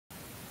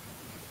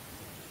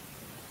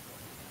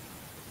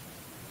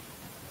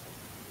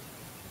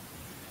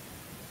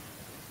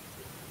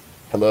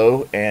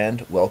Hello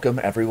and welcome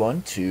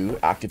everyone to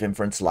Active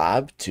Inference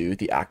Lab to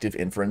the Active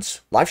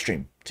Inference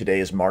Livestream. Today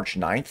is March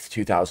 9th,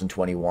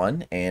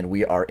 2021, and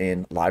we are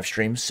in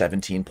Livestream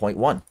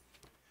 17.1.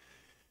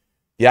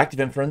 The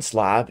Active Inference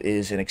Lab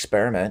is an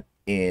experiment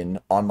in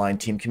online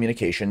team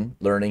communication,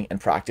 learning,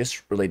 and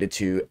practice related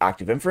to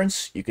active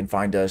inference. You can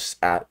find us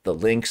at the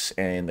links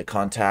and the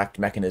contact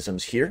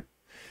mechanisms here.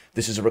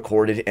 This is a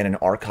recorded and an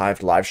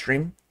archived live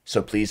stream,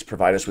 so please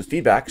provide us with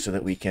feedback so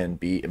that we can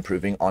be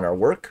improving on our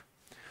work.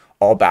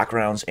 All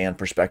backgrounds and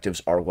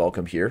perspectives are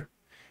welcome here,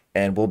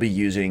 and we'll be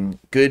using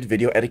good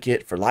video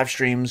etiquette for live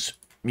streams,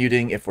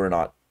 muting if we're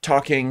not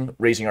talking,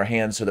 raising our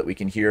hands so that we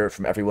can hear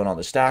from everyone on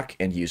the stack,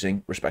 and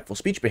using respectful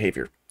speech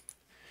behavior.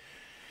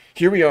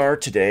 Here we are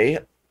today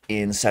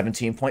in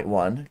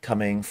 17.1,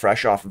 coming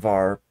fresh off of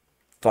our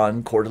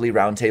fun quarterly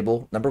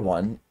roundtable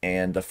 #1,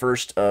 and the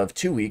first of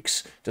 2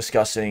 weeks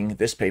discussing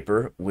this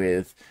paper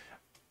with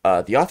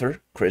the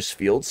author, Chris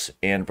Fields,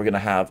 and we're going to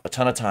have a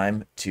ton of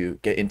time to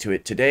get into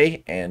it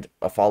today and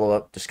a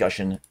follow-up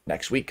discussion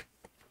next week.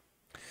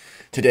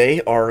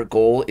 Today, our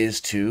goal is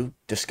to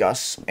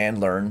discuss and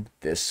learn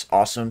this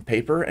awesome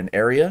paper and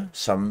area,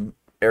 some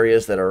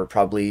areas that are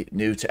probably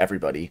new to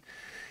everybody.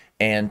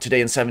 And today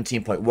in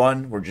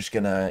 17.1, we're just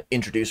going to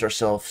introduce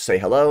ourselves, say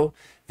hello,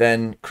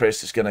 then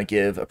Chris is going to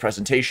give a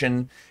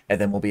presentation, and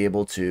then we'll be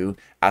able to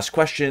ask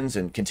questions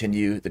and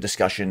continue the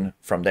discussion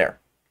from there.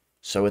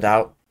 So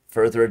without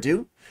further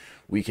ado,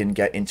 we can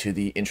get into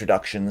the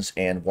introductions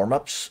and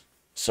warm-ups.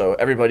 So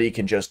everybody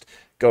can just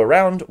go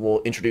around,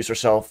 we'll introduce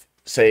ourselves,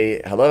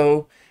 say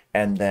hello,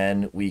 and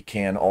then we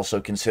can also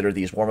consider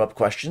these warm-up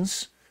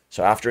questions.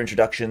 So after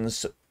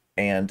introductions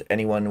and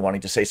anyone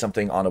wanting to say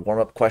something on a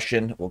warm-up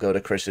question, we'll go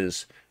to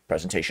Chris's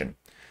presentation.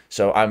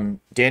 So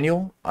I'm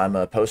Daniel, I'm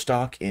a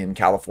postdoc in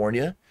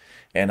California,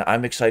 and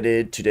I'm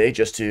excited today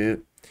just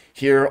to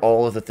hear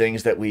all of the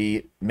things that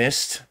we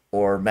missed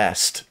or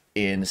messed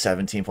in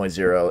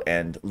 17.0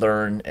 and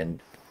learn and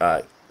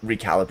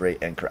recalibrate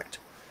and correct.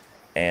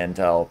 And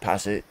I'll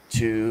pass it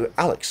to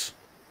Alex.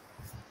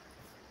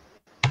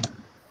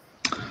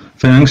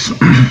 Thanks.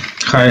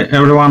 Hi,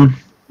 everyone.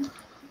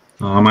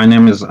 My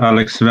name is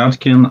Alex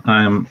Vyatkin.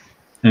 I'm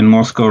in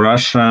Moscow,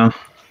 Russia.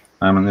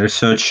 I'm a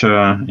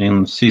researcher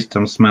in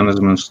Systems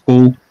Management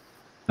School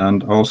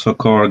and also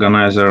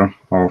co-organizer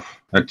of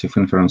Active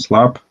Inference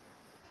Lab.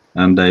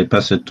 And I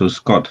pass it to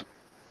Scott.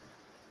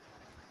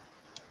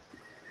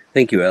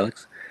 Thank you,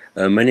 Alex.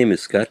 My name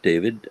is Scott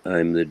David.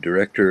 I'm the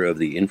director of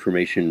the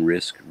Information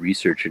Risk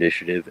Research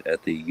Initiative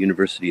at the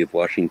University of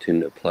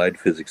Washington Applied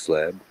Physics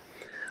Lab.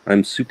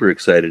 I'm super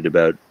excited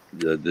about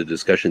the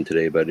discussion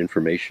today about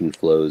information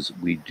flows.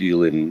 We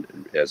deal in,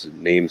 as the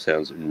name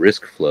sounds, in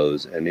risk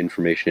flows, and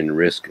information and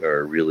risk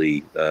are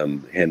really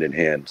hand in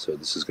hand. So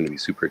this is going to be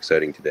super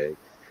exciting today.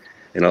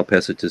 And I'll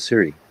pass it to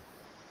Siri.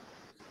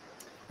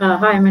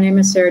 Hi, my name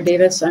is Sarah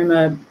Davis. I'm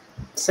a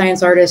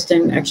science artist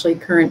and actually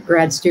current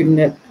grad student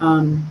at,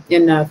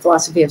 in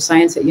philosophy of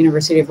science at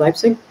University of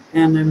Leipzig,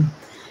 and I'm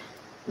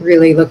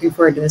really looking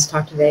forward to this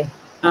talk today.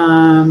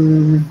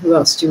 Who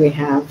else do we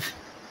have?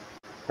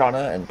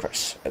 Shauna and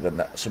Chris. And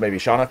then so maybe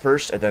Shauna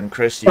first, and then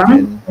Chris, you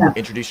can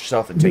introduce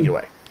yourself and take it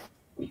away.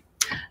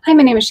 Hi,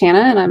 my name is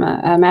Shanna, and I'm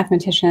a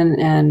mathematician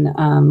and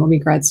will be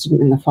grad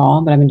student in the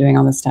fall, but I've been doing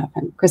all this stuff.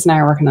 And Chris and I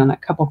are working on a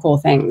couple cool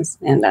things,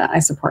 and I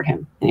support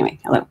him. Anyway,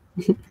 hello.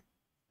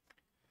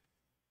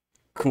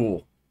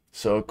 Cool.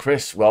 So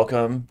Chris,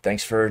 welcome.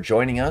 Thanks for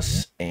joining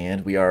us.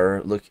 And we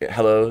are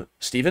hello,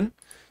 Stephen.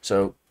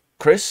 So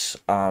Chris,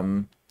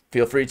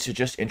 feel free to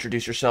just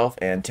introduce yourself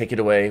and take it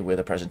away with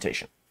a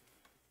presentation.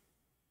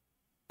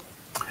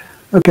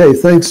 Okay,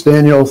 thanks,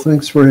 Daniel.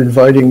 Thanks for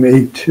inviting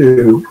me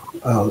to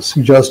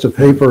suggest a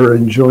paper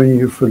and join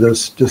you for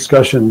this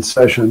discussion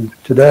session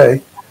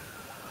today.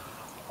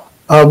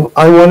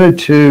 I wanted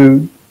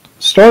to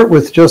start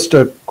with just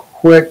a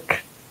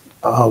quick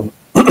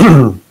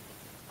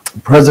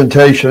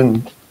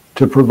presentation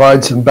to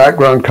provide some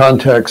background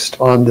context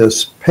on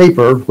this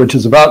paper, which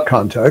is about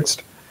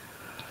context,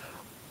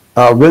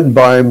 written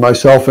by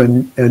myself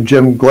and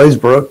Jim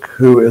Glazebrook,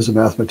 who is a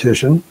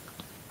mathematician.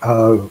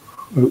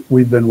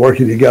 We've been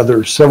working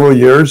together several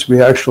years.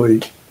 We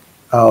actually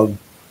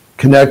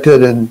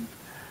connected and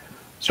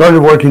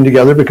started working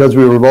together because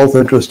we were both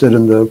interested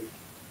in the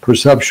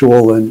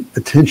perceptual and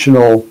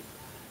attentional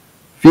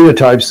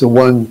phenotypes that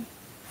one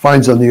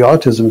finds on the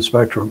autism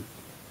spectrum.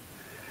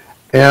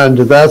 And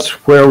that's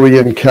where we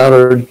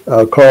encountered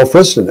Carl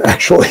Friston,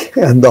 actually,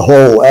 and the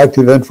whole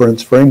active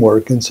inference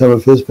framework in some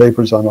of his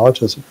papers on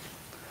autism.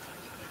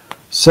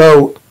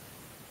 So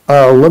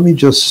let me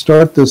just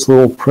start this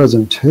little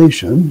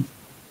presentation,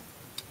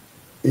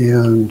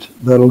 and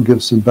that'll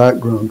give some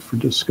background for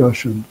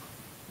discussion.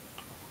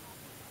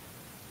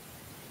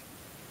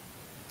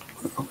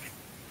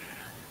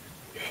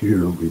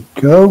 Here we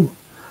go.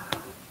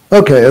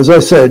 Okay, as I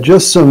said,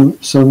 just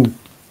some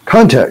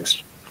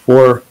context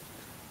for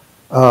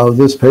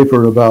this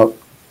paper about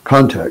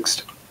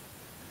context.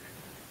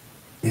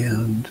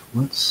 And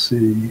let's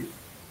see.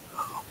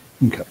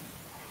 Okay.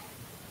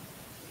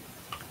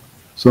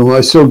 So am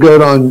I still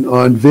good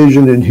on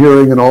vision and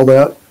hearing and all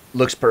that?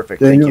 Looks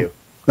perfect. Daniel?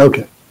 Thank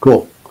you. Okay,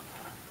 cool.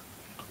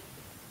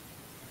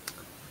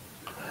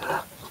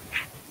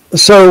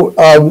 So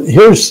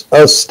here's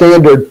a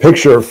standard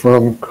picture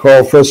from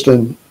Carl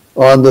Friston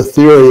on the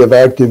theory of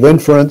active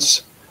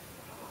inference.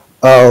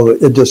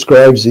 It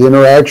describes the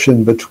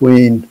interaction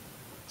between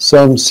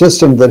some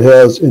system that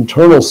has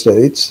internal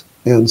states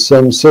and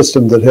some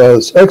system that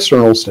has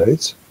external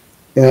states.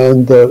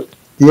 And the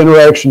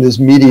interaction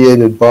is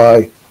mediated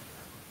by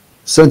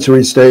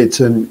sensory states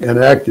and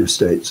active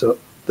states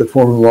that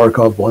form a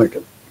Markov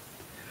blanket.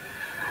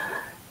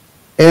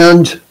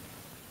 And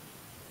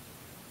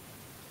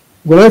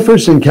when I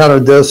first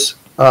encountered this,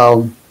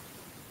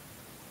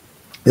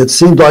 it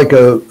seemed like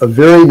a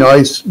very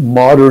nice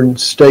modern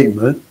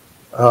statement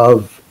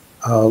of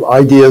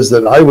ideas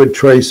that I would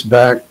trace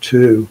back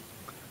to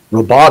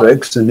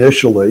robotics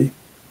initially,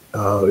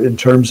 in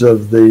terms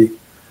of the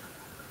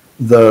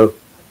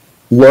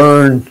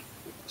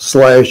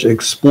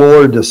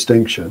learn/explore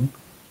distinction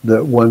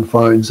that one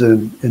finds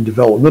in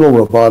developmental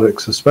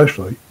robotics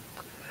especially.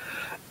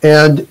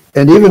 And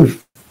even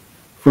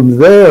from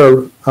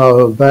there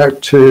back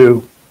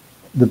to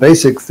the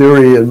basic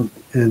theory in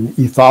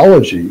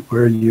ethology,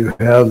 where you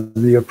have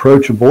the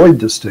approach-avoid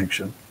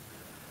distinction.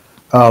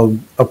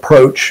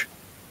 Approach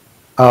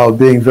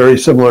being very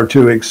similar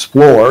to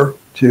explore,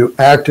 to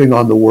acting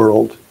on the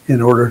world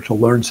in order to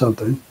learn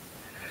something,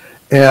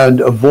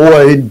 and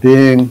avoid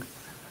being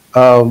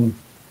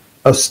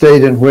a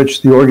state in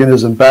which the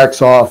organism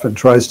backs off and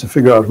tries to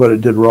figure out what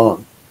it did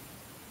wrong.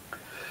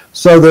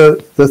 So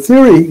the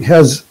theory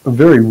has a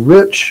very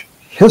rich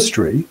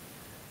history,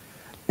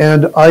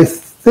 and I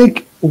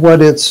think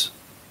what its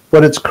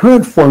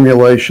current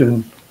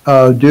formulation,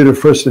 due to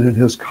Friston and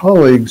his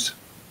colleagues,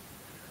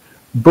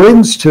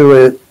 brings to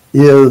it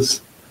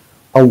is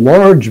a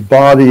large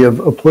body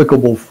of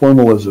applicable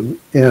formalism.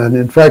 And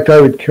in fact, I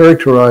would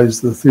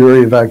characterize the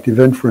theory of active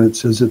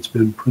inference as it's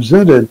been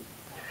presented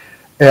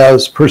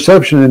as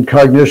perception and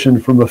cognition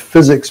from a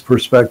physics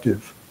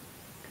perspective.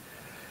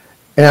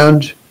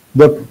 And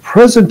the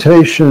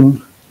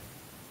presentation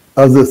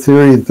of the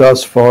theory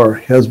thus far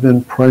has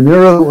been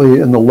primarily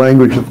in the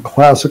language of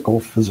classical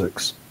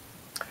physics.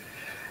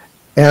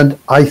 And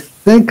I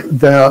think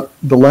that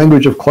the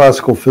language of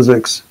classical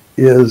physics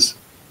is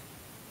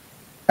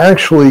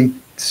actually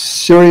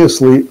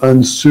seriously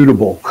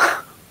unsuitable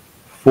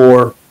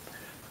for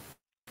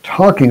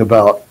talking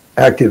about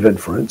active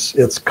inference.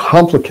 It's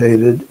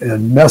complicated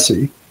and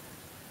messy.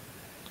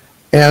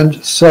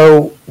 And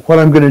so what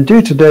I'm going to do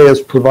today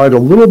is provide a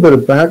little bit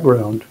of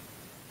background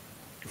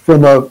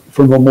from a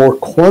more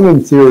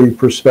quantum theory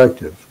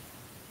perspective.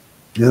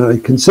 And I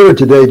consider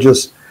today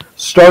just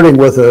starting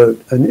with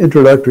an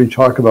introductory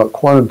talk about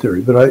quantum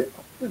theory, but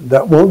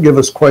that won't give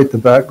us quite the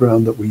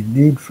background that we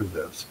need for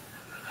this.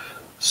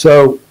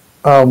 So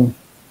I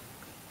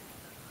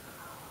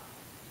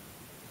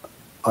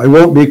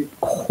won't be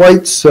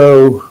quite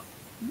so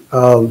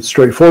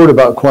straightforward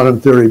about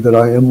quantum theory, but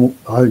I'm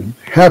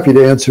happy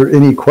to answer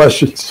any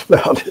questions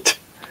about it,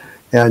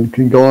 and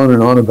can go on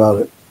and on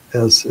about it,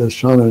 as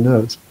Shauna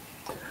knows.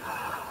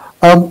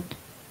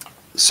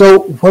 So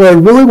what I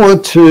really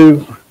want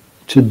to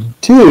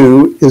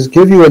do is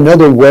give you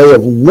another way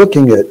of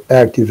looking at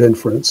active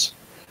inference,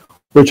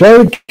 which I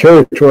would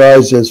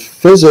characterize as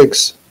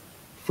physics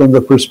from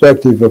the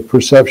perspective of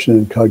perception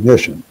and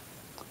cognition.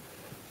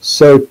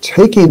 So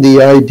taking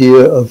the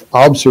idea of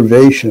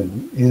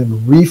observation and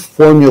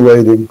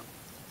reformulating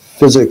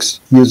physics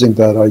using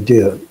that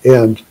idea.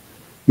 And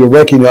you'll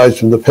recognize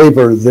from the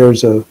paper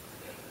there's a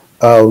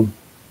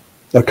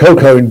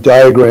co-cone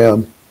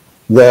diagram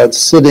that's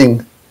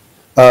sitting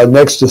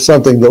next to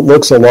something that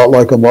looks a lot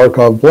like a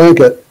Markov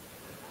blanket.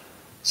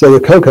 So the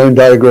co-cone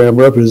diagram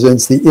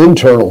represents the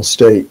internal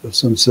state of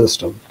some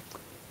system.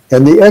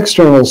 And the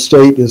external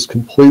state is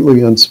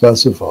completely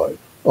unspecified.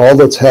 All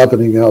that's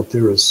happening out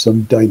there is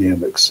some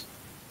dynamics.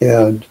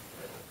 And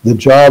the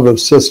job of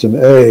system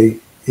A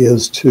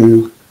is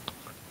to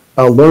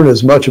learn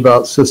as much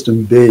about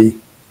system B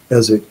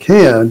as it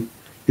can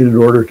in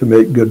order to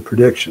make good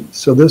predictions.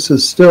 So this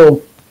is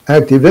still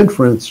active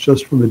inference,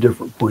 just from a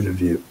different point of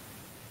view.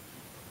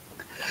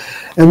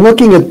 And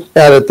looking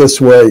at it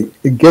this way,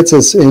 it gets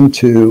us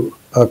into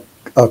a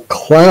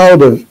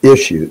cloud of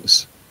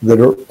issues that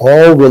are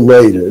all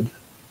related.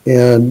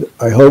 And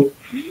I hope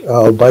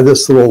by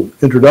this little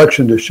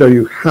introduction to show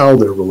you how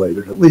they're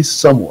related, at least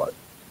somewhat,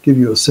 give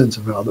you a sense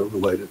of how they're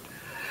related.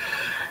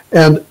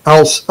 And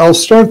I'll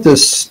start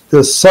this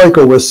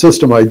cycle with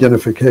system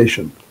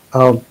identification,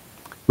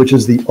 which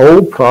is the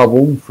old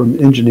problem from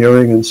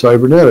engineering and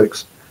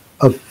cybernetics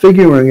of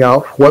figuring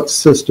out what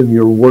system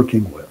you're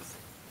working with.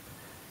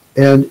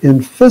 And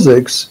in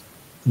physics,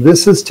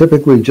 this is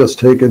typically just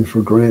taken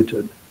for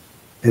granted.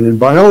 And in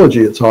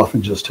biology, it's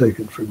often just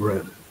taken for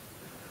granted.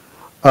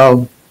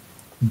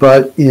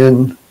 But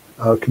in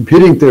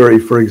computing theory,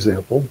 for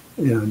example,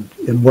 and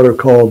in what are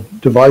called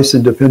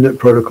device-independent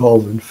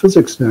protocols in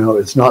physics now,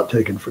 it's not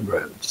taken for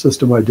granted.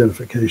 System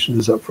identification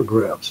is up for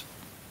grabs.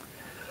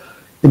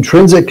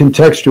 Intrinsic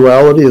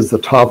contextuality is the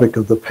topic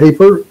of the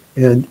paper,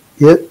 and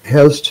it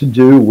has to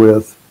do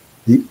with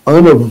the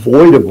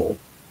unavoidable,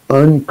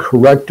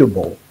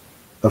 uncorrectable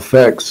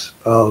effects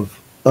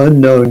of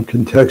unknown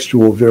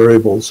contextual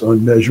variables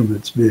on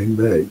measurements being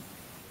made.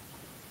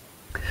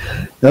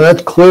 Now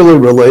that's clearly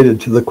related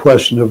to the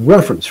question of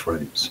reference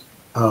frames.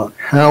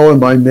 How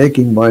am I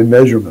making my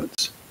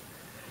measurements?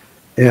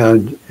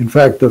 And in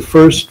fact, the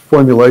first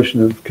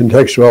formulation of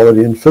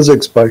contextuality in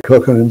physics by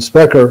Kokon and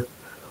Specker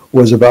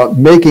was about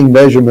making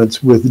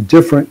measurements with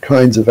different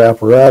kinds of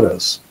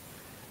apparatus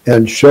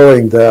and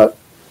showing that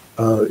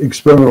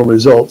experimental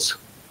results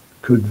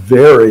could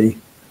vary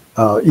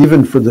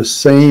even for the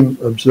same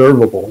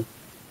observable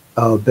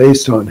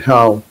based on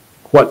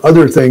what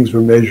other things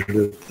were measured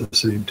at the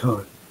same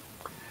time.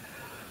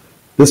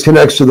 This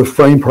connects to the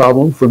frame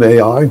problem from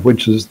AI,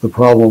 which is the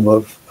problem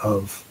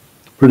of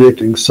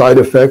predicting side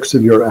effects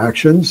of your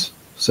actions.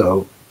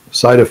 So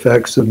side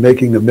effects of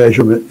making a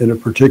measurement in a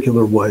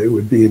particular way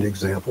would be an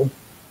example.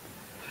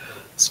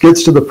 This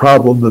gets to the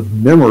problem of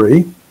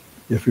memory.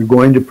 If you're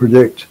going to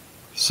predict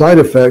side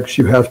effects,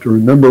 you have to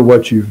remember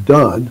what you've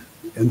done.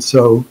 And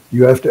so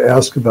you have to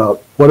ask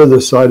about what are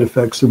the side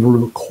effects of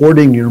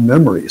recording your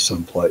memory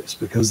someplace,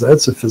 because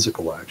that's a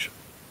physical action.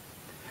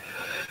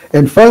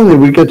 And finally,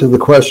 we get to the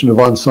question of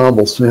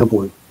ensemble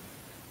sampling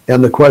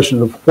and the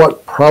question of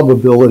what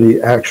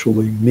probability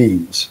actually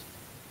means.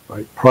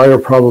 Right? Prior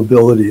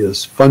probability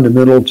is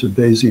fundamental to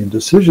Bayesian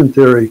decision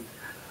theory,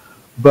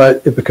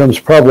 but it becomes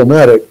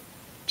problematic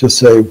to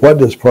say, what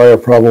does prior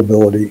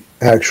probability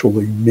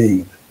actually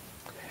mean?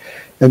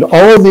 And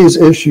all of these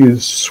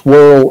issues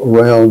swirl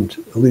around,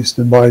 at least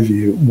in my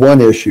view,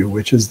 one issue,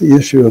 which is the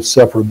issue of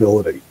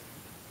separability.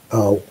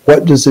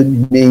 What does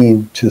it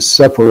mean to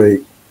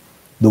separate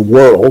the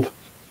world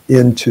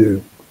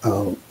into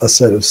a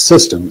set of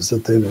systems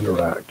that then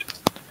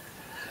interact?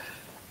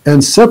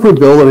 And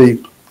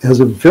separability has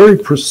a very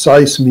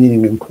precise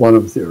meaning in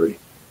quantum theory.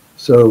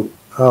 So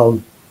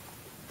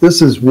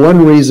this is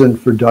one reason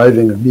for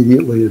diving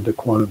immediately into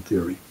quantum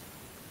theory.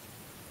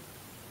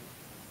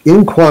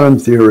 In quantum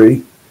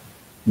theory,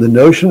 the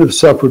notion of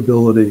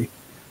separability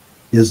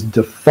is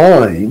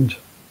defined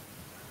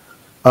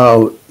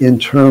in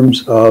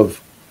terms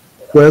of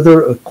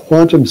whether a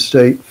quantum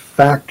state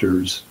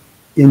factors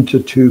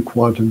into two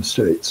quantum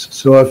states.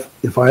 So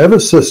if I have a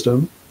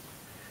system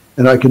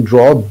and I can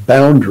draw a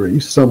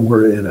boundary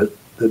somewhere in it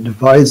that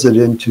divides it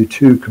into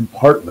two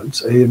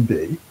compartments, A and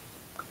B,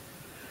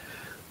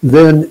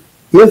 then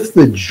if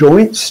the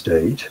joint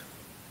state,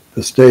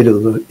 the state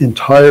of the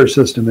entire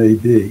system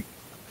AB,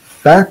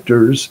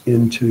 factors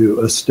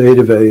into a state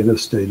of A and a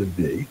state of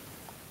B,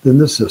 then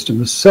the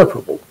system is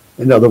separable.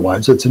 And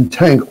otherwise, it's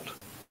entangled.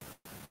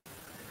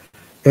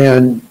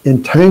 And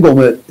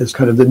entanglement is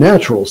kind of the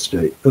natural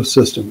state of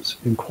systems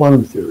in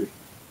quantum theory,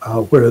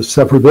 whereas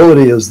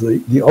separability is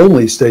the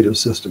only state of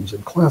systems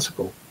in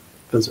classical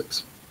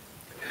physics.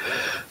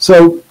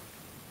 So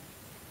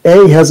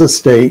A has a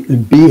state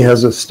and B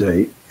has a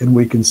state, and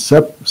we can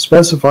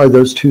specify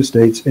those two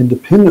states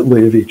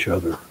independently of each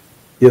other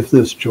if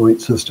this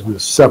joint system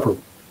is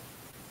separable.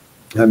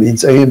 That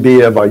means A and B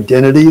have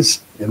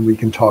identities, and we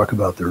can talk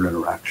about their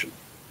interaction.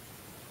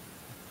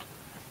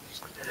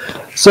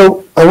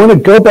 So I want to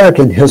go back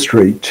in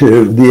history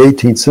to the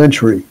 18th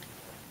century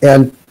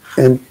and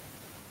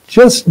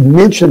just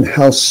mention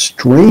how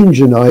strange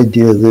an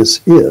idea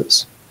this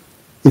is.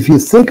 If you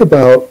think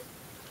about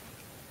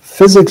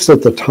physics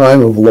at the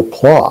time of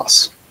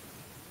Laplace,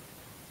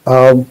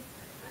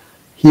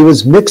 he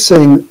was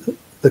mixing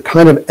the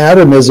kind of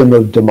atomism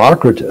of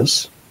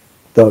Democritus,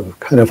 the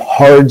kind of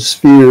hard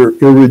sphere,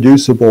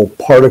 irreducible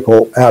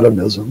particle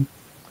atomism,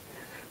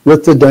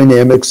 with the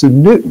dynamics of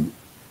Newton.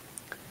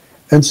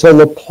 And so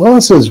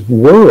Laplace's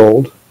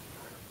world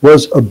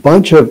was a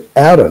bunch of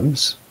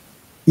atoms,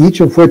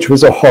 each of which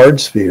was a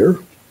hard sphere,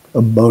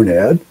 a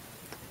monad,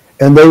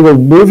 and they were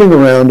moving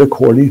around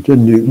according to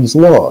Newton's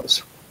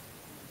laws.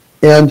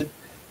 And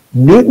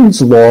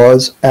Newton's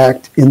laws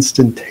act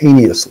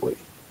instantaneously.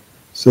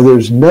 So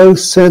there's no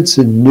sense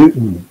in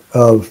Newton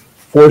of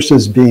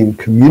forces being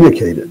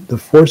communicated. The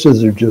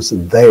forces are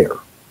just there.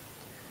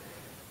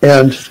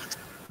 And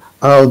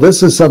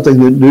this is something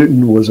that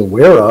Newton was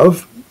aware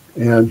of.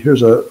 And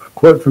here's a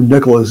quote from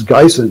Nicholas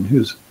Geisen,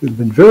 who's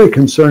been very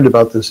concerned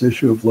about this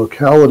issue of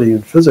locality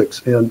in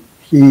physics. And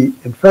he,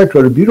 in fact,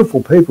 wrote a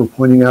beautiful paper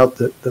pointing out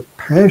that the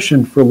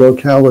passion for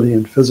locality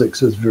in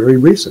physics is very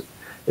recent.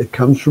 It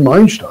comes from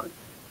Einstein.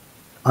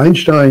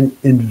 Einstein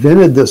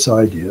invented this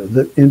idea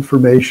that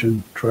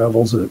information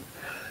travels at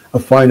a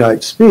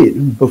finite speed.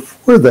 And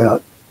before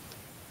that,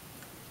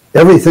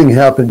 everything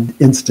happened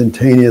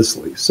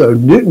instantaneously. So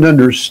Newton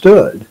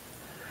understood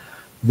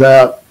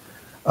that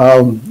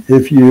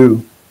if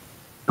you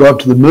go up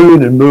to the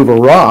moon and move a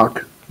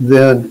rock,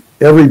 then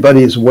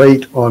everybody's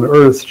weight on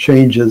Earth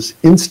changes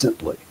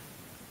instantly.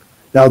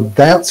 Now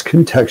that's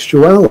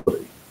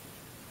contextuality.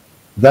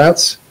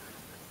 That's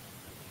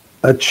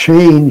a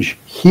change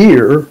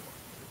here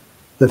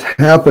that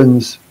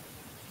happens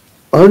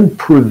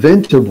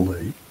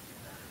unpreventably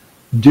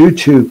due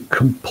to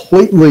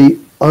completely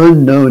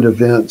unknown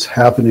events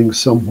happening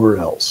somewhere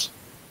else.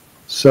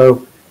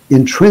 So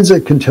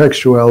intrinsic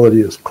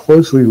contextuality is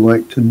closely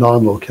linked to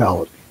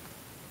non-locality.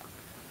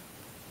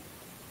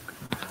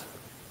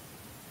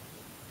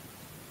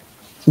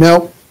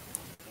 Now,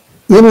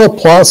 in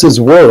Laplace's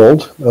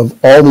world of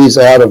all these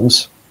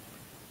atoms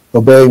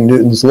obeying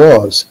Newton's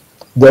laws,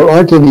 there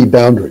aren't any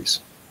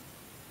boundaries.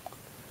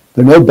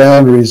 There are no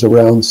boundaries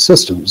around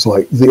systems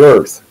like the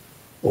Earth,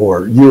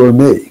 or you or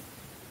me,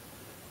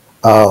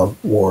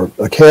 or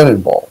a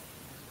cannonball.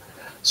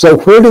 So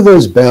where do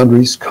those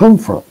boundaries come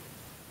from?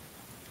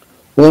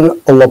 Well,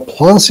 in a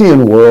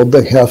Laplacian world,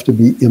 they have to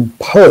be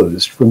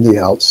imposed from the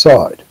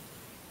outside.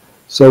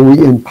 So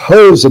we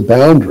impose a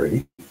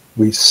boundary,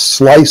 we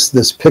slice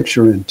this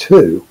picture in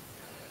two,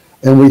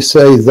 and we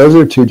say those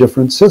are two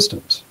different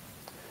systems.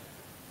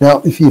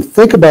 Now, if you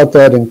think about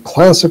that in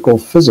classical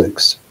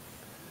physics,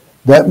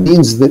 that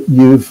means that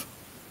you've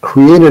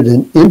created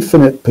an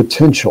infinite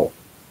potential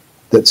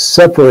that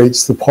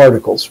separates the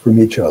particles from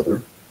each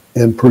other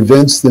and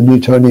prevents the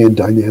Newtonian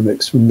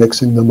dynamics from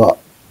mixing them up.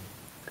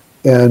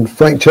 And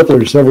Frank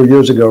Tipler several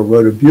years ago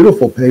wrote a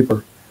beautiful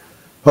paper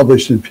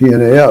published in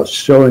PNAS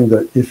showing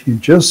that if you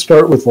just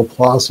start with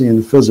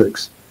Laplacian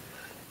physics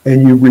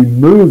and you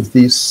remove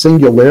these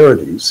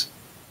singularities,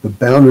 the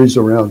boundaries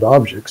around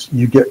objects,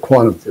 you get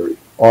quantum theory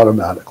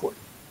automatically.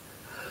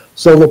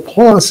 So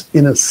Laplace,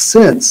 in a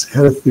sense,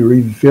 had a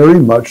theory very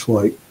much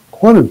like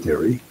quantum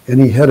theory, and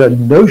he had a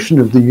notion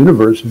of the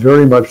universe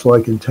very much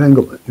like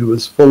entanglement. It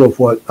was full of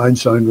what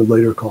Einstein would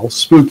later call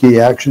spooky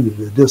action at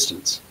a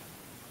distance.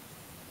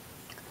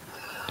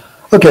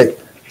 Okay,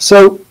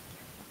 so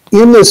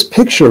in this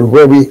picture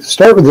where we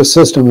start with a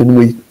system and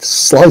we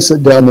slice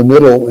it down the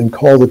middle and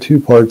call the two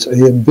parts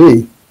A and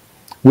B,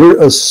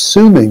 we're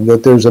assuming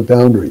that there's a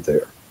boundary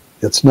there.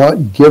 It's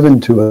not given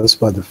to us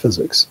by the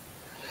physics.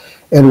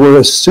 And we're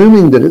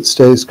assuming that it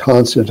stays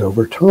constant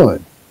over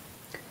time.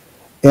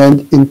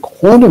 And in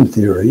quantum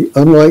theory,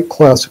 unlike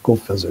classical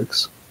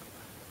physics,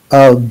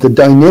 the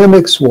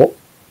dynamics will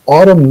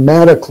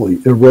automatically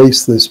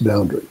erase this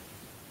boundary.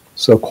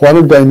 So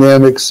quantum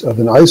dynamics of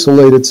an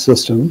isolated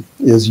system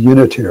is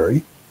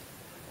unitary,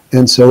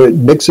 and so it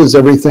mixes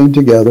everything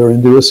together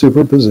into a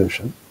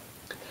superposition.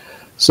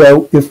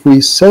 So if we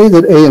say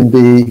that A and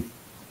B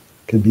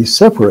can be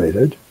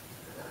separated,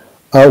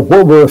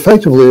 what we're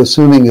effectively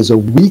assuming is a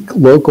weak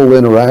local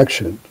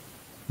interaction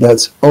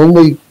that's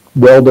only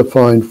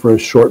well-defined for a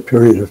short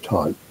period of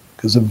time,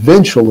 because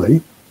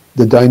eventually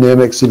the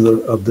dynamics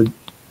of the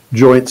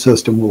joint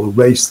system will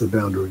erase the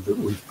boundary that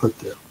we've put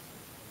there.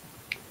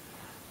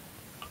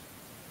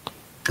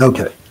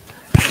 Okay,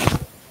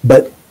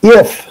 but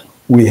if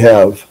we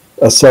have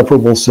a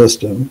separable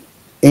system,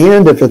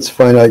 and if it's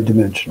finite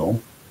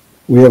dimensional,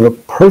 we have a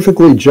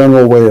perfectly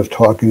general way of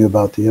talking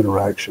about the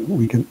interaction.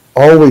 We can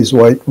always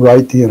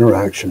write the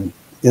interaction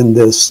in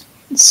this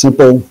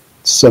simple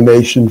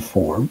summation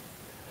form.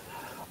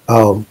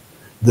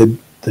 The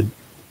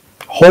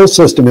whole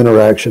system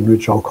interaction,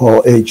 which I'll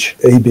call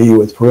HAB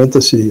with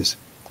parentheses,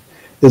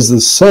 is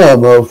the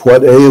sum of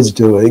what A is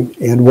doing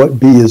and what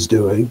B is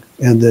doing,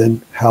 and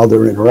then how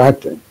they're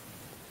interacting.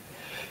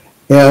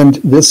 And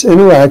this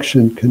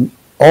interaction can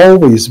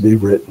always be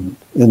written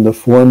in the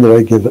form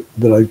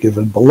that I've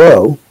given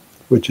below,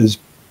 which is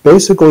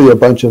basically a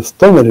bunch of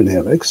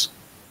thermodynamics,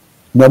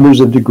 numbers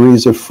of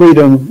degrees of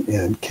freedom,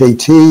 and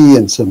KT,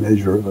 and some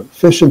measure of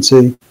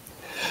efficiency,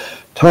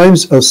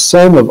 times a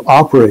sum of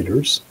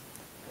operators.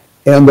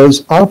 And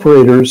those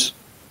operators,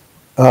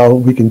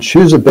 we can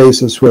choose a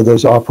basis where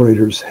those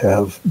operators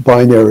have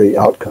binary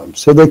outcomes.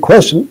 So they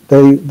correspond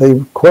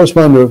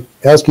to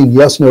asking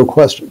yes/no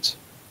questions,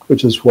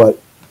 which is what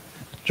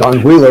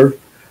John Wheeler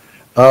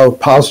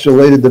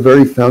postulated the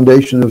very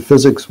foundation of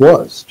physics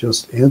was,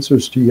 just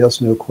answers to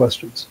yes/no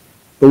questions.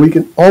 But we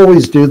can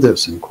always do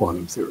this in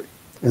quantum theory.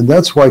 And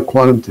that's why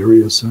quantum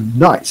theory is so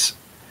nice.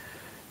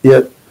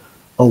 It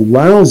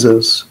allows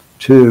us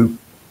to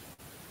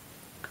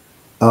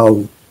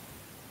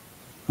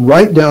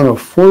write down a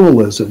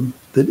formalism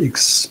that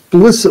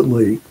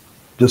explicitly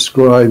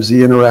describes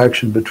the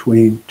interaction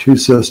between two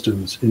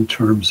systems in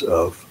terms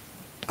of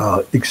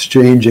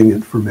exchanging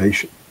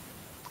information.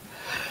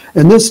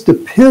 And this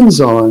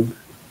depends on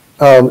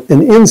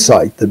an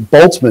insight that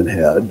Boltzmann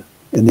had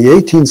in the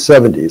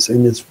 1870s,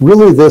 and it's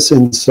really this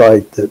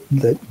insight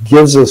that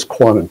gives us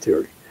quantum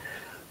theory.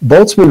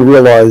 Boltzmann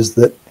realized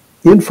that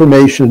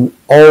information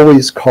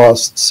always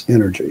costs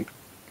energy.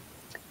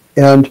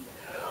 And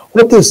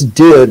what this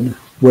did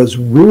was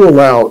rule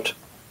out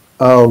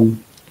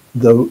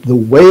the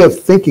way of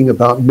thinking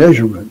about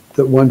measurement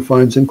that one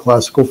finds in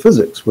classical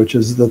physics, which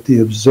is that the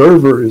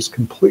observer is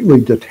completely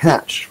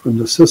detached from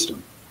the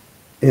system.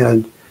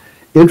 And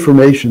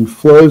information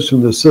flows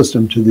from the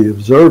system to the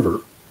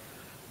observer,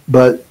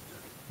 but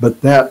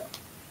that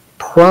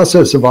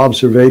process of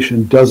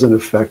observation doesn't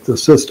affect the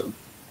system.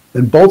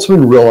 And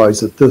Boltzmann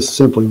realized that this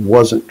simply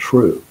wasn't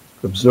true.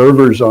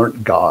 Observers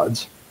aren't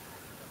gods.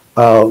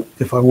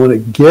 If I want to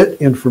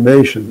get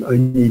information, I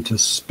need to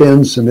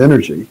spend some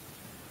energy.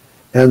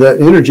 And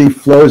that energy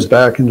flows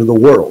back into the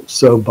world.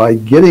 So by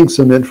getting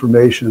some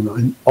information,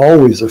 I'm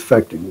always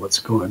affecting what's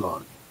going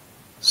on.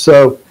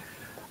 So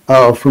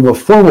from a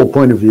formal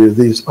point of view,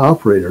 these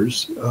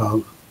operators,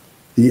 the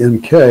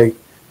MK,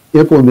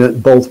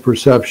 implement both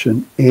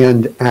perception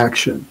and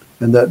action.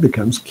 And that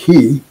becomes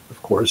key,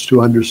 of course,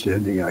 to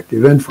understanding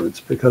active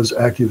inference, because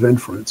active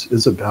inference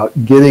is about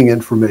getting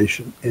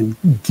information and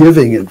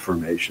giving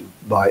information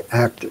by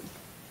acting.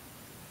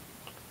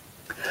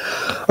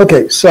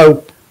 Okay,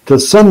 so to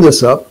sum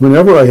this up,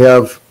 whenever I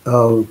have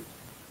a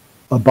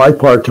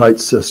bipartite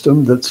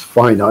system that's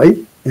finite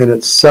and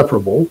it's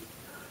separable,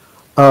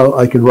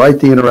 I can write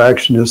the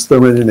interaction as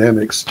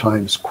thermodynamics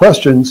times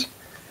questions,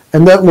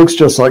 and that looks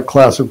just like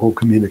classical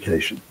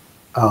communication.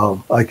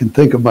 I can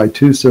think of my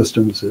two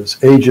systems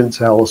as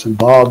agents, Alice and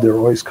Bob, they're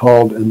always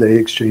called, and they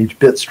exchange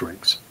bit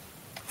strings,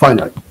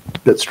 finite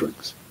bit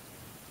strings.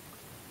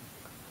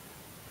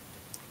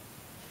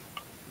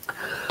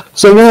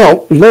 So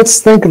now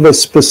let's think of a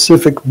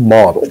specific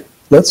model.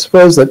 Let's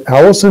suppose that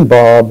Alice and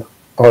Bob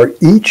are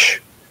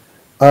each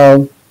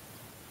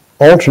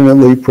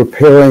alternately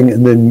preparing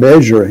and then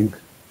measuring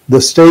the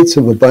states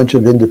of a bunch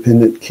of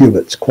independent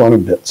qubits,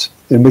 quantum bits.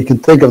 And we can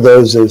think of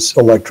those as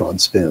electron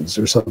spins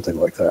or something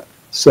like that.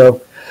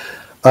 So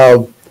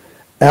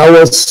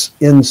Alice,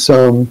 in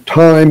some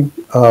time,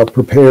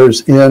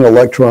 prepares n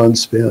electron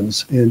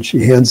spins, and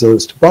she hands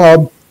those to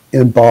Bob,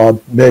 and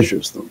Bob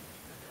measures them.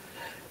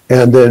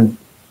 And then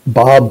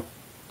Bob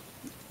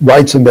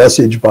writes a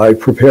message by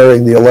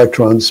preparing the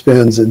electron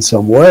spins in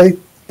some way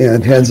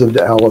and hands them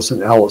to Alice,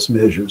 and Alice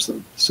measures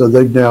them. So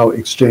they've now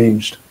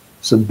exchanged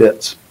some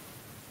bits.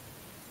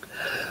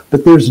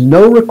 But there's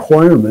no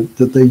requirement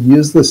that they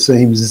use the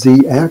same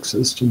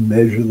z-axis to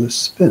measure the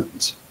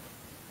spins.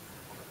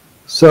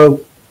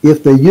 So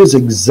if they use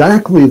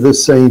exactly the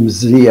same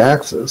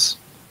z-axis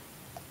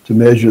to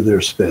measure their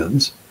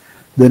spins,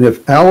 then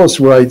if Alice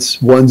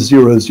writes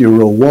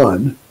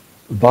 1001,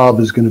 Bob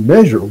is going to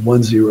measure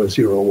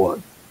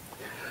 1001.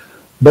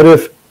 But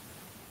if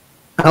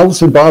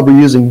Alice and Bob are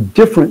using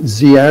different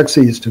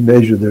z-axes to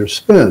measure their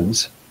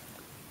spins,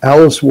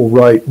 Alice will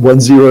write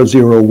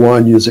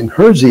 1001 using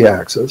her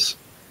z-axis,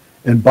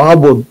 and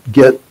Bob will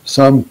get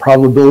some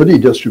probability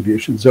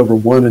distributions over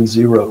 1 and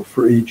 0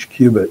 for each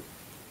qubit,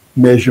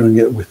 measuring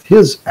it with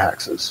his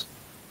axis.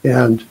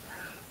 And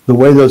the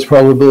way those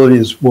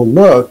probabilities will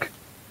look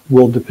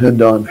will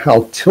depend on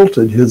how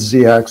tilted his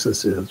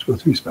z-axis is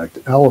with respect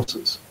to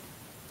Alice's.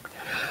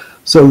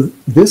 So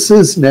this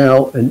is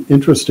now an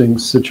interesting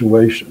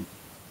situation.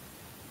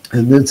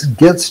 And this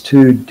gets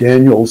to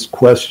Daniel's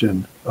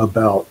question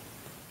about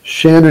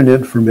Shannon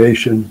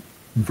information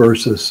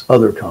versus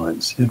other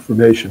kinds,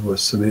 information with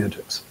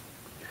semantics.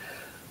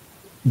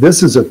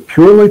 This is a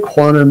purely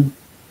quantum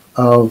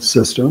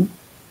system.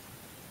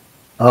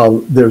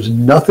 There's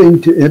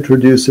nothing to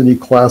introduce any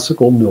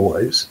classical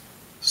noise.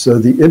 So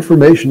the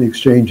information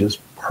exchange is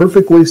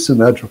perfectly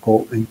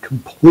symmetrical and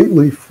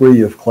completely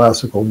free of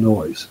classical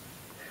noise.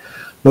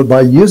 But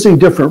by using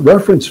different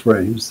reference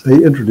frames, they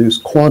introduce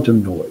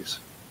quantum noise.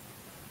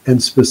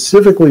 And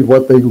specifically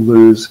what they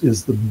lose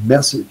is the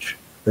message.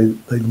 They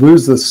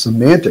lose the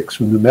semantics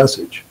from the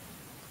message.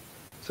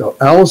 So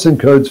Alice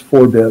encodes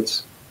 4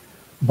 bits,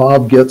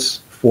 Bob gets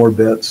 4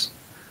 bits,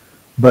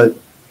 but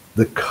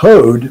the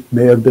code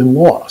may have been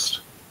lost.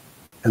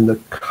 And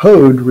the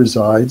code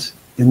resides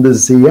in the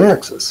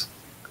z-axis.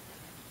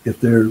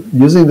 If they're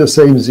using the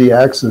same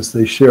z-axis,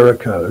 they share a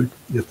code.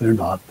 If they're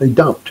not, they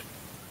don't.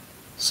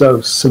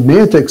 So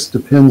semantics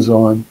depends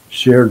on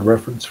shared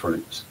reference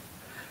frames.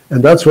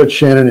 And that's what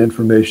Shannon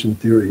information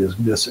theory is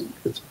missing.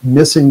 It's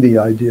missing the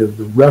idea of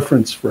the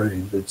reference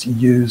frame that's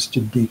used to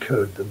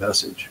decode the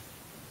message.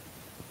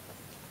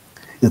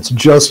 It's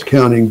just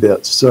counting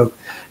bits. So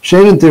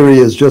Shannon theory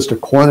is just a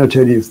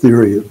quantitative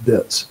theory of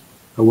bits,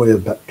 a way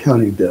of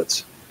counting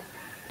bits.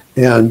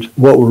 And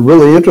what we're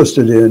really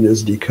interested in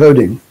is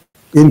decoding,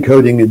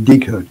 encoding and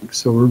decoding.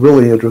 So we're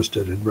really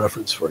interested in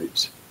reference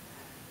frames.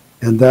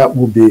 And that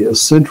will be a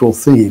central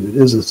theme. It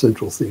is a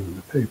central theme in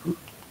the paper.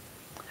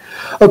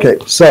 Okay,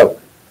 so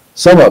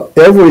sum up.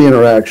 Every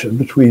interaction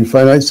between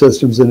finite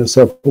systems in a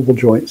separable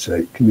joint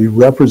state can be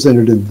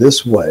represented in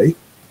this way.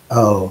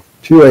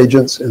 2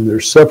 agents, and they're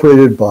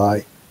separated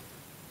by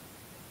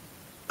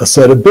a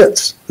set of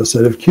bits, a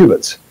set of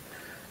qubits.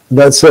 And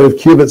that set of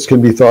qubits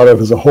can be thought of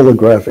as a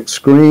holographic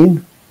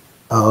screen.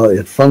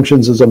 It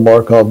functions as a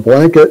Markov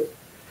blanket,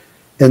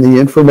 and the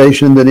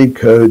information that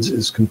encodes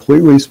is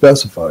completely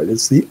specified.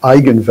 It's the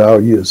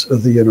eigenvalues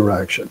of the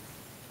interaction,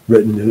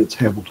 written in its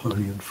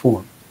Hamiltonian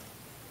form.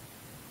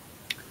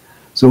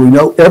 So we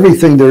know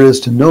everything there is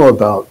to know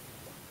about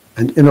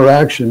an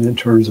interaction in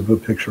terms of a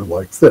picture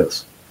like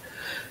this.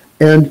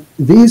 And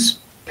these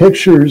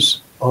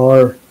pictures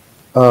are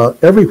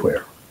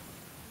everywhere.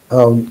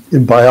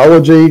 In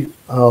biology,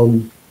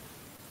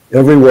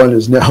 everyone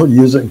is now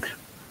using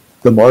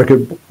the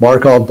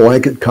Markov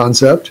blanket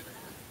concept.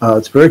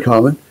 It's very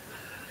common.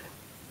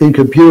 In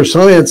computer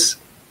science,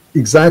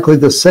 exactly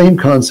the same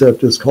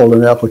concept is called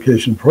an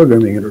application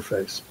programming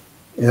interface.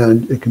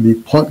 and it can be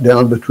plunked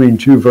down between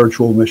two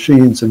virtual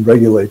machines and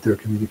regulate their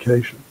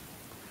communication.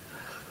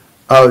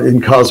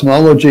 In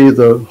cosmology,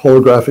 the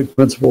holographic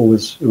principle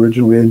was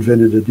originally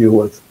invented to deal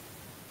with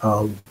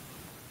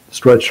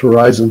stretched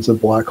horizons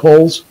of black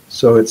holes.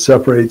 So it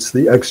separates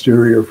the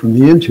exterior from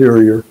the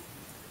interior,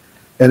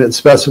 and it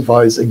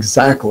specifies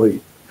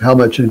exactly how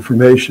much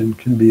information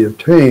can be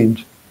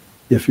obtained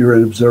if you're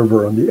an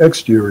observer on the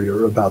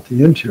exterior about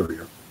the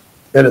interior.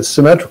 And it's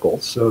symmetrical,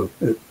 so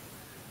it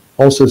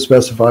also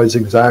specifies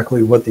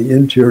exactly what the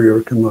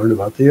interior can learn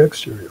about the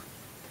exterior.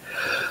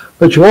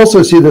 But you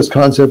also see this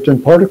concept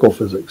in particle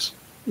physics.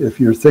 If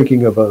you're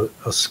thinking of a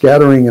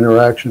scattering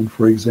interaction,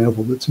 for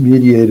example, that's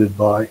mediated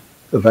by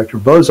a vector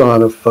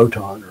boson of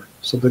photon or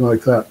something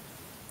like that,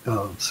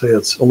 say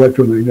it's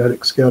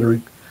electromagnetic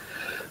scattering,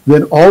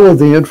 then all of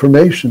the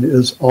information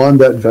is on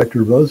that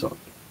vector boson.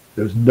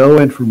 There's no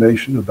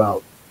information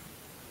about,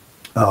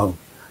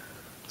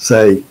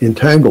 say,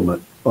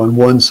 entanglement on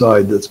one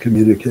side that's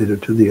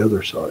communicated to the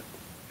other side.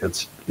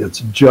 It's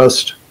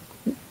just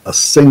a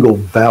single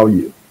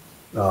value,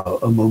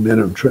 a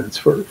momentum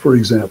transfer, for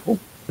example,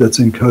 that's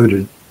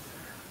encoded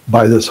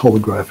by this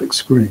holographic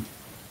screen.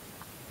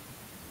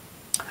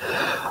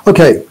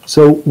 Okay,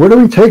 so where do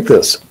we take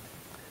this?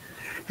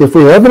 If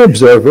we have an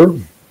observer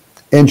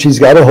and she's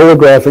got a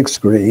holographic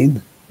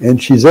screen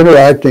and she's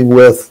interacting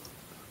with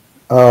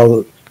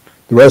the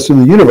rest of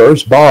the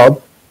universe,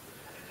 Bob,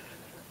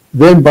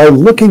 then by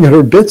looking at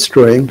her bit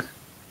string,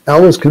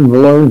 Alice can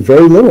learn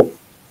very little.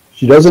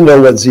 She doesn't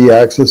know what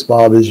z-axis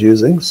Bob is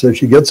using, so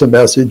she gets a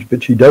message,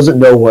 but she doesn't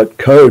know what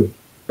code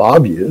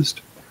Bob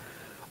used.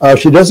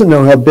 She doesn't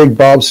know how big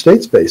Bob's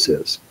state space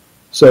is.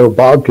 So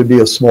Bob could be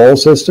a small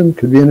system,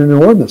 could be an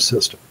enormous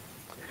system.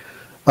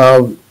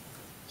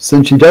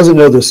 Since she doesn't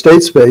know the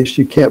state space,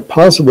 she can't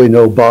possibly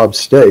know Bob's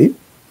state.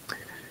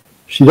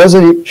 She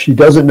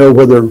doesn't know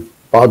whether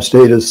Bob's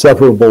state is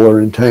separable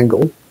or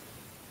entangled.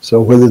 So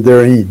whether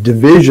there are any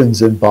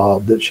divisions in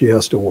Bob that she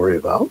has to worry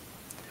about.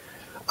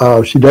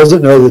 She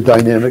doesn't know the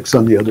dynamics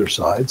on the other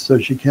side, so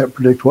she can't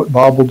predict what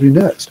Bob will do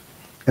next.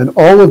 And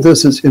all of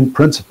this is in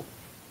principle.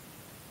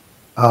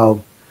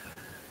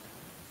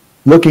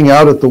 Looking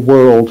out at the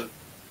world,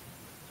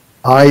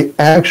 I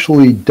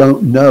actually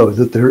don't know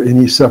that there are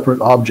any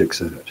separate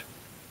objects in it.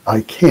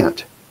 I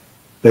can't,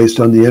 based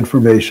on the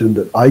information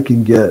that I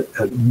can get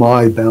at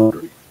my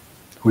boundary,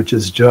 which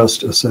is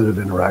just a set of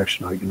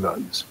interaction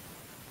eigenvalues.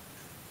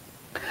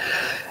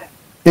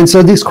 And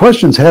so these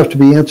questions have to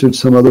be answered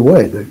some other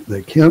way.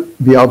 They can't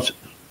be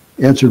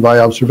answered by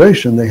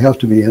observation. They have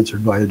to be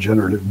answered by a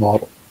generative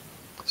model.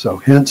 So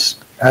hence,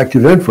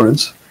 active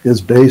inference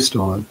is based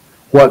on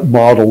what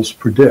models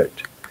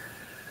predict.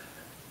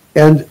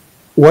 And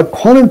what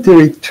quantum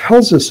theory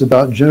tells us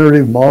about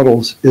generative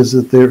models is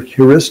that they're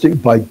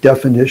heuristic by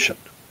definition.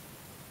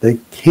 They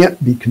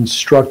can't be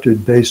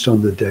constructed based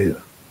on the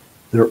data.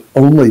 They're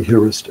only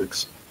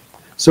heuristics.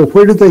 So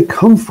where did they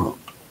come from?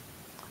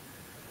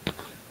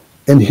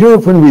 And here,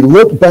 when we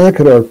look back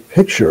at our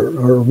picture,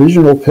 our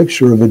original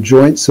picture of a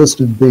joint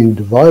system being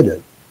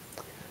divided,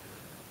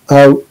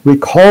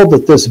 recall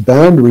that this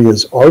boundary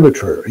is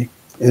arbitrary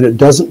and it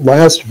doesn't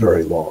last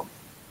very long.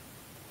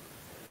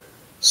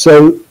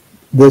 So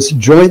this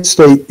joint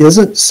state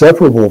isn't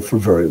separable for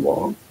very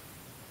long.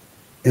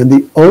 And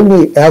the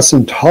only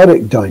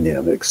asymptotic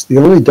dynamics, the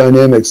only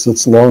dynamics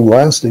that's long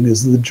lasting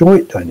is the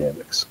joint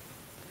dynamics.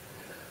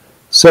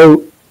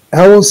 So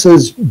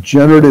Alice's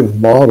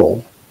generative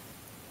model,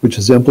 which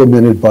is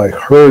implemented by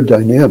her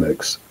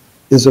dynamics,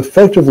 is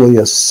effectively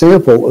a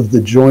sample of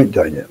the joint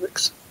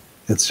dynamics.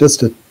 It's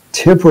just a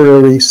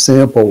temporary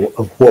sample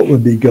of what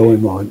would be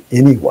going on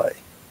anyway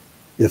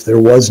if there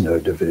was no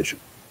division.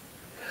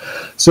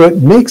 So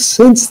it makes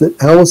sense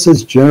that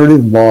Alice's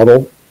generative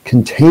model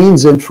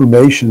contains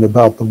information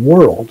about the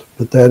world,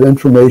 but that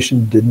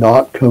information did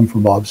not come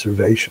from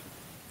observation.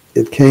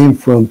 It came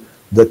from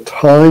the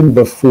time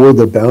before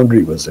the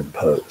boundary was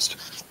imposed.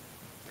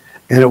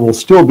 And it will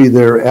still be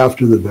there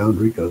after the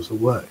boundary goes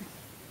away.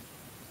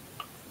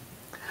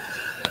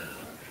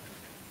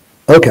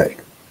 Okay.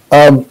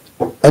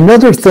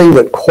 Another thing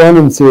that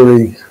quantum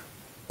theory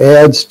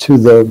adds to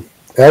the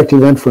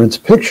active inference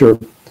picture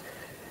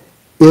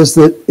is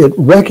that it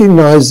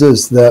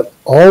recognizes that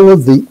all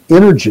of the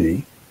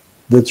energy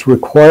that's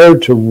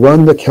required to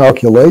run the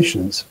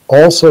calculations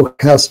also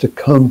has to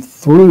come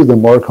through the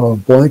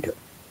Markov blanket.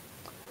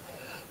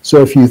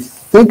 So if you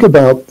think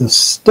about the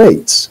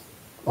states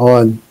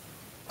on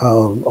a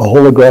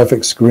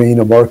holographic screen,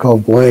 a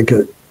Markov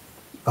blanket,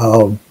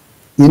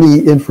 any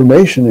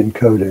information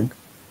encoding,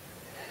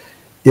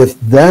 if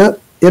that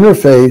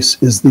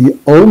interface is the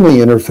only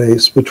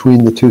interface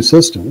between the two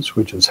systems,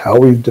 which is how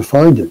we've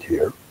defined it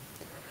here,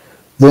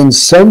 then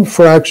some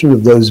fraction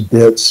of those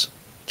bits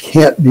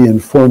can't be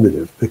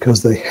informative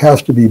because they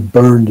have to be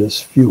burned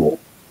as fuel.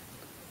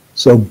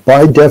 So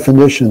by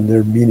definition,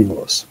 they're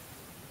meaningless.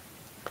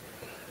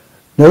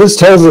 Now this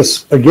tells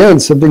us, again,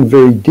 something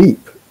very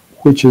deep,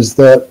 which is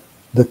that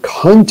the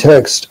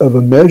context of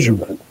a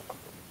measurement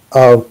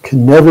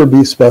can never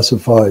be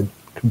specified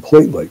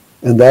completely.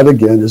 And that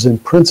again is in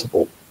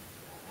principle,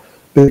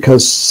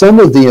 because some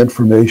of the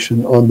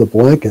information on the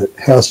blanket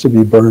has to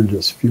be burned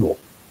as fuel.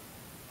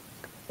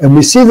 And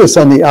we see this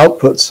on the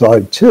output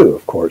side too,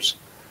 of course.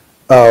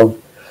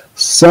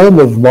 Some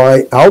of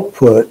my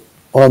output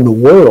on the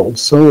world,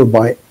 some of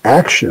my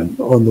action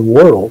on the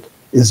world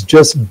is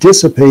just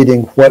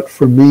dissipating what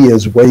for me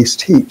is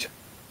waste heat.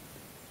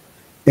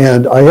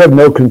 And I have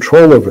no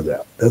control over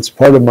that. That's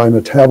part of my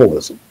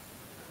metabolism.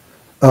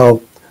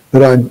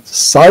 But I'm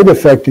side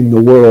affecting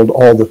the world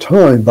all the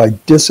time by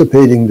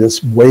dissipating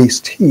this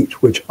waste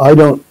heat, which I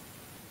don't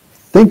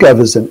think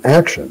of as an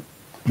action,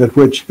 but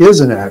which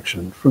is an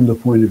action from the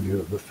point of view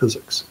of the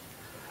physics.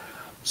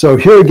 So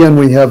here again,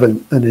 we have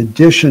an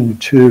addition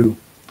to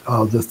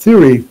the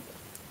theory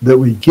that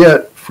we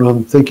get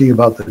from thinking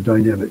about the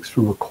dynamics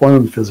from a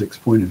quantum physics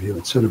point of view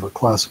instead of a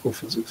classical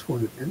physics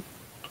point of view.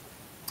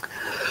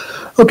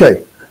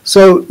 Okay,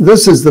 so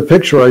this is the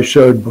picture I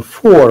showed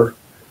before.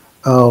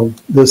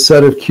 The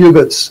set of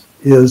qubits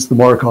is the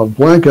Markov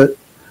blanket.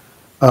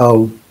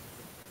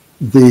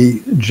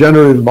 The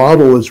generative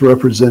model is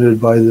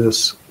represented by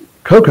this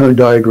cocone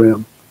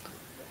diagram.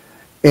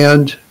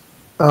 And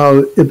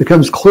it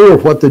becomes clear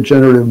what the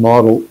generative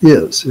model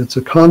is. It's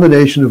a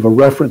combination of a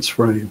reference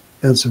frame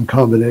and some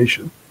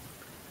computation.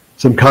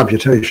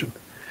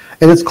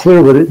 And it's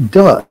clear what it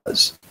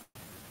does.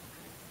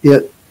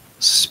 It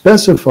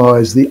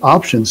specifies the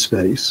option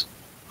space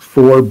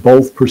for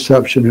both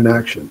perception and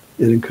action.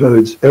 It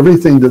encodes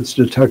everything that's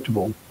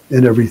detectable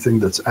and everything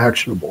that's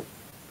actionable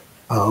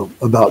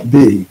about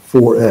B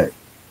for A.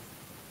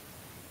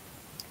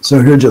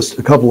 So here are just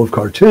a couple of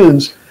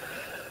cartoons.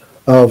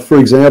 For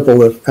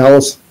example, if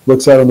Alice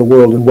looks out in the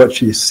world and what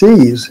she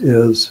sees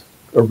is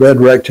a red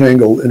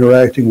rectangle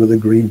interacting with a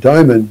green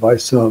diamond by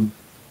some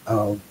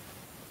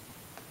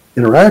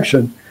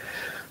interaction,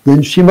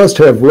 then she must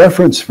have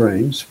reference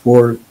frames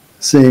for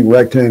seeing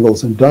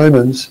rectangles and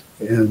diamonds,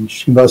 and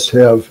she must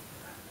have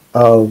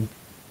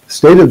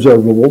state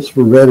observables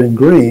for red and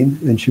green,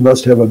 and she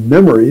must have a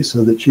memory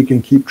so that she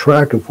can keep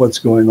track of what's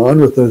going on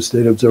with those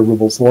state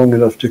observables long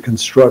enough to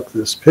construct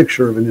this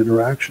picture of an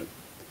interaction.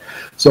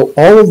 So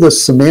all of the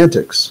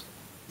semantics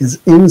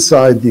is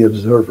inside the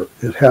observer.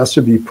 It has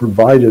to be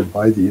provided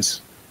by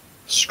these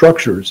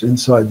structures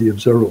inside the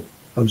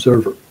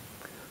observer.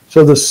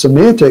 So the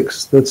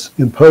semantics that's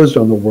imposed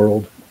on the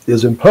world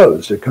is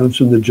imposed. It comes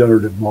from the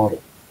generative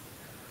model.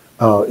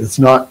 It's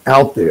not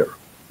out there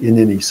in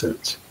any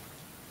sense.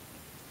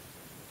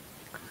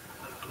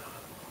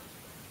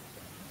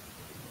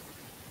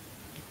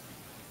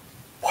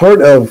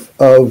 Part of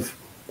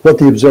what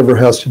the observer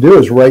has to do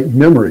is write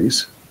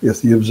memories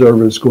if the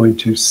observer is going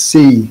to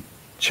see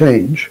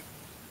change.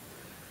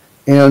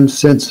 And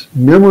since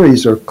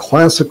memories are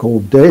classical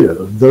data,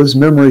 those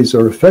memories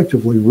are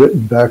effectively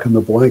written back on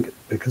the blanket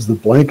because the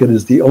blanket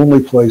is the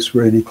only place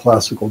where any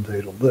classical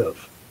data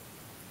live.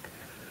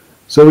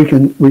 So we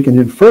can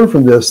infer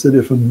from this that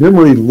if a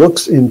memory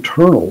looks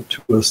internal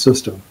to a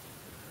system,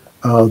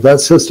 that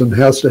system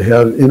has to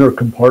have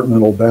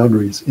intercompartmental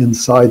boundaries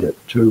inside it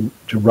to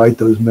write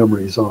those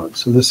memories on.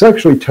 So this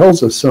actually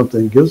tells us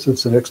something, gives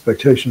us an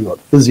expectation about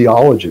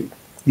physiology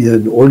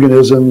in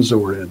organisms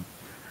or in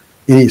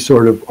any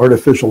sort of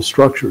artificial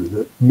structure,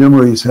 that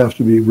memories have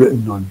to be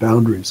written on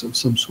boundaries of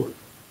some sort.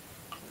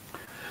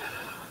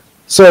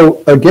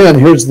 So again,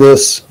 here's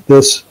this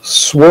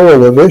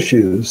swirl of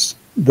issues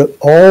that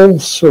all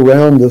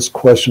surround this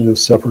question of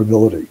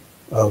separability,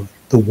 of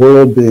the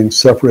world being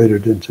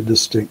separated into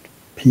distinct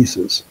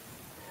pieces.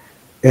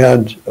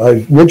 And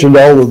I've mentioned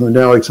all of them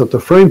now except the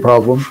frame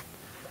problem,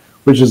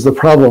 which is the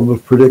problem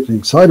of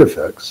predicting side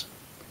effects.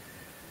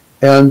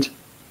 And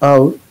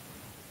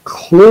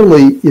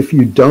clearly, if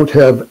you don't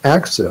have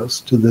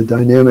access to the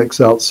dynamics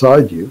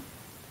outside you,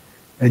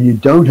 and you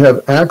don't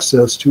have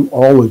access to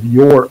all of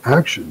your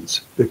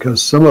actions,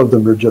 because some of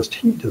them are just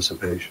heat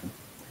dissipation,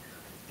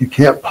 you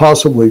can't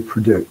possibly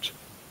predict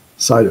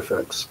side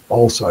effects,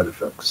 all side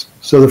effects.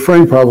 So the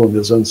frame problem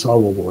is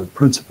unsolvable in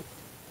principle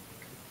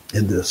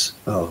in this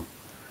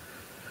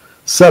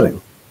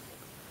setting.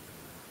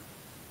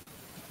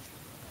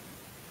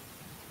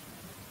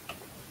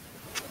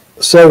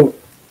 So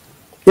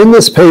in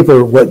this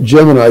paper, what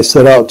Jim and I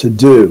set out to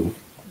do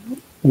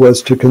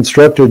was to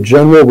construct a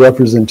general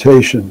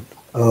representation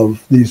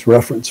of these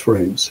reference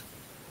frames.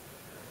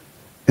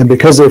 And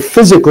because they're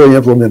physically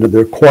implemented,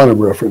 they're quantum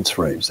reference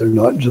frames. They're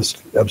not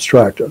just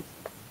abstracta.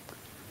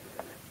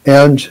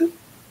 And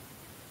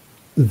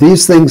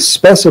these things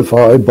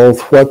specify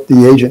both what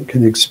the agent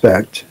can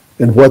expect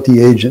and what the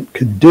agent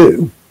can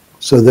do.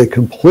 So they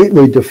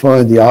completely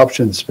define the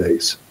option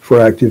space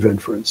for active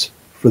inference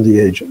for the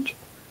agent.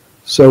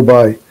 So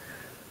by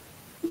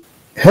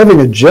having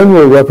a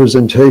general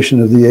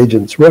representation of the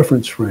agent's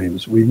reference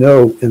frames, we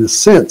know, in a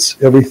sense,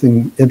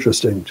 everything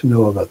interesting to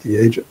know about the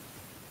agent.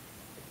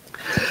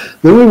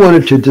 Then we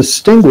wanted to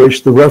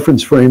distinguish the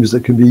reference frames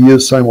that can be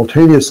used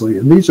simultaneously,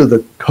 and these are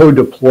the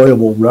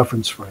co-deployable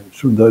reference frames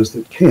from those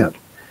that can't.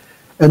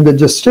 And the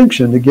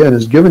distinction, again,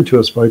 is given to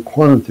us by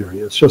quantum theory.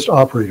 It's just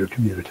operator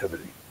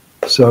commutativity.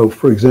 So,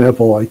 for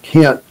example, I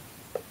can't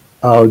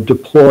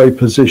deploy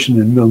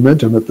position and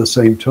momentum at the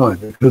same time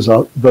because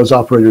those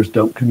operators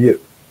don't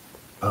commute.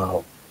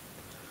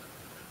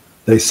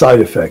 They side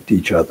effect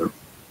each other,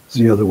 is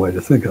the other way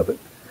to think of it.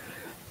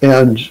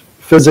 And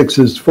physics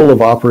is full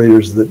of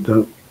operators that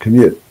don't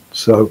commute.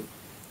 So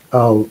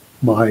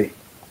my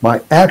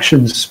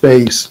action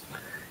space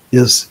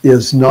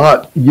is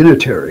not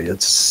unitary.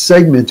 It's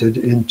segmented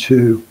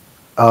into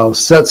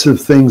sets of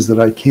things that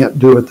I can't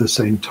do at the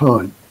same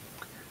time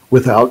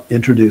without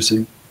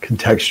introducing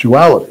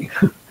contextuality.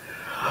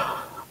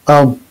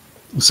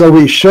 So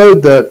we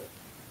showed that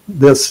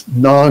this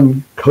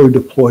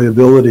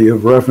non-co-deployability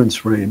of reference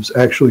frames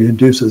actually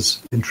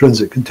induces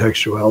intrinsic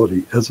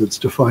contextuality as it's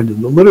defined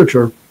in the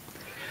literature.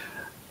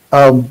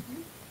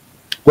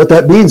 What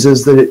that means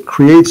is that it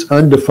creates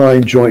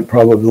undefined joint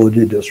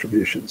probability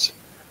distributions.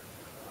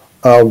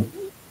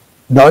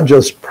 Not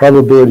just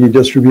probability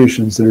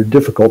distributions that are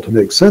difficult to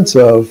make sense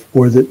of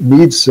or that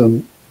need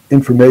some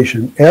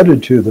information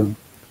added to them,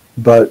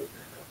 but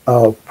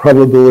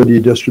probability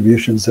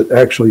distributions that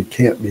actually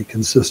can't be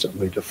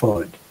consistently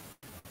defined.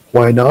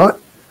 Why not?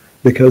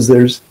 Because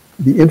there's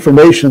the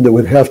information that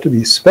would have to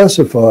be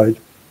specified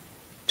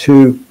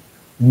to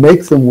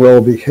make them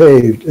well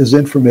behaved is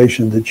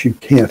information that you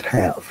can't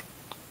have,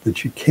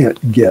 that you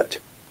can't get,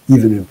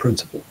 even in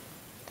principle.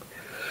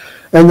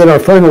 And then our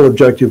final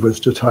objective was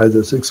to tie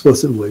this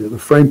explicitly to the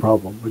frame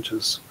problem, which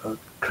is a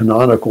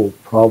canonical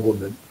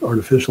problem in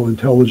artificial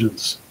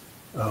intelligence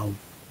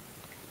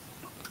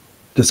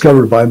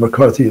discovered by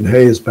McCarthy and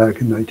Hayes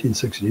back in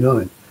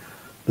 1969,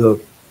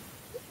 the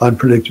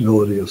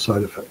unpredictability of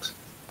side effects.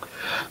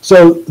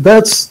 So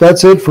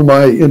that's it for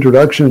my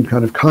introduction,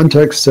 kind of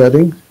context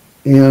setting,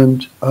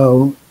 and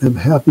I'm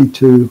happy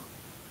to,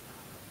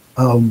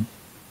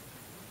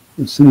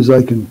 as soon as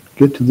I can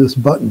get to this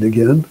button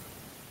again,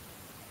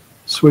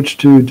 switch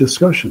to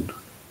discussion.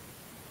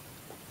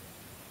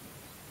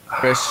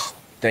 Chris,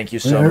 thank you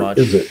so much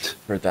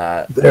for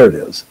that. There it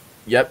is.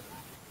 Yep,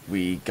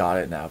 we got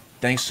it now.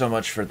 Thanks so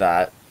much for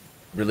that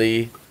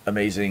really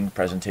amazing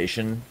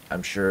presentation.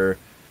 I'm sure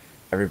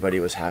everybody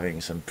was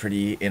having some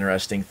pretty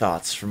interesting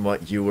thoughts from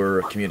what you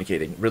were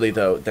communicating. Really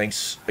though,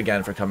 thanks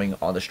again for coming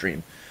on the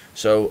stream.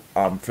 So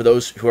for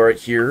those who are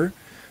here,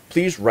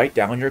 please write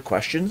down your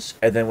questions,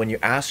 and then when you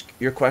ask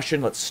your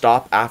question, let's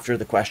stop after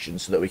the question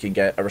so that we can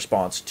get a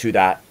response to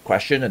that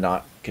question and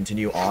not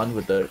continue on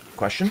with the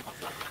question.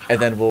 And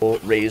then we'll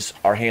raise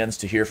our hands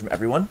to hear from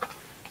everyone.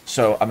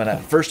 So I'm gonna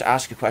first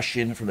ask a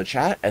question from the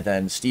chat, and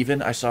then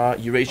Stephen, I saw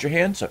you raise your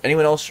hand. So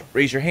anyone else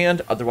raise your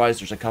hand, otherwise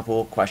there's a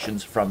couple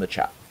questions from the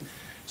chat.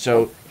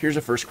 So here's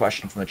a first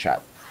question from the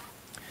chat.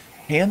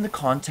 Can the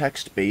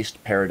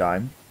context-based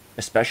paradigm,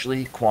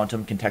 especially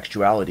quantum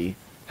contextuality,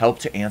 help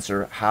to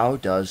answer how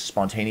does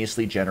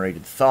spontaneously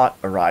generated thought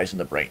arise in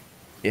the brain?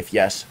 If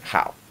yes,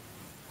 how?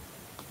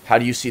 How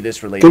do you see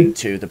this relating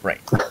to the brain?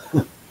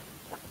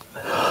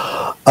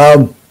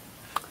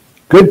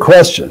 Good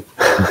question.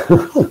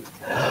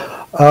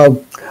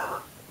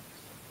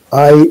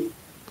 I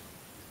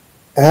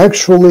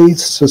actually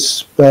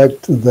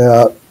suspect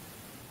that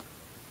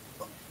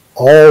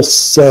all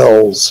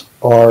cells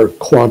are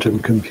quantum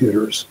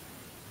computers.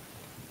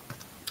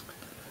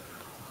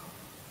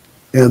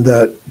 And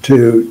that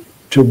to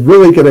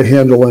really get a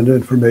handle on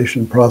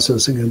information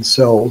processing in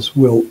cells,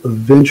 we'll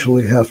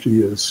eventually have to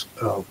use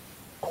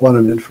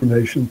quantum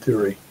information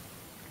theory.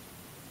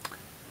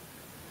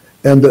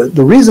 And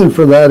the reason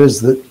for that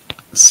is that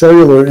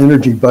cellular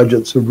energy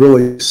budgets are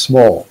really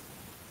small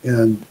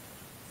and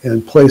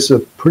place a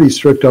pretty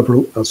strict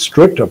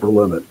upper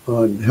limit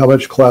on how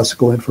much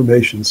classical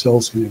information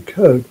cells can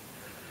encode.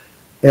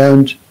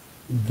 And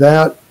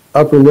that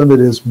upper limit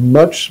is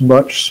much,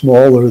 much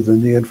smaller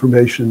than the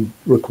information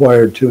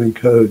required to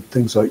encode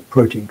things like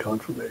protein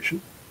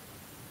conformation.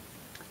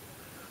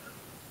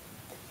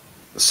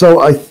 So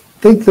I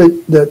think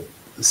that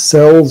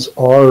cells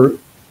are,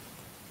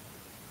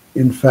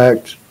 in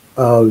fact,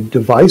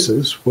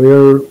 devices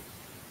where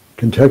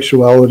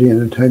contextuality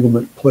and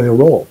entanglement play a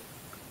role.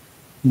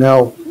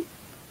 Now,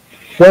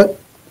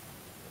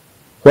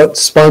 what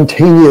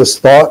spontaneous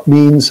thought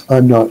means,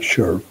 I'm not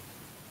sure.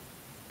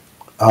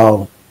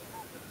 I'm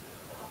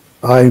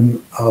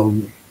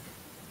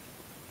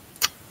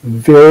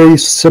very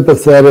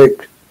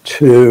sympathetic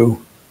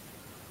to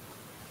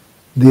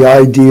the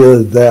idea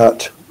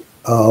that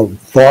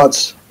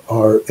thoughts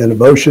are and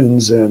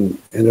emotions and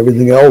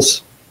everything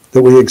else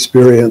that we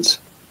experience,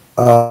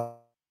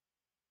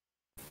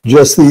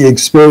 just the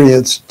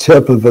experience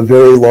tip of a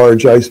very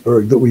large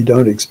iceberg that we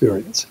don't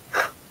experience.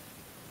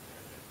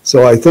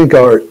 So I think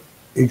our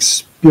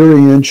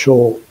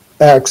experiential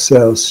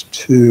access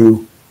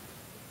to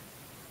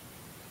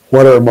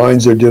what our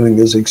minds are doing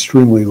is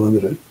extremely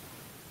limited.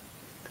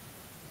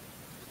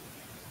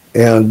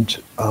 And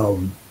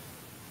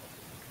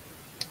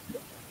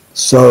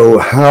so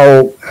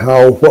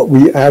how what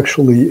we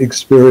actually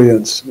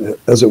experience,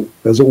 as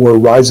it were,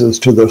 rises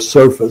to the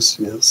surface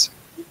is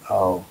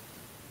a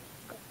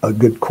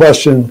good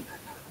question.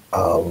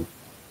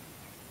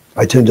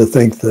 I tend to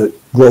think that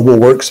global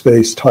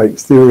workspace type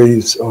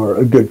theories are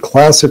a good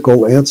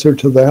classical answer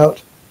to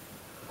that.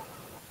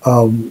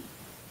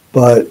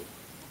 But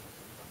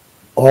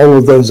all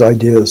of those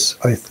ideas,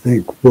 I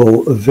think,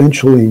 will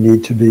eventually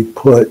need to be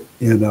put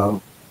in a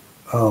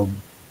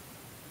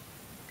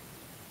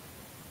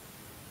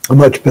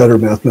much better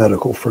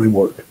mathematical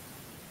framework.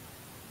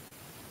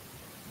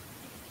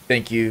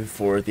 Thank you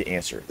for the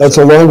answer. That's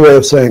a long way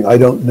of saying I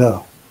don't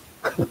know.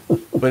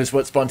 But it's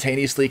what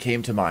spontaneously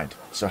came to mind.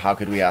 So how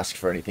could we ask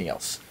for anything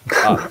else?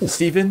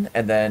 Stephen,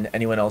 and then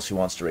anyone else who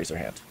wants to raise their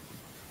hand.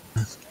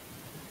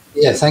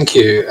 Yeah, thank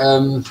you.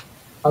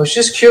 I was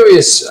just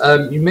curious,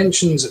 you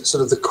mentioned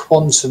sort of the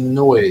quantum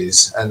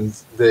noise and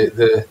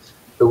the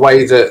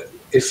way that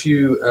if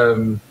you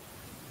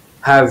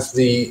have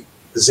the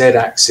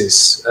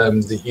z-axis,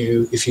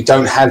 if you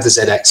don't have the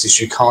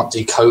z-axis, you can't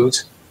decode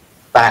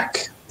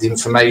back the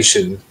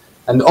information.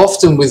 And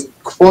often with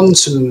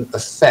quantum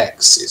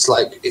effects,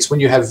 it's when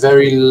you have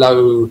very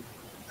low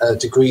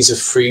degrees of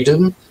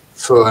freedom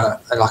for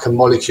like a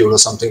molecule or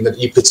something that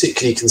you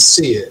particularly can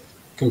see it,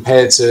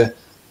 compared to,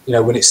 you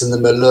know, when it's in the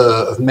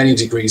milieu of many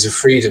degrees of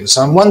freedom.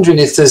 So I'm wondering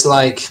if there's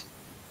like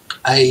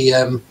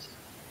a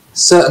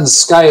certain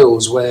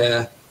scales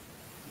where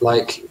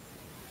like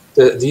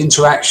the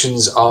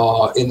interactions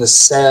are in the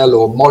cell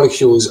or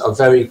molecules are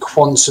very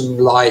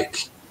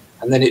quantum-like,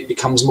 and then it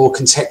becomes more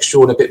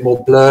contextual and a bit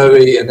more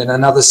blurry, and then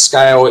another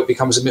scale it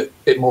becomes a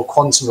bit more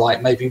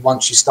quantum-like, maybe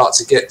once you start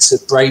to get to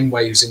brain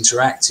waves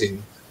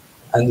interacting.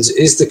 And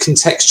is the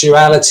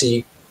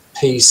contextuality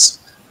piece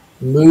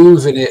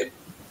moving it,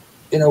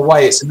 in a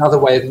way, it's another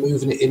way of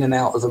moving it in and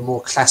out of a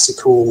more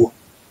classical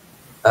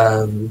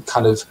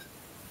kind of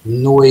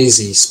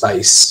noisy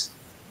space,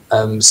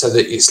 so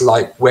that it's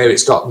like where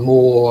it's got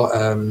more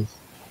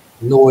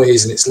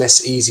noise and it's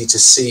less easy to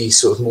see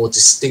sort of more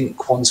distinct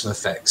quantum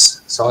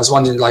effects. So I was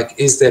wondering, like,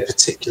 is there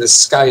particular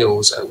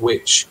scales at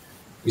which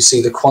you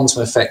see the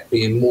quantum effect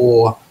being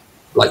more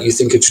like you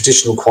think a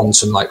traditional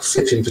quantum, like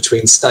flipping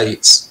between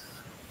states,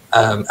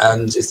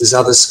 and if there's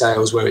other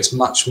scales where it's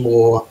much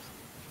more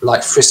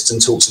like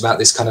Friston talks about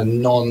this kind of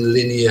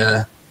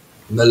non-linear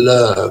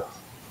milieu?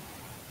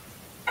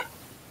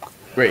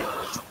 Great.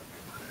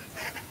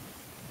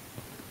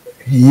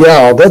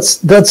 Yeah,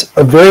 that's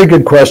a very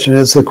good question.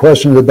 It's a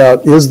question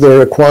about, is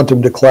there a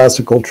quantum to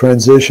classical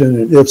transition,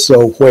 and if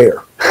so,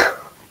 where?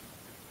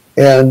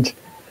 And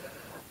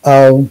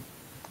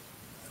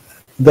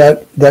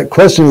that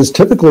question is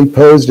typically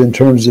posed in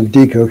terms of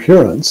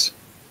decoherence.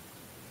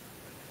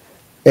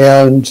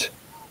 And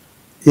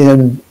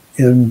in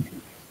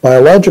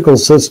biological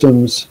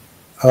systems,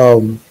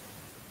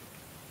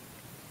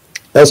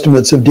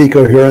 estimates of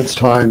decoherence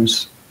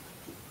times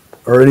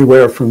are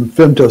anywhere from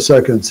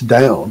femtoseconds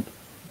down.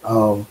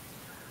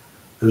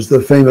 There's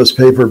the famous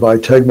paper by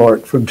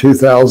Tegmark from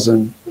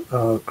 2000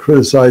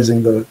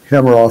 criticizing the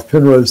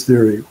Hameroff-Penrose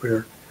theory,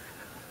 where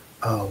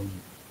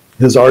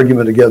his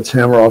argument against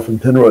Hameroff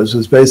and Penrose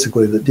is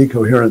basically that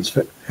decoherence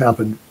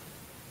happened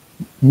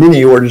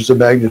many orders of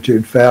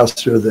magnitude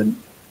faster than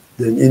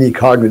any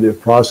cognitive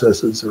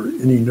processes or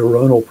any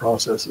neuronal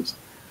processes.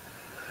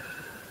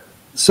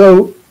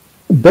 So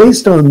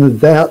based on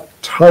that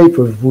type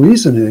of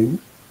reasoning,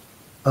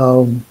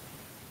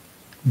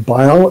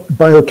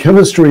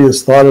 biochemistry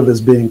is thought of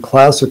as being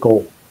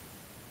classical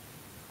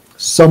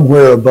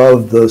somewhere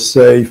above the,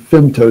 say,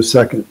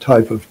 femtosecond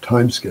type of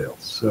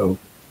timescales. So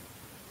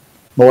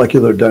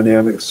molecular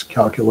dynamics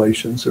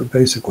calculations are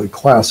basically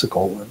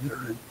classical, and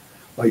they're in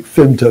like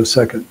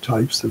femtosecond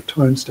types of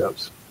time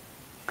steps.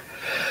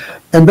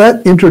 And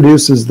that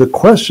introduces the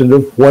question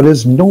of what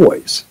is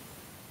noise,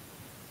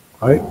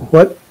 right?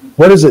 What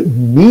does it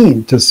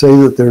mean to say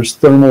that there's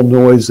thermal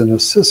noise in a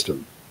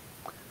system?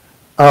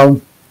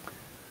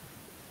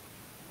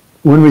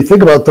 When we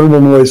think about thermal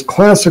noise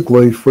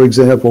classically, for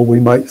example, we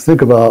might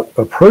think about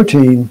a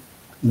protein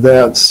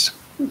that's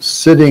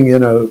sitting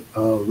in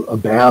a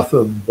bath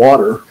of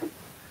water,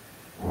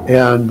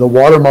 and the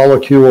water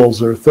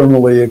molecules are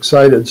thermally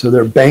excited, so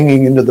they're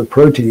banging into the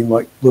protein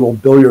like little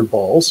billiard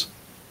balls.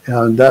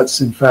 And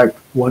that's, in fact,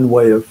 one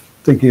way of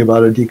thinking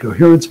about a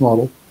decoherence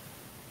model.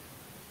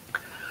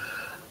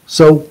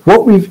 So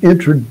what we've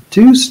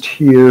introduced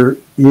here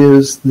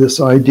is this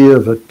idea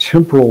of a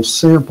temporal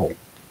sample,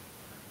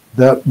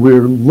 that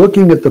we're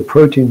looking at the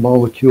protein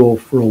molecule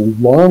for a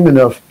long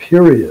enough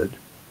period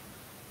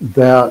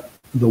that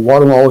the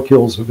water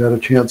molecules have had a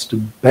chance to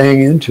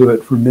bang into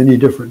it from many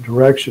different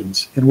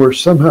directions, and we're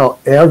somehow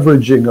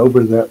averaging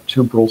over that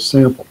temporal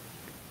sample.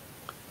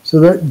 So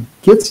that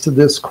gets to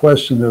this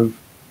question of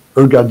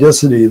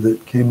ergodicity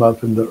that came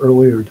up in the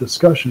earlier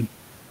discussion.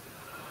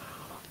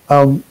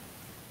 And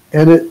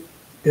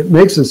it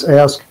makes us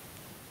ask,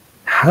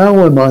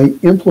 how am I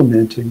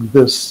implementing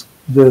this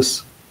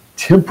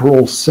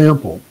temporal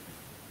sample?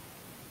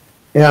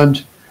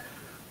 And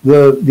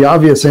the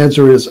obvious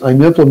answer is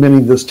I'm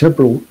implementing this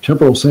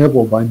temporal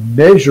sample by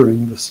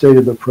measuring the state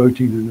of the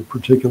protein in a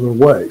particular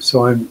way.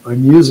 So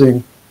I'm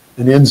using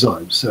an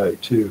enzyme, say,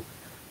 to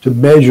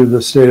measure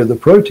the state of the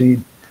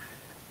protein,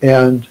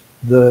 and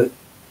the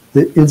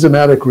the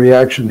enzymatic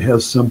reaction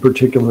has some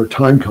particular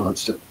time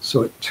constant.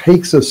 So it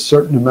takes a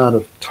certain amount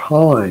of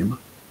time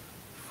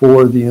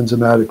for the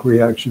enzymatic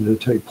reaction to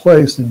take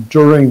place, and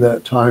during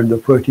that time, the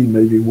protein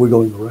may be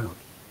wiggling around.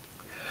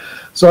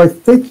 So I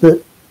think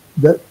that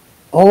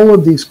all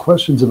of these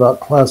questions about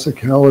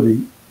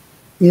classicality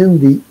in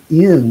the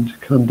end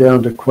come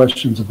down to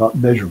questions about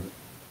measurement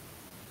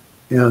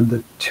and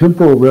the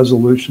temporal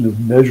resolution of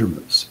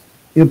measurements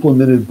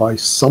implemented by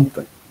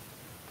something,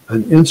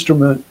 an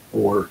instrument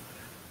or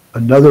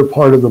another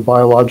part of the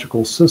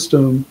biological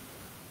system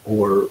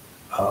or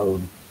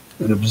an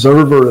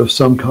observer of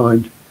some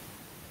kind.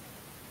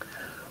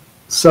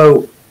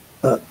 So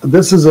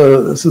this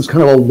is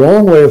kind of a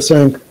long way of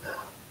saying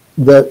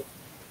that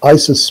I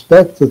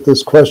suspect that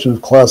this question of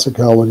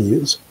classicality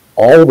is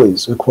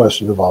always a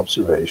question of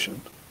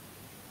observation.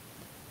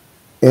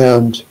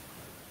 And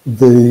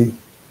the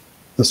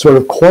sort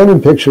of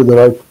quantum picture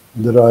that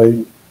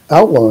I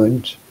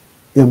outlined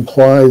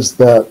implies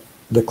that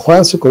the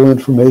classical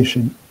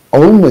information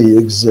only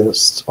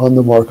exists on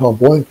the Markov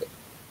blanket,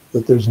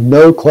 that there's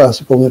no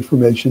classical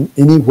information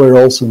anywhere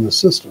else in the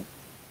system.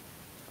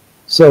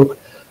 So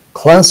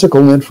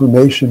classical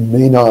information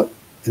may not,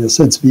 in a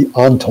sense, be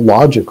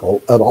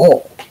ontological at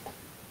all.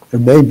 There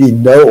may be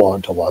no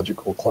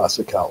ontological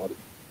classicality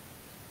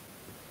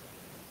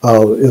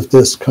if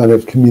this kind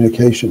of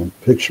communication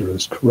picture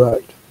is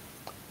correct.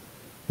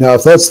 Now,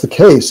 if that's the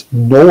case,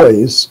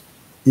 noise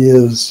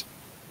is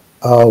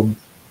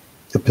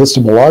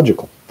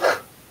epistemological.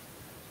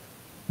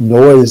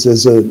 Noise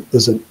is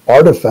an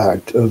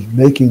artifact of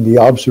making the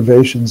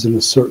observations in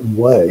a certain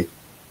way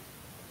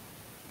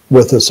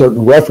with a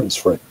certain reference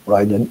frame,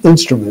 right? An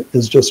instrument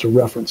is just a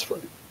reference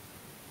frame.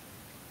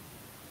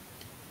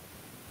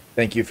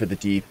 Thank you for the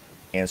deep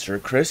answer,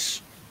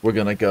 Chris. We're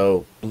going to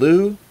go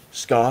Blue,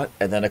 Scott,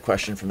 and then a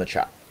question from the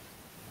chat.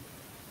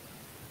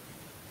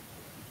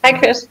 Hi,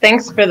 Chris.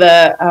 Thanks for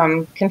the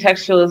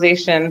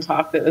contextualization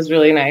talk. That was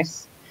really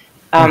nice.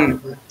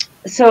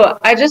 So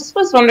I just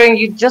was wondering,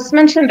 you just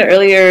mentioned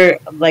earlier,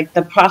 like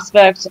the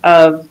prospect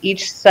of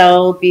each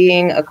cell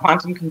being a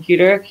quantum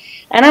computer.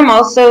 And I'm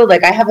also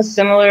like, I have a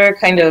similar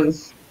kind of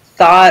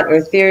thought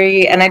or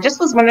theory. And I just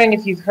was wondering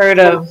if you've heard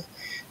of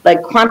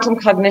like quantum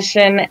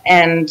cognition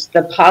and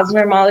the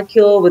Posner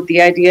molecule, with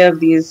the idea of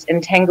these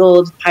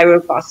entangled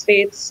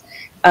pyrophosphates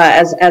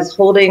as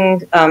holding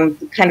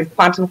kind of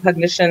quantum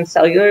cognition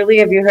cellularly.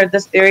 Have you heard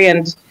this theory?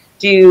 And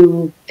do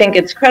you think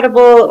it's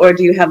credible, or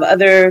do you have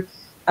other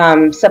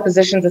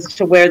suppositions as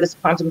to where this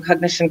quantum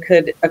cognition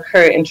could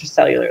occur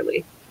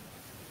intracellularly?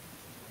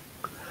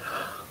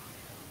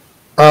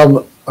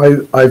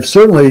 I've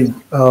certainly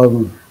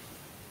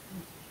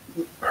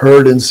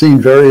heard and seen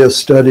various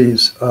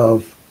studies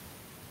of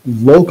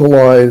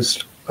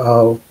localized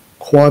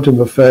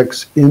quantum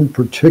effects in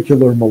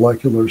particular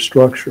molecular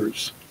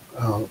structures.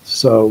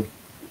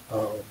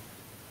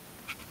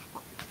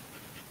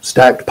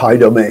 Stacked pi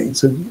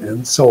domains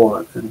and so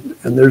on.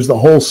 And there's the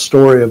whole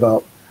story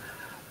about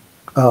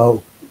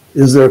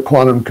is there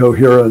quantum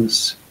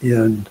coherence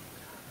in,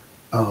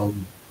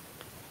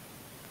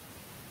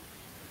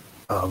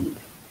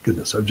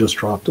 goodness, I've just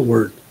dropped the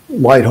word,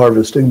 light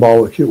harvesting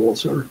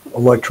molecules or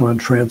electron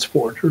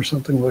transport or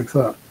something like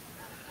that.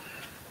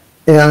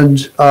 And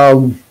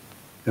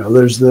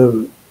there's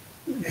the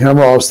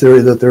Hameroff's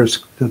theory that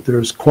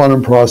there's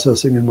quantum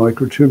processing in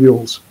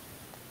microtubules.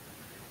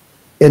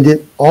 And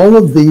in all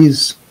of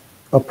these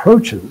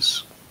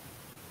approaches,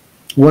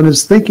 one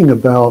is thinking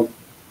about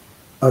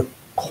a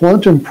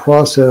quantum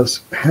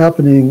process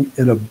happening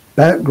in a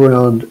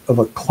background of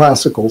a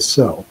classical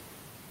cell.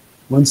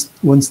 One's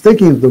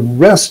thinking of the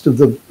rest of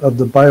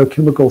the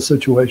biochemical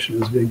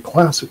situation as being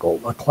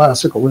classical, a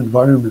classical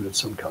environment of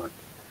some kind,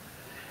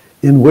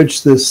 in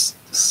which this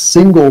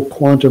single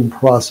quantum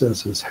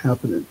process is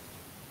happening.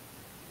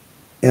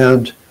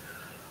 And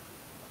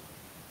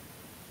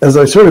as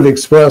I sort of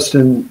expressed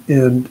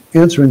in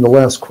answering the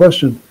last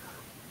question,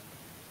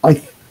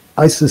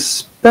 I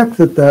suspect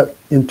that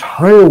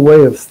entire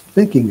way of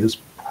thinking is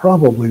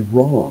probably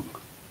wrong.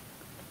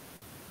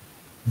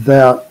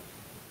 That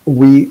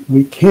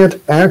we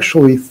can't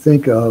actually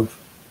think of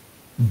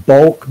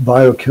bulk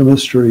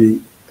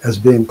biochemistry as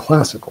being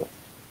classical.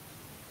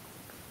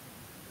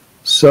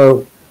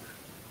 So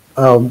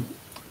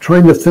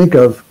trying to think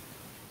of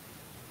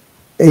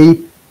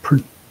a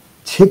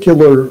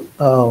particular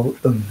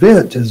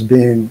event as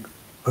being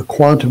a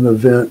quantum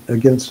event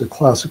against a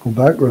classical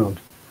background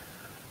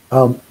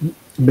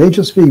may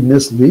just be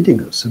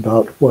misleading us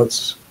about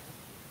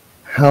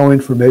how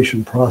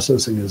information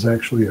processing is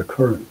actually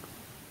occurring.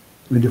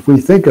 I mean, if we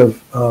think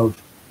of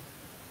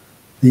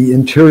the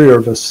interior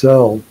of a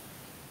cell,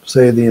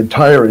 say the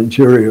entire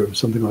interior of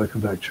something like a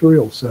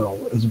bacterial cell,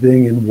 as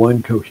being in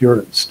one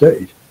coherent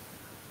state,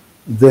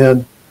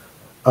 then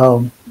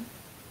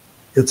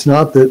it's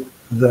not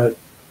that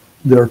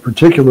there are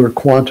particular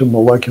quantum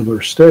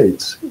molecular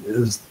states.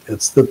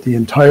 It's that the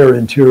entire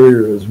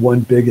interior is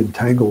one big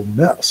entangled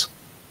mess.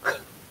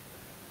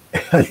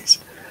 And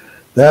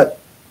that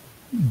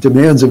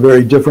demands a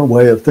very different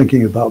way of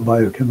thinking about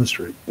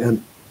biochemistry.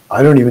 And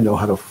I don't even know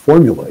how to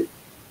formulate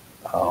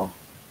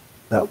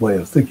that way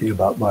of thinking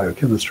about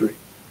biochemistry.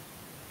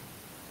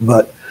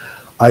 But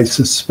I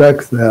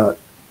suspect that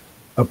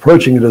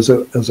approaching it as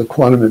a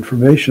quantum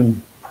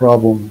information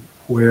problem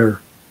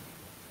where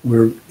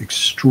we're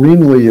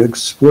extremely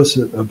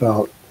explicit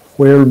about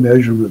where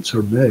measurements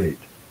are made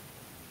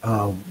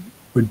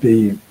would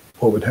be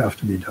what would have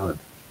to be done.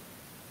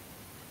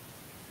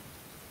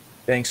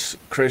 Thanks,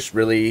 Chris.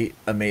 Really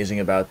amazing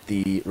about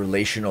the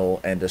relational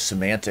and the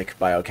semantic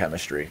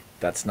biochemistry.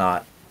 That's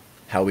not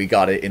how we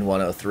got it in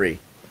 103.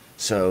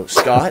 So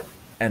Scott,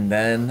 and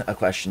then a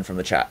question from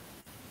the chat.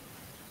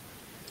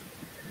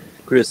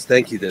 Chris,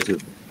 thank you. That's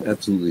an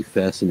absolutely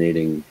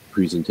fascinating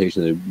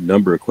presentation. There are a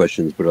number of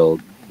questions, but I'll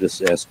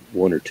just ask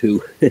one or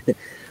two.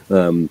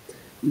 One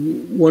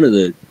of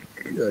the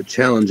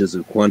challenges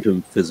of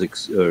quantum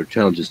physics, or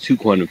challenges to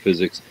quantum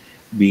physics,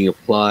 being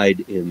applied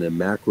in the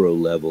macro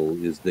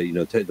level is that, you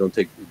know,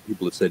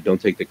 people have said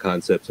don't take the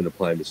concepts and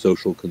apply them to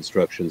social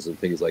constructions and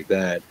things like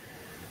that.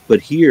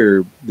 But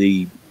here,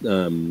 the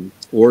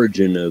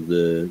origin of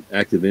the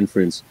active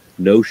inference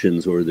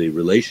notions, or the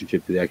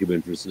relationship to the active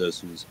inference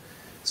notions,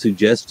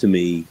 suggests to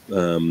me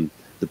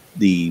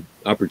the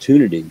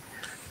opportunity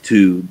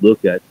to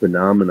look at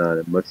phenomena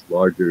at much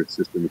larger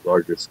systems,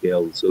 larger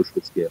scale,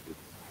 social scale.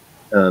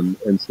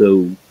 And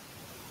so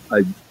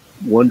I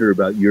wonder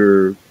about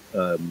your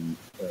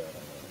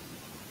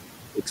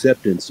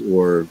acceptance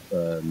or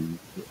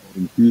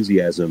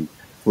enthusiasm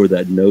for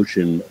that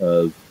notion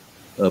of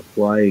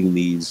applying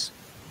these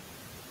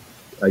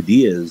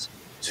ideas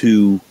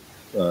to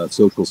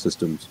social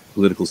systems,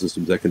 political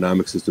systems,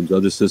 economic systems,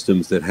 other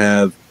systems that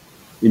have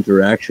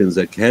interactions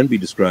that can be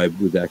described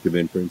with active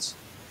inference.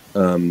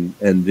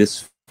 And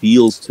this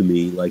feels to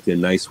me like a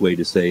nice way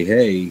to say,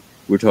 hey,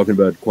 we're talking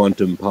about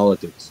quantum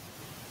politics,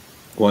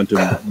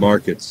 quantum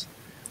markets.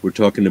 We're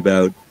talking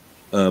about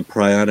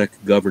prionic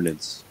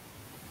governance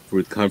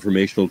with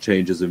conformational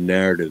changes of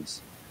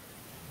narratives.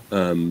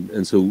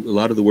 And so a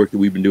lot of the work that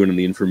we've been doing on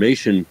the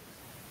information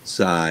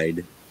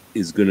side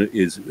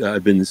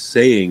I've been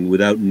saying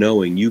without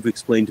knowing. You've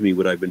explained to me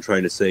what I've been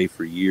trying to say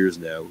for years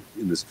now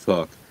in this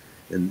talk.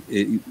 And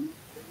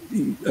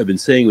I've been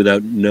saying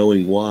without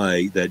knowing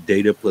why that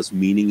data plus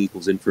meaning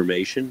equals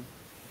information.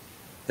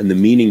 And the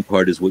meaning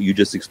part is what you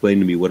just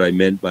explained to me, what I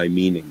meant by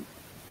meaning.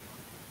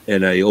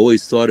 And I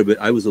always thought of it,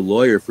 I was a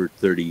lawyer for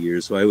 30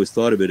 years, so I always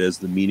thought of it as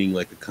the meaning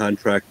like a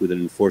contract with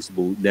an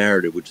enforceable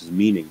narrative, which is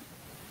meaning.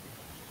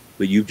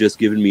 But you've just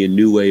given me a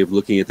new way of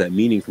looking at that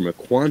meaning from a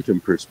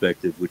quantum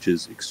perspective, which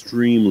is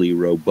extremely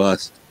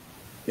robust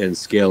and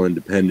scale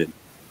independent.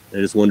 I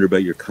just wonder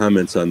about your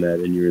comments on that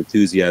and your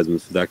enthusiasm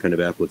for that kind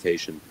of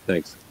application.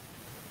 Thanks.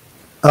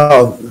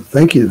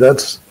 Thank you.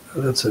 That's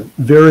a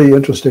very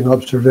interesting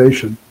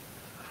observation.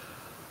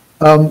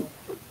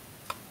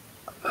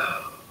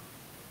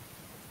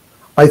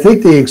 I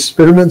think the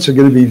experiments are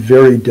going to be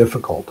very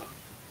difficult.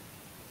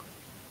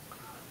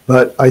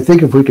 But I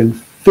think if we can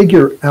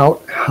figure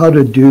out how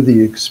to do the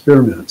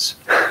experiments,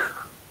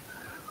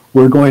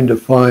 we're going to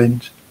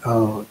find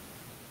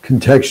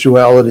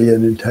contextuality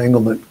and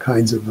entanglement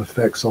kinds of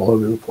effects all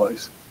over the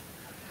place.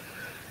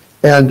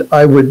 And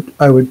I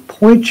would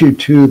point you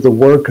to the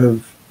work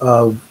of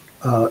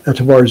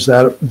Etibar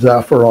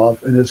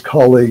Zafarov and his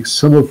colleagues,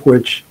 some of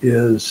which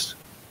is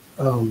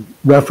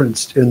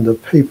referenced in the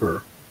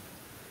paper.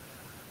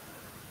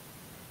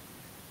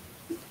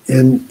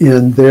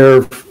 In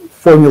their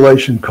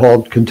formulation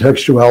called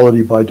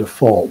contextuality by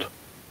default.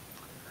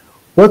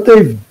 What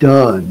they've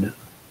done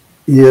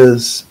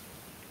is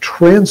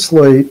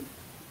translate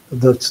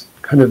the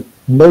kind of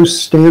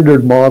most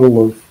standard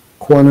model of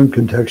quantum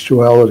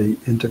contextuality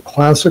into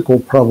classical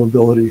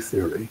probability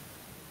theory.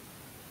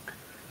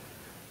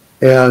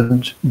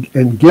 And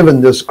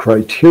given this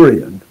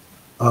criterion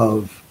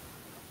of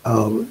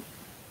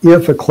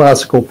if a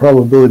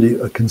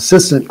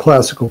consistent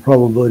classical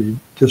probability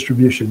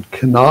distribution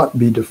cannot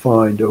be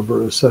defined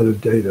over a set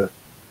of data,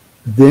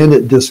 then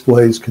it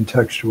displays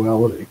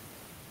contextuality.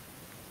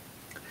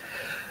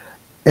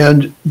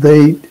 And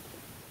they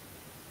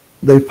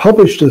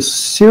published a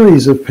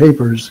series of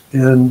papers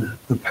in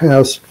the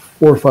past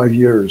 4 or 5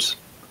 years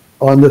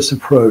on this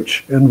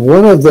approach. And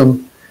one of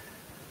them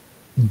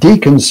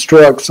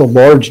deconstructs a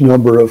large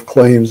number of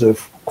claims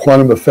of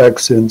quantum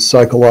effects in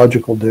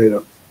psychological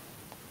data,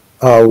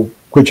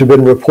 which have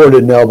been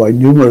reported now by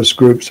numerous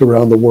groups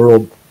around the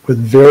world with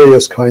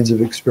various kinds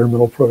of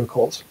experimental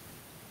protocols.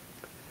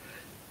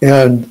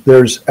 And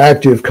there's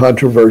active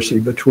controversy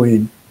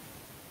between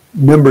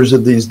members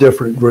of these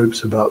different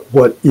groups about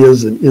what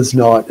is and is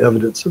not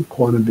evidence of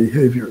quantum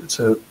behavior. It's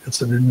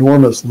an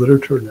enormous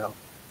literature now.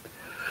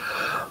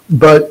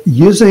 But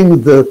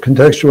using the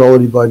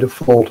contextuality by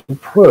default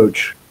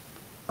approach,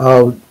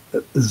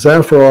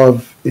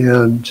 Zafarov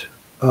and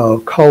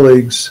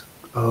colleagues,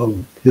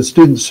 his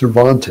student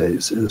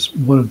Cervantes is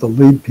one of the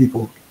lead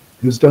people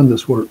who's done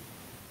this work,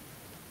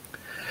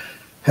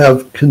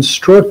 have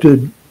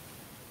constructed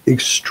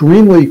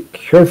extremely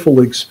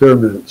careful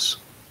experiments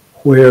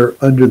where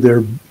under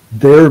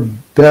their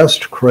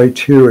best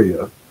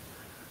criteria,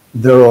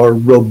 there are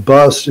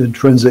robust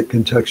intrinsic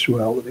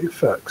contextuality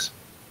effects.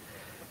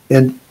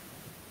 And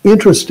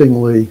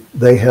interestingly,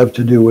 they have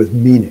to do with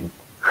meaning.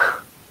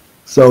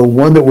 So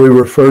one that we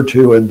refer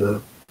to in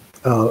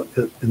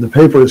the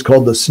paper is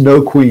called the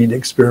Snow Queen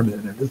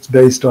experiment, and it's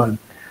based on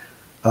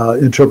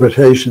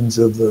interpretations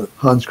of the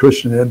Hans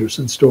Christian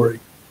Andersen story.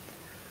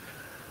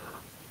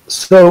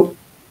 So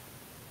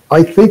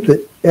I think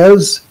that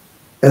as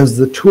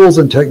the tools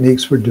and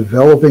techniques for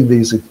developing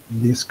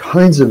these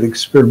kinds of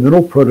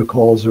experimental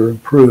protocols are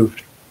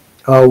improved,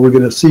 we're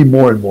going to see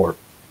more and more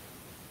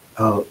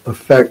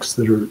effects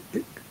that are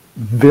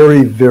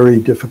very, very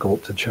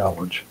difficult to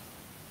challenge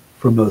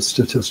from a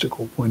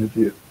statistical point of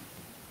view.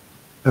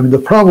 I mean, the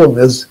problem,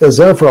 as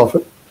Zafarov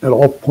and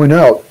I'll point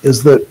out,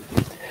 is that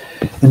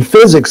in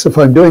physics, if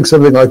I'm doing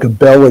something like a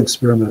Bell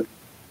experiment,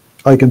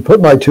 I can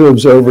put my two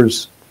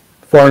observers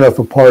far enough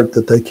apart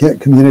that they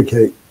can't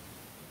communicate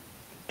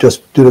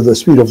just due to the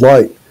speed of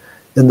light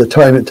in the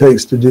time it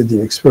takes to do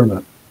the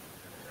experiment.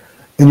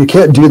 And you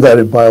can't do that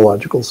in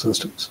biological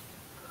systems.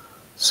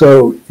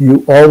 So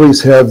you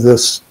always have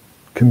this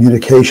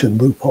communication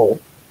loophole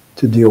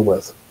to deal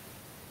with.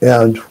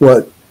 And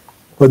what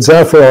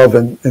Zafarov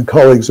and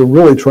colleagues are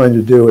really trying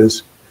to do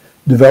is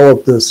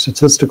develop the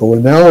statistical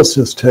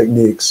analysis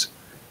techniques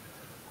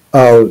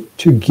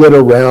to get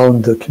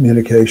around the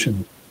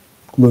communication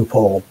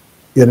loophole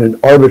in an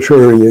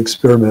arbitrary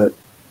experiment,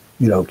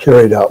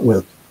 carried out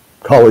with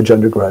college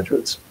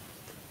undergraduates.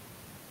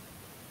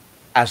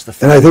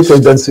 And I think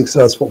they've been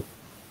successful.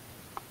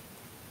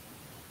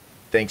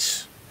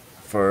 Thanks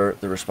for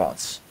the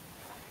response.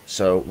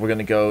 So we're going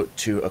to go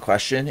to a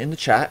question in the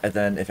chat, and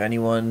then if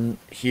anyone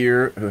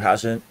here who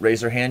hasn't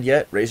raised their hand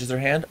yet raises their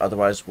hand,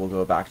 otherwise we'll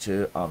go back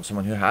to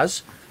someone who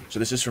has. So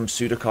this is from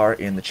Sudakar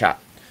in the chat.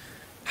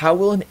 How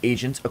will an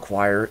agent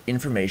acquire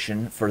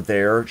information for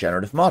their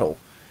generative model?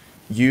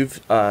 You've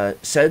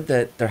said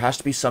that there has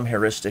to be some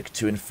heuristic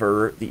to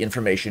infer the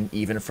information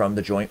even from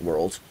the joint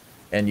world.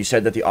 And you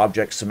said that the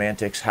object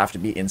semantics have to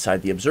be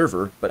inside the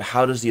observer, but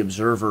how does the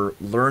observer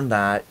learn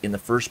that in the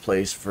first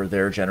place for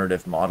their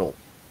generative model?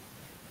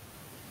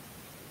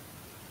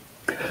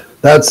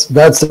 That's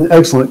an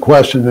excellent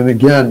question. And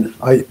again,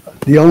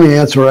 the only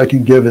answer I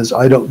can give is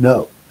I don't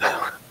know.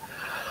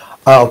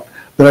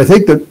 But I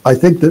think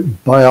that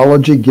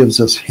biology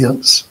gives us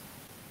hints.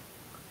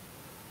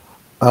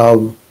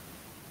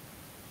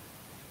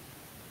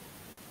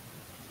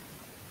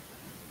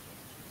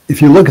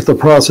 If you look at the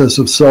process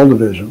of cell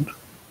division,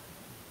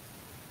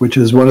 which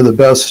is one of the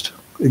best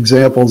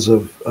examples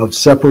of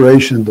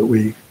separation that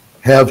we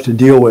have to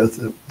deal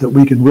with, that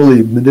we can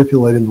really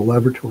manipulate in the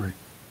laboratory,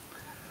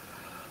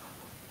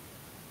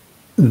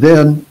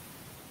 then,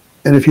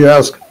 and if you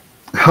ask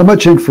how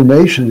much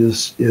information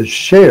is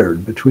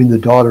shared between the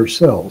daughter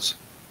cells,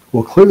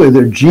 well, clearly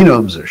their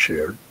genomes are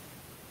shared,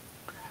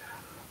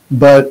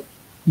 but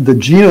the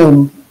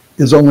genome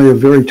is only a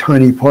very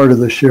tiny part of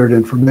the shared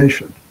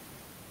information.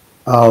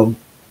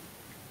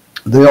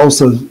 They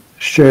also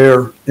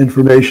share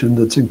information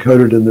that's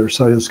encoded in their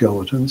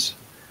cytoskeletons.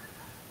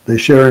 They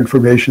share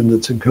information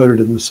that's encoded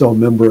in the cell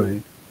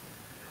membrane.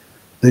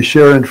 They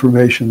share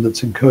information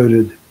that's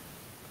encoded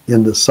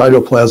in the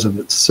cytoplasm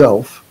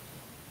itself.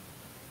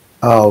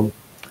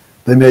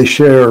 They may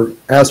share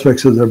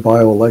aspects of their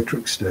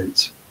bioelectric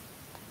states.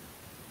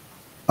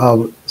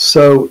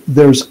 So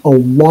there's a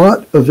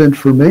lot of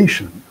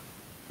information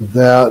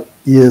that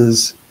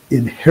is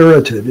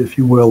inherited, if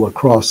you will,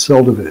 across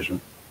cell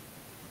division.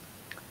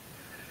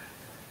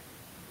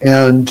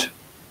 And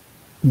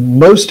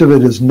most of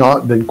it has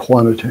not been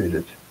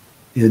quantitated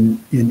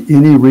in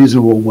any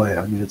reasonable way.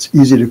 I mean, it's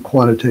easy to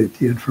quantitate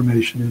the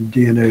information in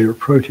DNA or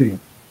protein,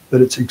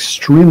 but it's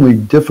extremely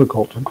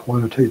difficult to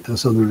quantitate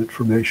this other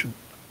information.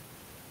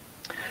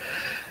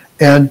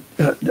 And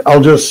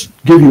I'll just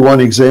give you one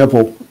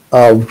example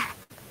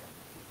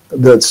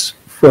that's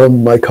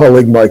from my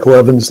colleague Mike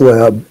Levin's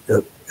lab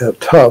at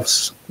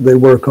Tufts. They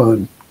work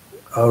on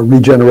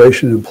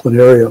regeneration in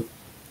planaria.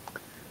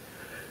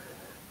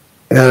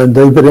 And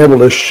they've been able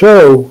to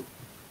show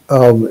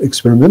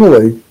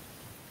experimentally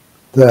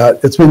that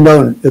it's been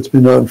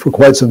known for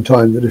quite some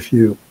time that if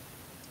you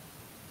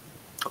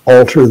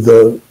alter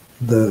the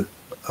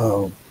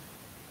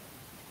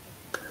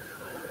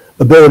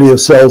ability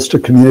of cells to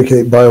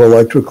communicate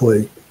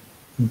bioelectrically,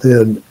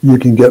 then you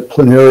can get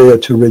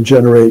planaria to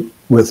regenerate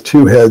with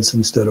two heads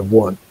instead of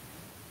one.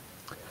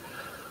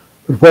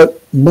 But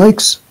what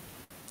Mike's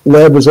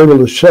lab was able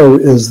to show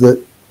is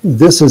that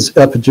this is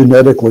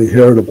epigenetically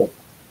heritable.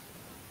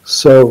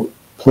 So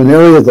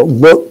planaria that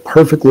look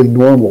perfectly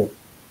normal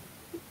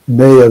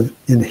may have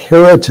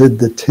inherited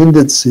the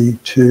tendency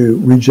to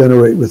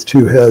regenerate with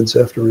two heads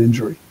after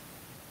injury.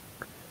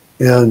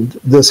 And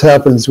this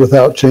happens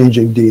without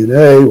changing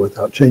DNA,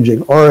 without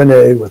changing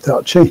RNA,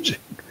 without changing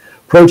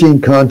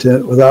protein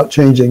content, without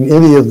changing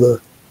any of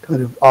the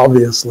kind of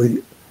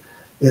obviously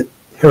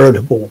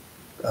heritable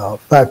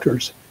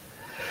factors.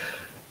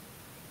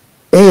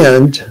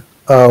 And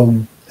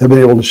have been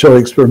able to show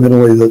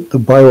experimentally that the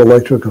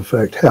bioelectric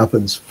effect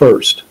happens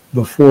first,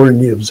 before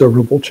any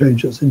observable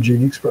changes in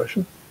gene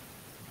expression.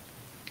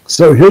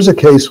 So here's a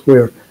case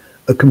where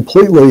a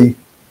completely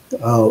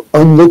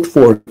unlooked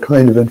for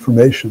kind of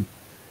information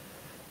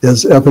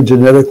is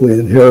epigenetically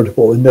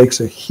inheritable and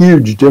makes a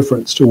huge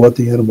difference to what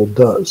the animal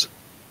does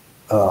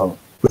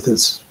with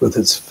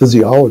its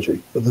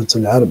physiology, with its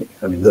anatomy.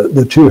 I mean,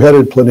 the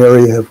two-headed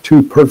planaria have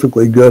two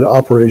perfectly good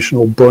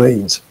operational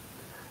brains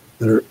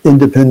that are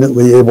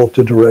independently able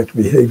to direct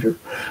behavior.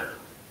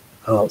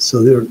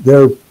 So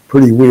they're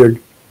pretty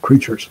weird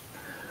creatures.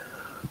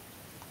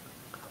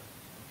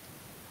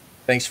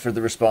 Thanks for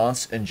the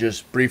response. And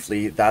just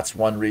briefly, that's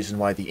one reason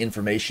why the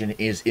information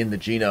is in the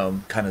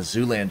genome kind of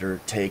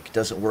Zoolander take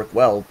doesn't work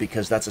well,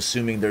 because that's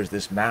assuming there's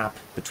this map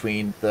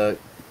between the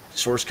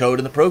source code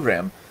and the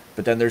program.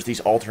 But then there's these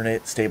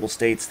alternate stable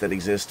states that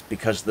exist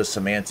because of the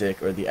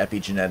semantic or the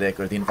epigenetic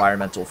or the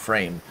environmental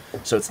frame.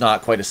 So it's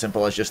not quite as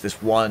simple as just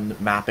this one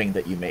mapping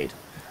that you made.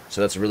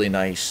 So that's a really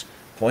nice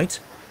point.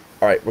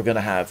 All right, we're going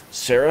to have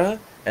Sarah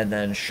and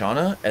then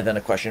Shauna and then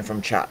a question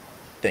from chat.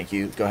 Thank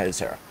you. Go ahead,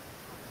 Sarah.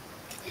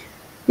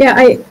 Yeah,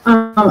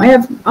 I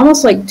have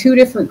almost like two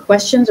different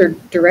questions or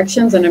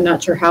directions, and I'm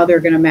not sure how they're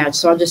going to match.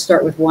 So I'll just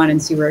start with one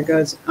and see where it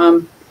goes.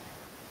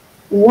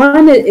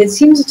 One, it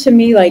seems to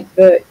me like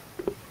the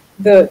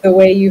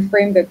way you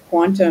frame the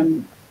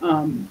quantum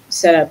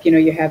setup, you know,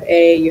 you have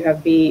A, you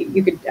have B.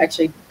 You could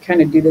actually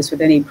kind of do this with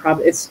any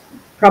it's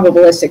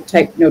probabilistic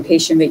type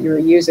notation that you're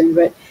using,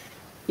 but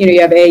you know,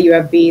 you have A, you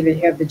have B, then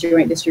you have the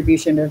joint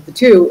distribution of the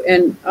two,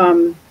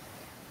 and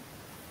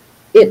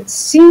it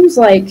seems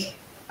like,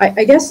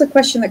 I guess the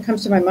question that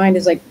comes to my mind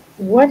is like,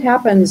 what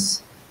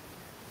happens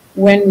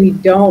when we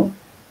don't,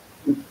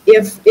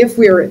 if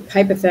we were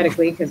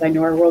hypothetically, because I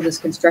know our world is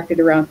constructed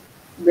around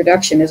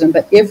reductionism,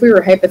 but if we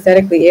were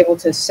hypothetically able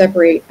to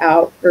separate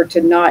out or to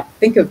not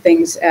think of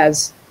things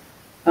as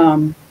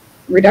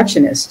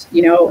reductionist,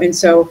 you know, and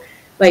so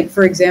like,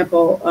 for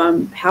example,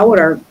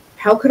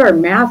 how could our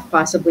math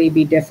possibly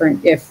be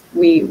different if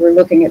we were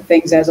looking at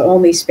things as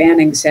only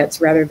spanning sets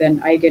rather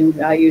than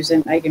eigenvalues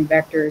and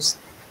eigenvectors?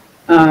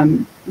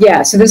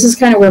 Yeah, so this is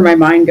kind of where my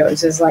mind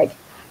goes, is like,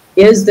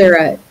 is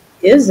there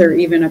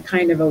even a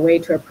kind of a way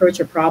to approach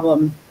a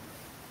problem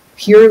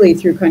purely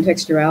through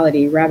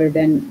contextuality rather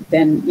than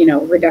you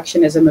know,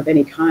 reductionism of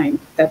any kind?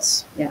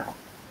 That's, yeah.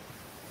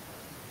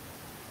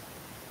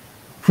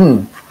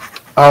 I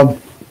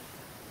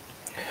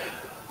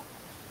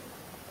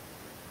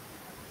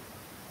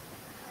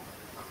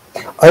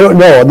don't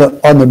know.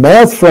 On the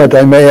math front,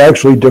 I may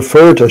actually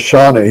defer to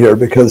Shauna here,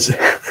 because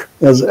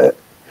as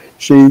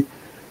she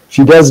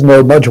does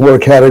know much more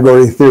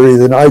category theory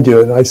than I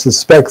do, and I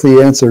suspect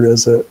the answer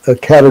is a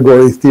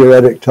category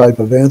theoretic type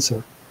of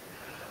answer.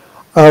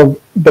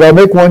 But I'll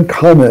make one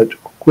comment,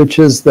 which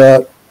is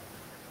that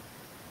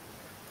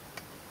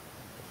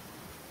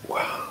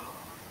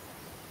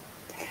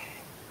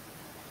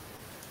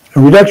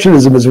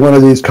reductionism is one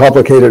of these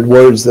complicated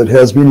words that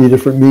has many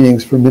different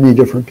meanings for many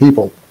different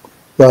people.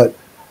 But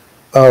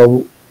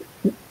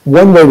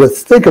one way to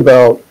think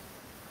about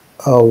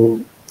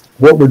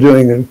what we're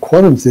doing in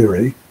quantum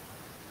theory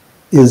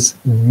is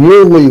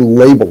merely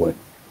labeling.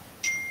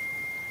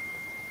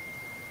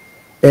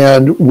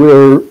 And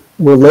we're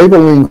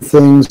labeling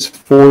things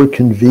for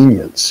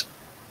convenience,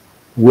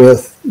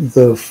 with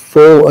the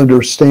full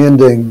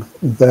understanding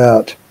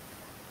that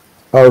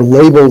our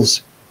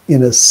labels,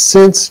 in a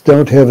sense,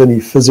 don't have any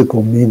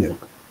physical meaning.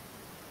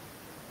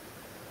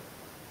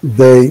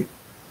 They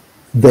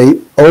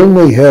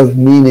only have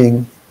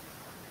meaning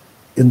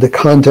in the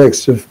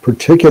context of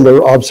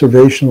particular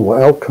observational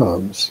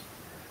outcomes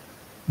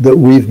that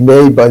we've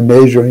made by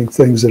measuring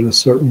things in a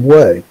certain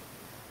way.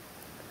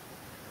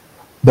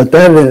 But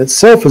that in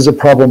itself is a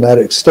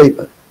problematic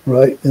statement,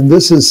 right? And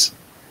this is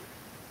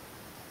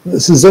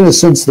in a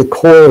sense the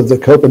core of the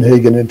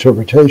Copenhagen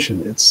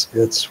interpretation.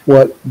 It's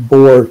what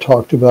Bohr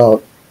talked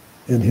about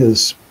in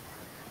his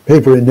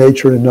paper in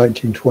Nature in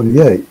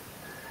 1928.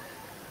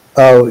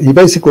 He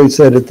basically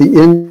said at the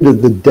end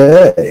of the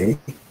day,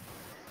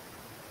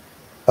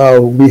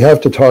 we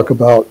have to talk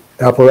about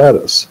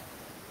apparatus,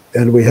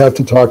 and we have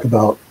to talk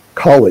about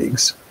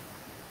colleagues,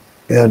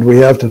 and we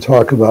have to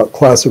talk about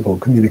classical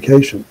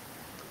communication.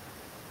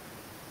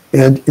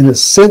 And in a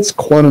sense,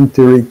 quantum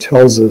theory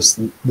tells us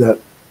that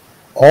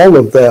all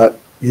of that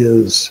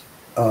is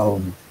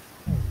a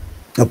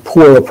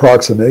poor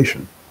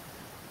approximation.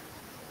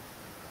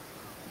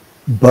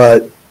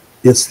 But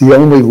it's the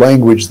only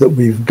language that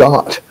we've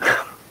got.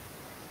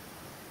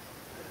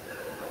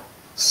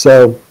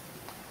 So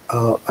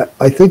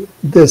I think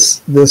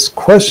this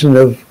question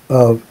of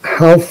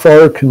how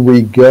far can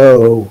we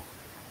go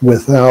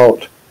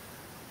without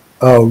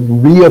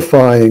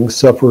reifying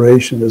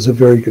separation is a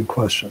very good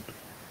question.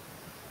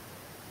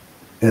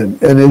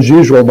 And as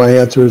usual, my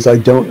answer is I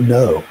don't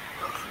know.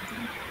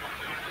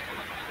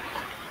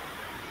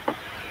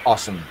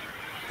 Awesome.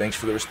 Thanks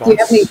for the response. Do you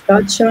have any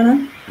thoughts,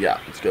 Shauna? Yeah,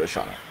 let's go to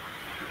Shauna.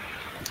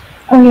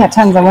 Oh yeah,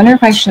 tons. I wonder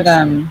if I should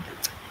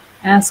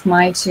ask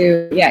my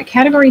two. Yeah,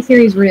 category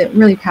theory is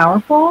really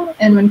powerful.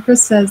 And when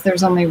Chris says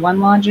there's only one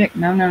logic,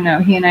 no.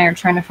 He and I are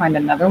trying to find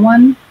another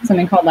one,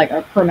 something called like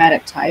our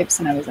chromatic types.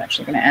 And I was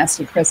actually going to ask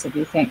you, Chris, if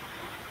you think,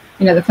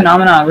 you know, the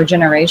phenomenon of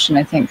regeneration,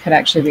 I think, could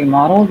actually be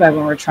modeled by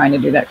when we're trying to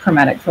do that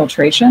chromatic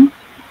filtration,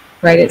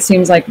 right? It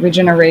seems like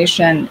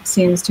regeneration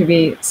seems to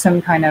be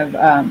some kind of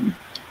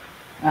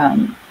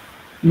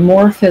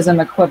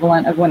morphism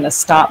equivalent of when the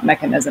stop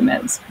mechanism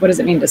is. What does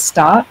it mean to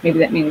stop? Maybe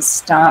that means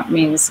stop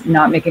means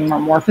not making more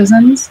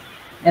morphisms.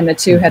 And the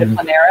two-headed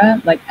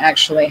planera like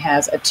actually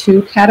has a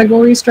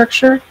two-category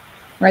structure,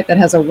 right? That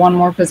has a one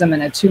morphism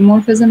and a two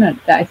morphism. And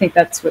I think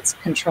that's what's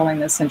controlling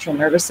the central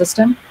nervous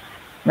system,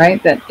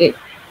 right? That it,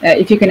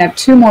 if you can have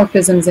two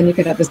morphisms, then you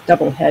could have this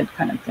double head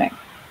kind of thing.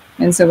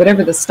 And so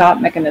whatever the stop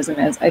mechanism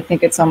is, I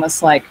think it's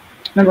almost like,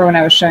 remember when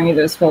I was showing you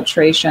those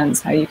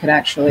filtrations, how you could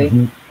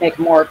actually make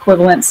more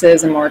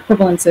equivalences and more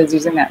equivalences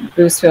using that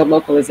boost field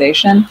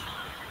localization.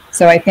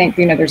 So I think,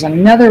 you know, there's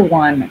another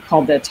one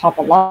called the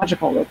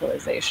topological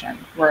localization,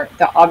 where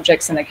the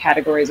objects in the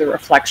categories are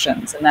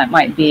reflections. And that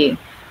might be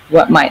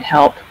what might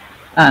help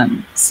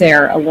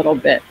Sarah a little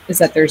bit, is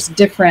that there's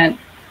different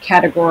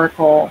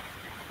categorical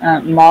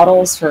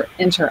models for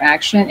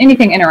interaction.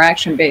 Anything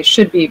interaction-based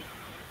should be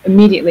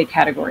immediately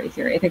category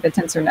theory. I think the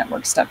tensor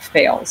network stuff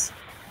fails,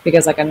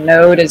 because like a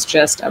node is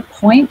just a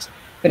point,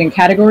 but in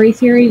category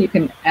theory, you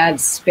can add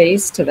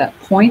space to that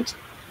point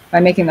by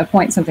making the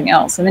point something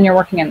else, and then you're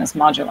working in this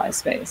moduli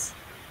space.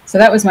 So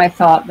that was my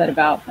thought that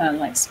about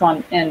like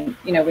and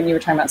you know, when you were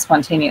talking about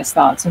spontaneous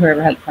thoughts, so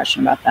whoever had a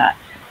question about that.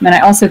 And then I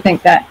also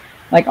think that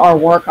like our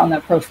work on the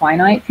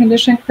profinite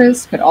condition,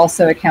 Chris, could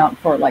also account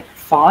for like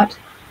thought,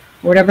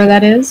 whatever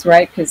that is,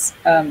 right? Because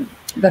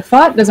the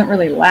thought doesn't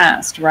really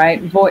last,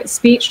 right?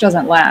 Speech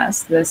doesn't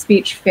last. The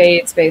speech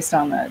fades based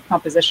on the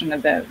composition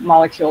of the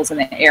molecules in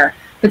the air,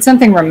 but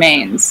something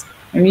remains.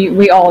 And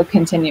we all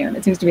continue. And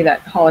it seems to be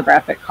that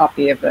holographic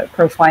copy of the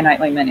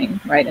profinitely many,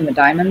 right, in the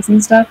diamonds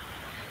and stuff.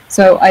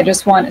 So I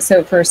just want,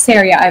 so for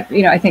Sarah,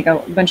 yeah, I think a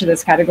bunch of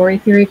this category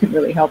theory could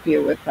really help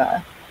you with,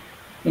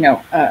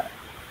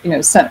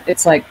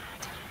 it's like,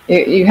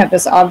 you have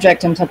this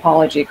object in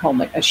topology called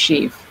like a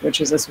sheaf,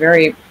 which is this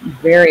very,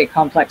 very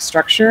complex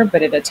structure,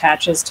 but it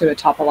attaches to a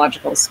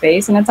topological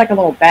space, and it's like a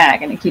little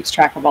bag, and it keeps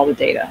track of all the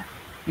data,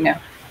 you know.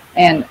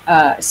 And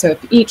so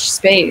if each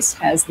space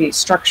has these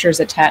structures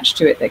attached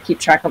to it that keep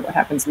track of what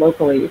happens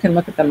locally, you can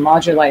look at the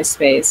moduli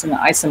space and the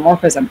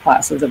isomorphism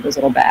classes of those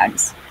little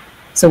bags.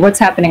 So what's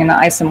happening in the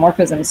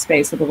isomorphism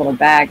space of the little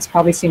bags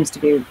probably seems to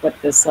be what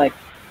this like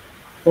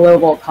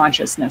global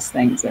consciousness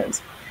things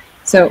is.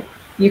 So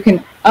you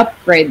can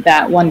upgrade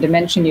that one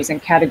dimension using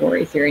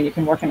category theory, and you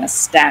can work in a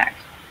stack.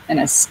 And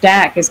a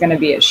stack is going to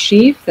be a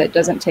sheaf that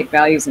doesn't take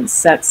values in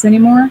sets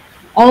anymore.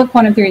 All of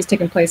quantum theory is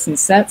taking place in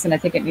sets, and I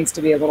think it needs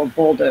to be a little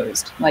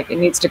bulldozed. Like, it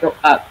needs to go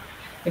up.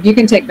 If you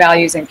can take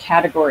values in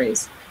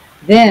categories,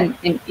 then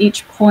in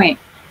each point,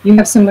 you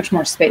have so much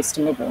more space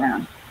to move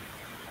around.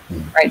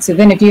 Right? So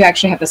then if you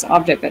actually have this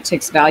object that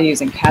takes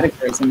values in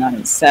categories and not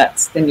in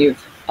sets, then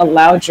you've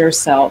allowed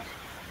yourself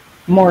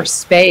more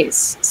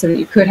space so that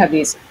you could have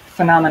these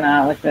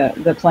phenomena like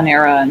the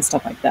planera and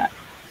stuff like that.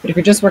 But if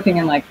you're just working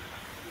in like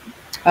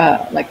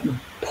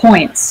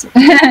points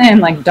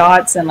and like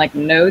dots and like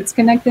nodes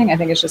connecting, I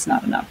think it's just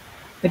not enough.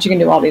 But you can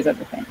do all these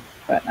other things.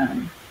 But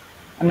I'm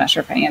not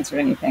sure if I answered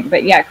anything.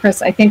 But yeah,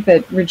 Chris, I think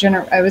that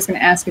I was going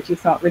to ask if you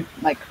thought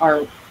like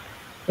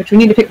which we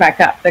need to pick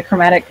back up, the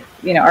chromatic,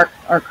 you know,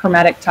 our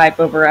chromatic type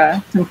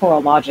over temporal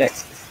logic,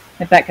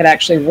 if that could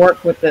actually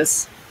work with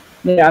this.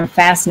 You know, I'm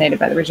fascinated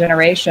by the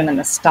regeneration and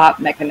the stop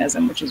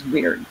mechanism, which is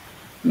weird.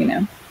 You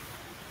know.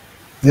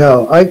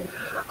 Yeah,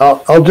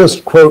 I'll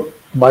just quote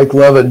Mike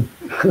Levin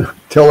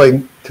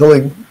telling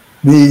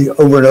me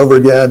over and over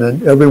again,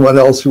 and everyone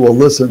else who will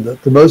listen,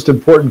 that the most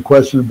important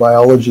question in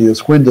biology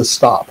is when to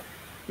stop.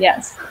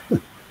 Yes.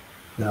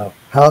 Now,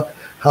 how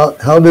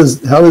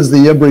does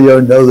the embryo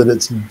know that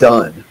it's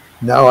done?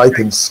 Now I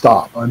can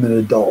stop. I'm an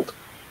adult.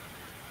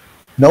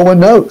 No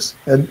one knows,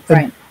 and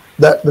right.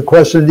 That the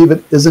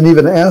question isn't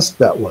even asked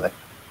that way.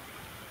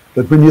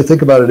 But when you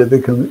think about it,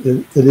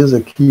 it is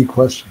a key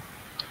question.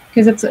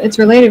 Because it's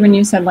related when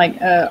you said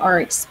like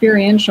our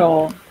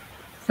experiential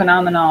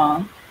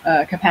phenomena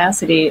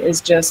capacity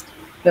is just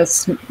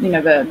this, you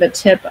know, the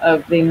tip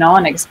of the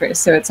non-experience.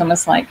 So it's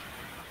almost like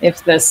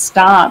if the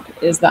stop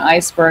is the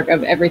iceberg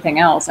of everything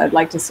else, I'd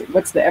like to see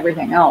what's the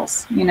everything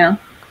else, you know.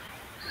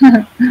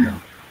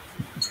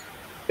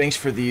 Thanks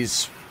for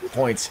these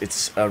points.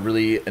 It's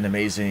really an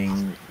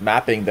amazing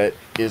mapping that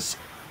is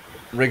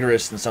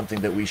rigorous and something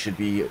that we should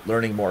be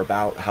learning more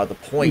about, how the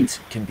point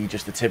can be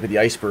just the tip of the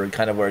iceberg,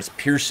 kind of where it's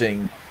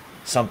piercing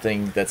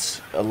something that's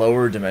a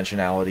lower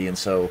dimensionality. And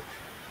so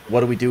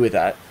what do we do with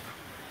that?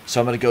 So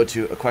I'm going to go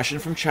to a question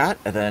from chat,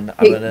 and then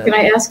I'm going to...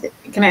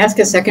 Can I ask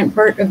a second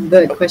part of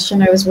the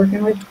question I was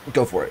working with?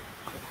 Go for it.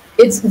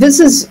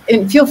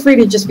 And feel free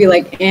to just be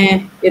like,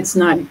 it's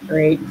not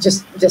great.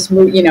 Just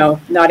move, you know,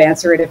 not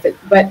answer it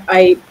but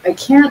I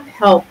can't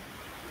help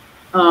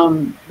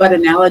but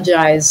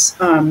analogize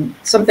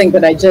something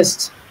that I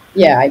just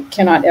yeah, I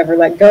cannot ever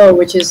let go,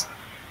 which is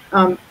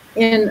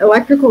in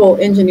electrical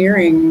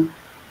engineering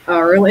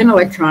or in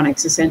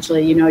electronics,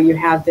 essentially, you know, you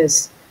have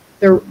this,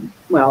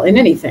 well, in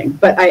anything,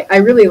 but I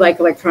really like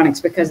electronics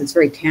because it's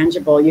very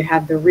tangible. You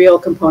have the real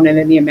component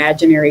and the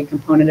imaginary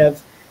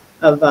component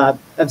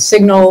of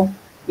signal,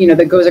 you know,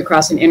 that goes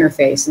across an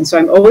interface. And so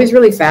I'm always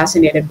really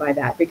fascinated by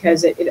that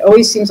because it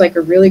always seems like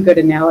a really good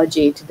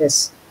analogy to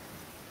this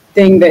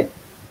thing that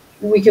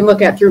we can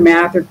look at through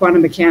math or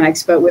quantum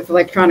mechanics, but with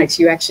electronics,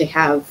 you actually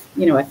have,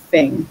 you know, a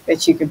thing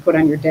that you can put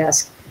on your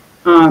desk.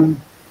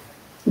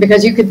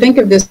 Because you could think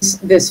of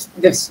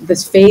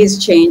this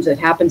phase change that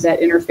happens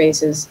at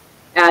interfaces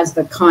as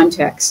the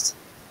context.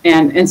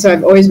 And so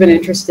I've always been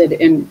interested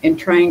in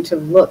trying to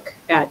look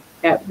at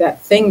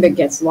that thing that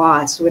gets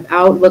lost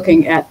without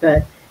looking at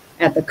the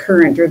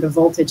current or the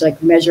voltage,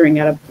 like measuring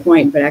at a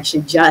point, but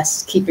actually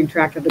just keeping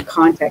track of the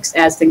context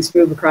as things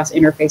move across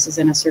interfaces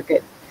in a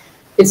circuit.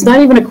 It's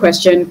not even a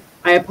question.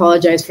 I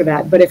apologize for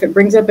that. But if it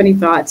brings up any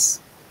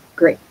thoughts,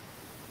 great.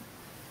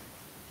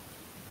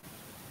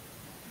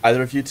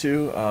 Either of you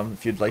two,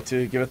 if you'd like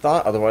to give a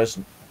thought, otherwise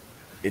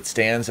it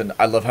stands. And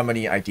I love how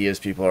many ideas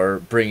people are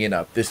bringing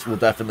up. This will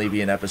definitely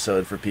be an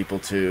episode for people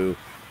to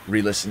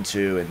re-listen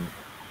to and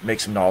make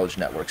some knowledge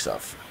network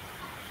stuff.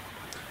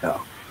 Yeah.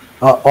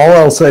 All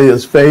I'll say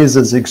is phase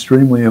is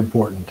extremely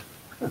important.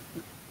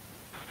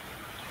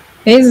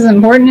 Phase is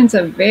important.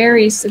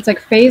 It's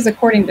like phase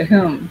according to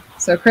whom.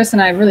 So Chris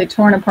and I have really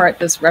torn apart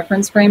this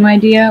reference frame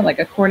idea, like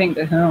according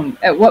to whom.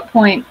 At what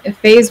point, if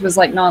phase was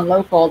like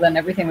non-local, then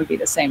everything would be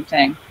the same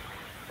thing.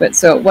 But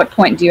so at what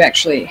point do you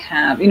actually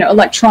have, you know,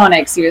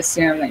 electronics, you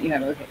assume that you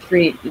have,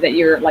 okay, that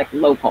you're like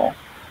local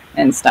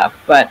and stuff.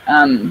 But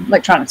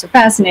electronics are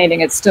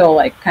fascinating. It's still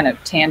like kind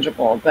of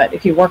tangible. But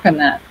if you work on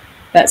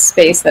that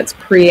space that's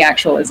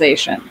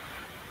pre-actualization,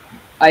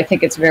 I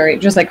think it's very,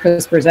 just like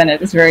Chris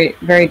presented, it's very,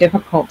 very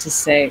difficult to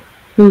say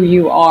who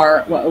you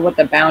are, what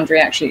the boundary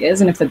actually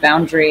is. And if the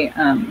boundary,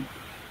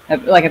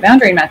 like a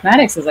boundary in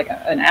mathematics is like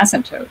an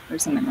asymptote or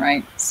something,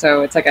 right?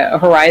 So it's like a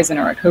horizon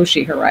or a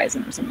Cauchy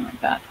horizon or something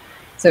like that.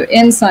 So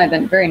inside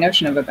the very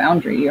notion of a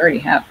boundary, you already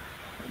have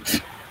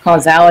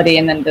causality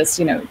and then this,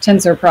 you know,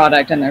 tensor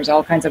product, and there's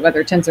all kinds of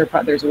other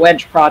there's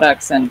wedge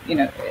products, and, you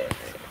know,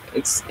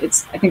 I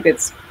think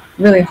it's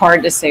really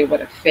hard to say what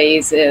a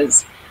phase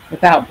is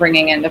without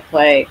bringing into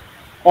play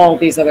all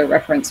these other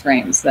reference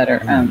frames that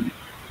are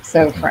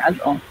so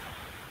fragile.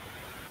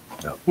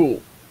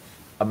 Cool.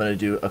 I'm going to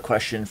do a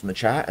question from the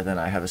chat, and then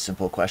I have a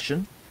simple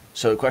question.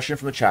 So a question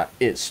from the chat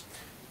is,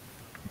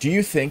 do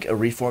you think a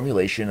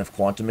reformulation of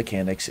quantum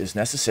mechanics is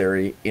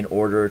necessary in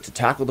order to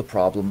tackle the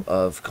problem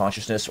of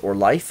consciousness or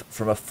life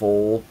from a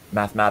full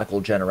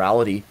mathematical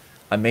generality?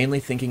 I'm mainly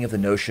thinking of the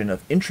notion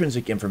of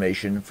intrinsic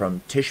information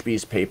from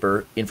Tishby's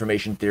paper,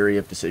 Information Theory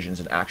of Decisions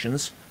and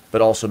Actions,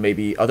 but also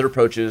maybe other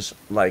approaches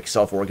like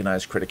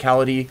self-organized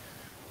criticality.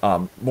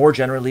 More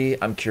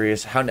generally, I'm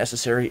curious, how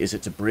necessary is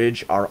it to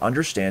bridge our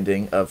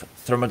understanding of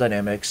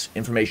thermodynamics,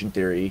 information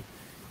theory,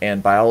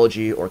 and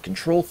biology or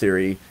control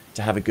theory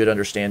to have a good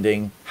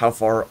understanding? How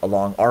far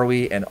along are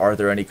we, and are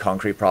there any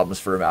concrete problems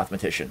for a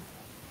mathematician?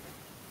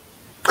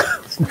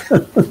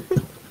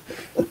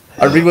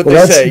 I read what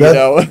they say, you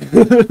know.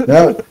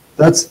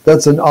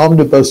 That's an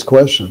omnibus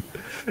question.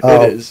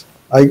 It is.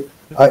 I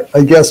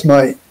guess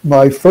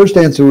my first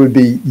answer would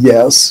be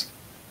yes.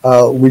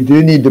 We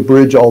do need to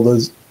bridge all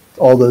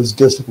those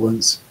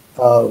disciplines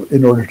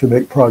in order to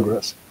make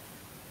progress.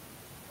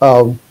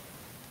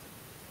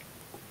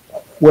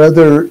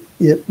 Whether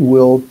it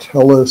will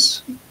tell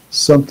us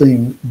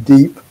something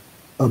deep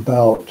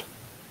about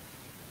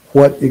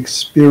what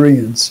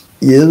experience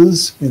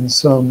is in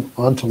some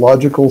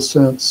ontological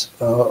sense,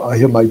 I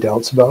have my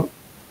doubts about.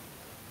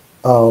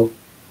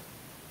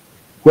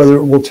 Whether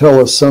it will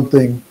tell us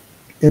something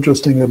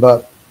interesting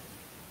about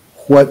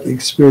what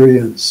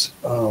experience,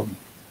 in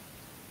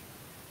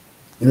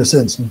a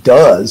sense,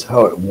 does,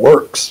 how it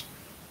works,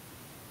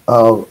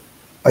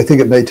 I think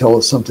it may tell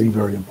us something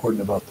very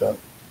important about that.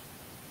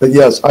 But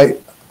yes,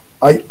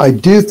 I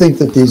do think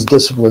that these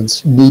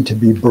disciplines need to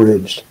be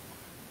bridged.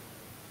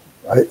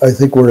 I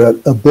think we're at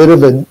a bit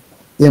of an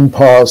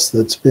impasse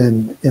that's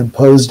been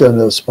imposed on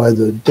us by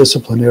the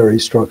disciplinary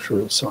structure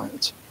of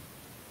science.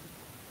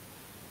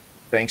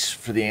 Thanks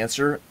for the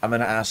answer. I'm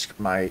going to ask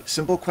my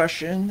simple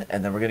question,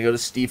 and then we're going to go to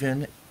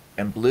Stephen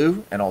and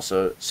Blue, and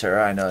also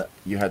Sarah. I know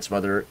you had some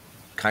other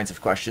kinds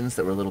of questions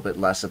that were a little bit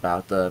less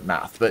about the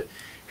math, but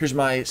here's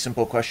my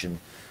simple question.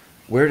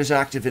 Where does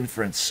active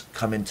inference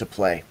come into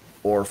play?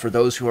 Or for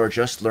those who are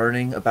just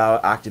learning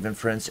about active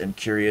inference and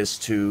curious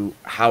to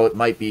how it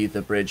might be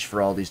the bridge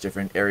for all these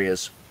different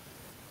areas,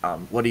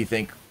 what do you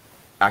think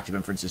active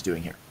inference is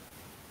doing here?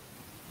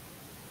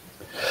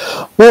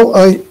 Well,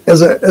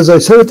 as I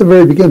said at the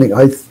very beginning,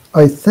 I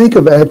think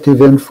of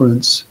active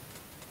inference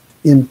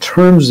in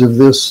terms of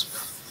this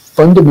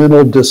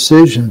fundamental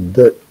decision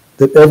that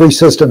every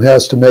system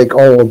has to make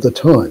all of the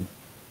time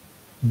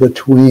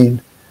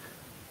between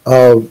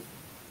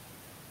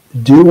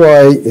do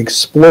I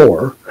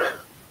explore,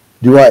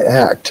 do I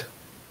act,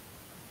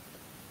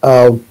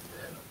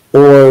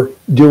 or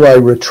do I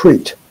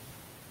retreat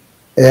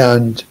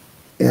and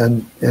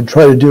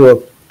try to do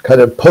a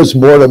kind of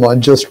post-mortem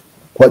on just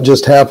what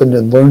just happened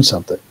and learn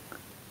something?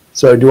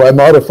 So do I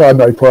modify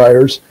my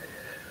priors,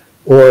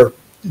 or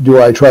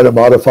do I try to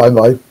modify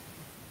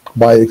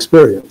my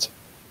experience?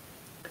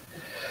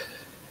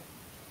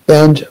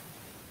 And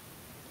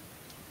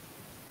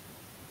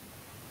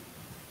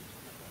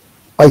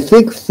I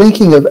think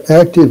thinking of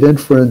active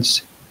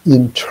inference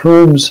in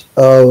terms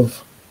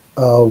of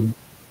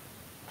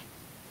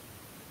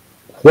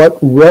what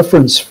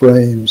reference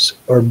frames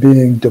are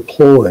being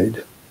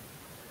deployed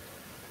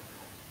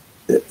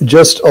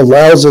just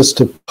allows us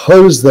to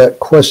pose that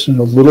question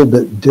a little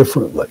bit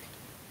differently.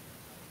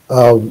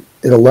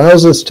 It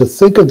allows us to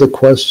think of the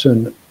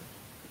question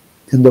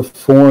in the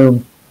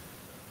form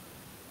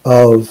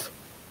of,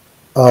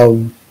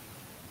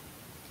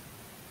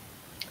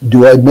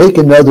 do I make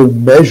another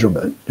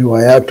measurement? Do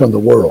I act on the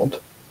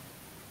world?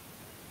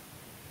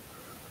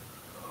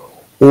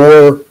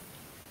 Or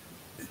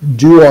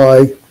do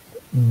I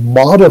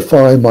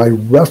modify my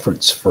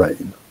reference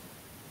frame?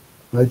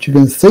 Right? You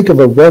can think of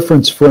a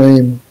reference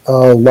frame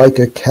like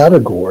a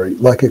category,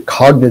 like a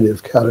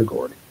cognitive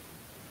category.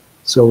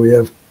 So we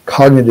have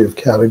cognitive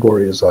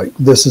categories like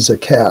this is a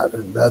cat,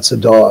 and that's a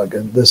dog,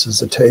 and this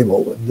is a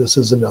table, and this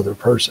is another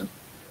person.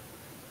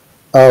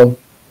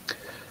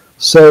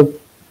 So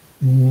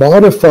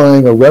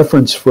modifying a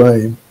reference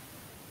frame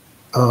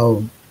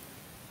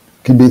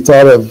can be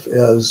thought of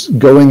as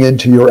going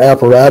into your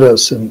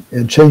apparatus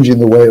and changing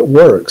the way it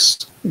works.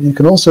 You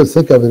can also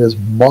think of it as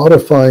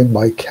modifying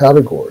my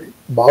category,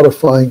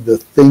 modifying the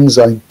things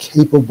I'm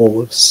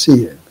capable of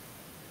seeing.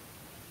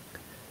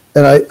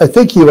 And I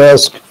think you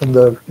asked in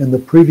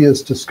the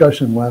previous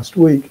discussion last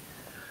week,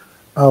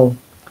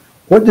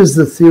 what does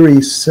the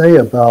theory say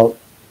about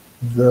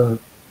the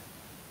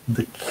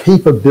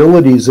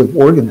capabilities of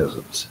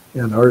organisms,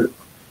 and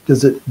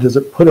does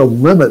it put a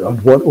limit on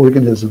what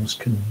organisms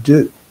can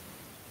do?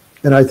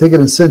 And I think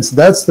in a sense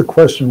that's the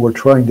question we're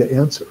trying to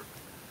answer.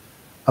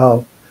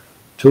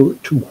 To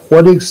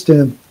what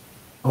extent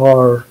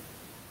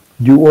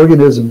do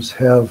organisms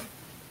have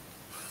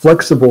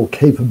flexible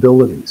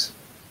capabilities?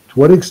 To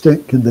what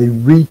extent can they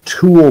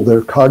retool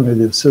their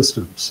cognitive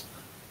systems,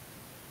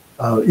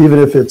 even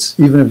if it's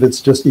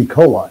just E.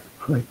 coli?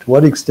 Right? To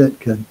what extent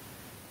can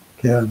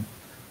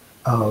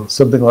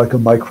something like a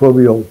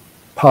microbial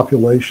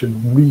population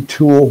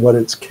retool what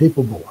it's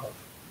capable of?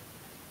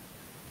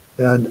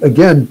 And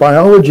again,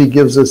 biology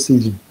gives us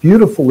these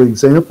beautiful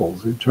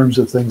examples in terms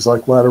of things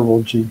like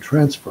lateral gene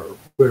transfer,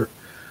 where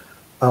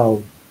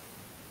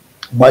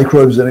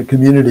microbes in a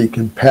community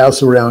can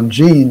pass around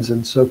genes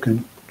and so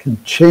can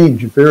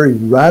change very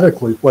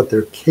radically what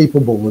they're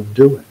capable of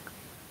doing.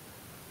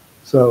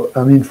 So,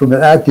 I mean, from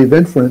an active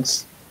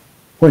inference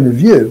point of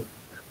view,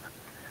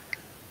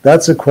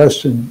 that's a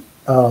question,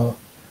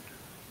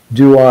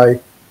 do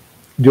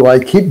I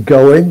keep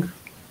going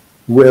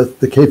with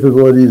the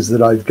capabilities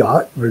that I've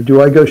got, or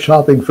do I go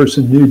shopping for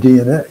some new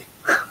DNA?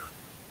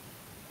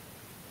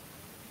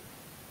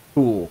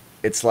 Cool.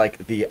 It's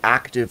like the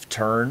active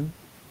turn.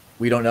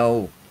 We don't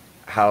know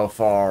how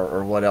far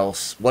or what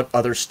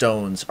other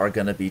stones are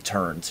going to be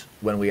turned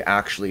when we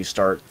actually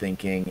start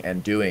thinking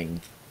and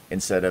doing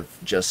instead of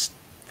just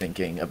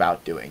thinking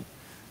about doing.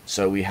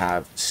 So we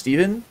have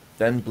Stephen,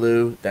 then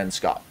Blue, then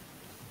Scott.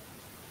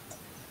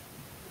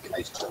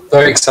 Okay.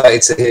 Very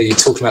excited to hear you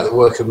talking about the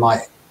work of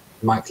Mike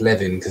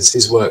Levin, because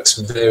his work's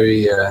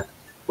very,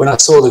 when I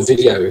saw the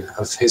video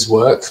of his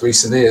work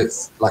recently,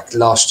 like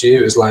last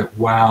year, it was like,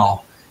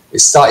 wow. It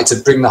started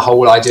to bring the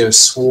whole idea of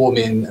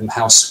swarming and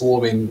how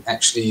swarming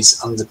actually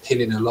is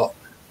underpinning a lot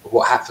of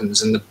what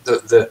happens. And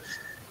the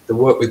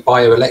work with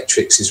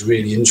bioelectrics is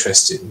really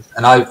interesting.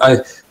 And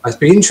I'd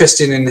be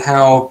interested in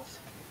how,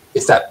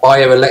 if that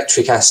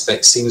bioelectric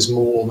aspect seems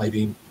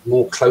maybe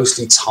more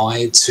closely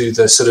tied to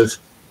the sort of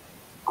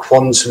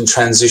quantum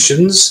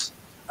transitions,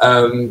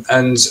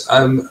 and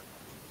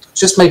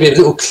just maybe a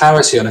little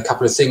clarity on a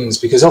couple of things,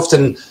 because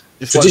often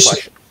just one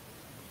question.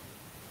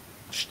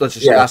 Let's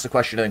just ask the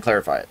question and then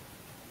clarify it.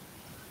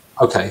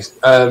 Okay.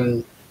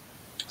 So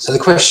the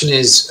question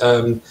is,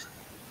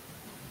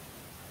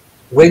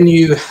 when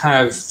you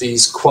have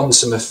these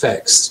quantum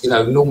effects,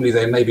 normally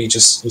they may be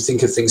just, you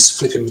think of things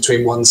flipping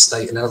between one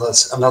state and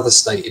another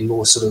state in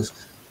more sort of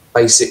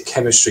basic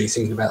chemistry,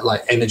 thinking about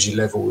like energy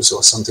levels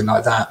or something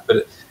like that.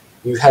 But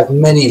you have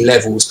many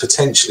levels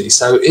potentially.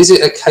 So is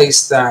it a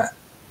case that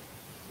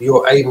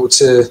you're able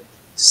to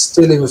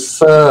still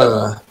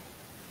infer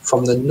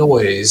from the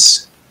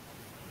noise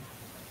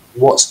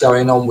what's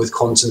going on with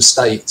quantum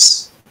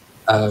states,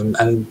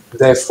 and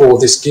therefore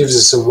this gives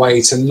us a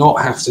way to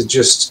not have to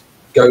just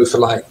go for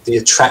like the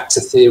attractor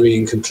theory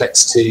and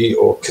complexity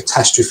or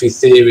catastrophe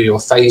theory or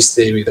phase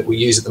theory that we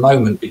use at the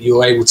moment, but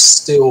you're able to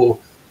still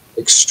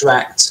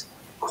extract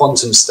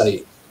quantum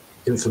state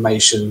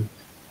information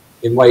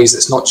in ways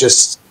that's not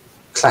just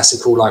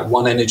classical, like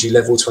one energy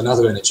level to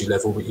another energy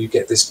level, but you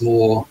get this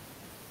more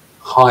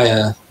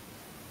higher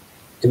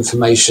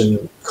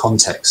information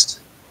context.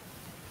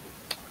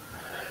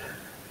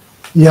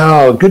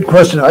 Yeah, good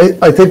question.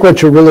 I think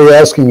what you're really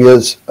asking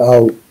is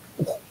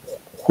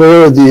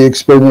where are the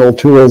experimental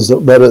tools that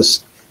let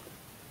us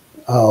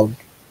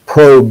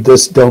probe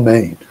this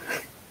domain?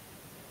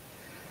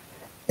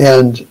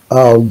 And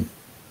I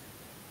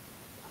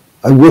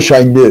wish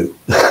I knew.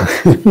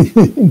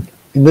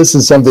 And this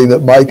is something that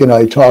Mike and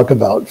I talk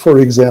about. For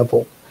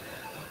example,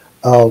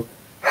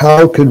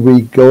 how could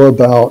we go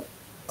about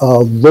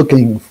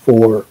looking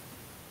for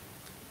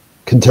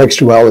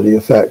contextuality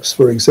effects,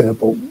 for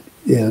example,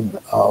 in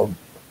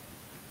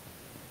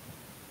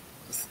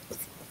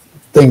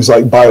things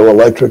like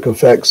bioelectric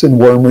effects in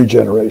worm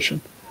regeneration.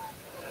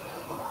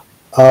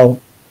 And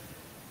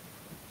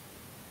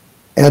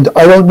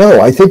I don't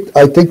know. I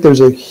think there's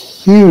a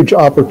huge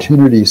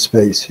opportunity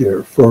space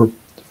here for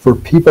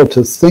people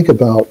to think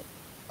about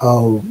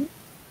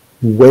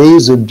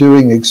ways of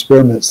doing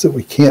experiments that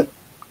we can't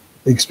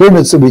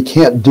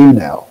do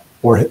now,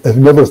 or have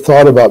never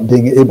thought about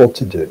being able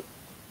to do.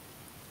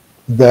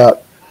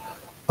 That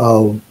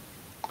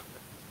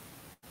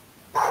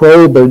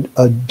probe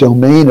a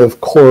domain of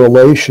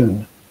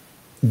correlation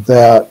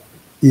that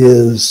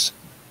is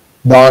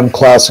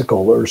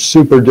non-classical or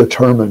super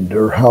determined,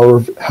 or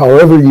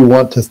however you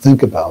want to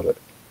think about it.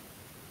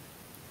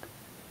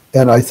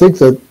 And I think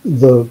that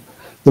the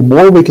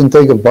more we can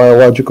think of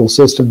biological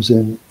systems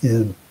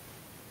in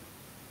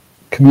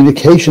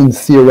communication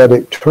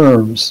theoretic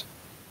terms,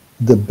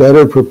 the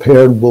better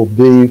prepared we'll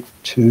be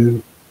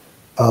to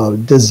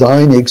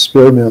design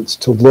experiments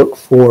to look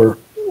for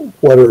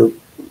what are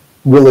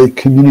really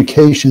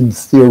communication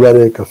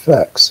theoretic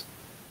effects.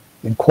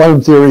 And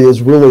quantum theory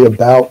is really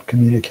about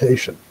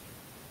communication.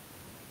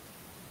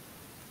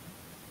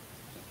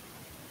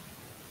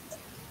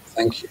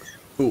 Thank you.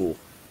 Cool.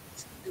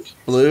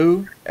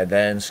 Blue, and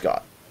then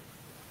Scott.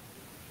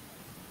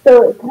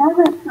 So can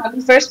I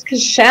have first,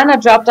 because Shanna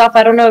dropped off.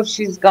 I don't know if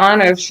she's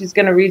gone or if she's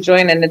going to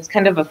rejoin, and it's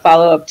kind of a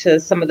follow-up to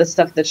some of the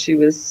stuff that she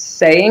was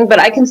saying, but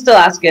I can still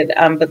ask it.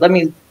 But let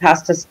me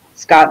pass to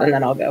Scott, and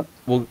then I'll go.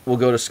 We'll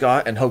go to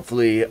Scott, and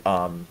hopefully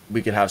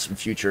we can have some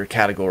future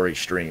category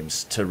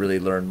streams to really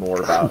learn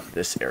more about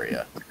this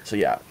area. So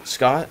yeah,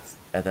 Scott,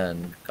 and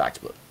then back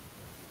to Blue.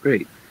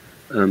 Great.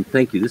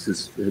 Thank you. This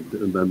is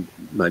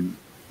my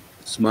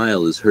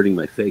smile is hurting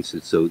my face.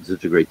 It's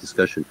such a great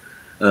discussion.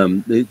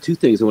 The two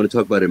things I want to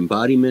talk about: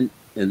 embodiment,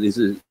 and this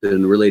is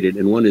related,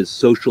 and one is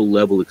social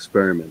level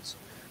experiments.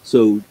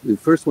 So the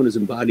first one is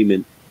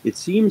embodiment. It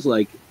seems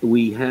like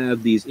we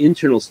have these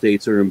internal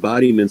states or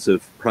embodiments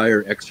of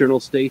prior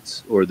external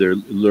states, or their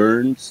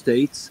learned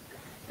states.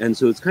 And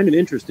so it's kind of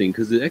interesting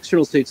because the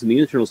external states and the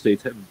internal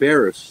states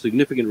bear a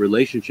significant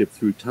relationship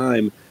through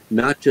time,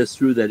 not just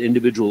through that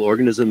individual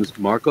organism's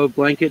Markov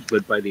blanket,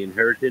 but by the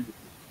inherited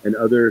and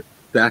other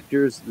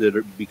factors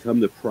that become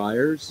the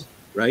priors,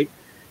 right?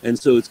 And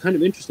so it's kind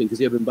of interesting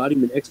because you have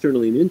embodiment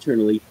externally and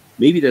internally.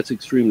 Maybe that's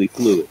extremely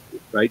fluid,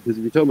 right? Because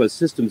if you're talking about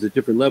systems at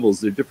different levels,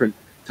 there are different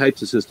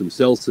types of systems: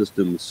 cell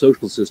systems,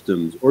 social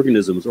systems,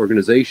 organisms,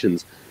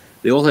 organizations.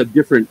 They all have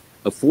different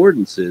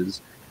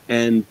affordances,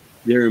 and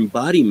their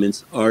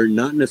embodiments are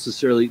not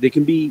necessarily, they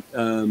can be,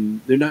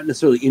 they're not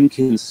necessarily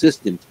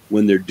inconsistent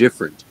when they're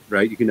different,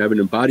 right? You can have an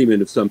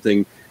embodiment of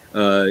something.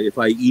 If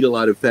I eat a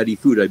lot of fatty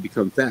food, I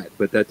become fat,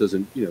 but that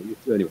doesn't,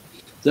 anyway.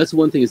 So that's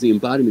one thing, is the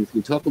embodiment. If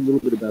we talk a little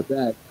bit about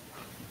that.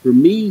 For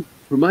me,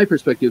 from my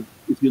perspective,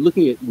 if you're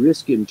looking at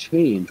risk and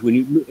change,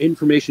 when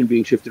information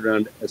being shifted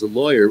around, as a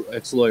lawyer,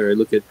 ex-lawyer, I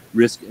look at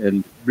risk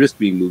and risk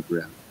being moved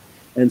around.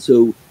 And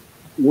so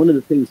one of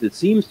the things that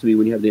seems to me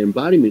when you have the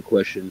embodiment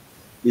question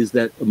is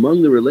that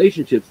among the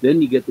relationships,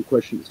 then you get the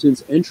question,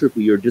 since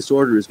entropy or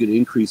disorder is going to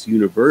increase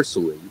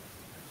universally,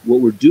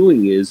 what we're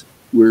doing is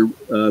we're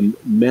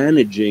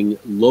managing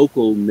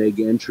local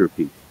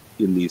negentropy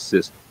in these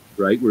systems,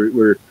 right?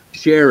 We're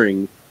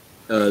sharing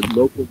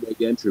local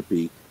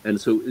negentropy. And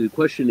so the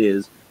question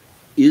is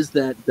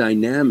that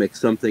dynamic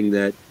something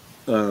that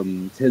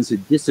tends to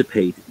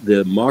dissipate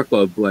the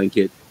Markov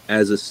blanket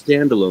as a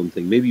standalone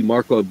thing? Maybe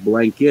Markov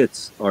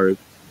blankets are a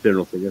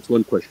general thing. That's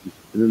one question.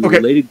 And then the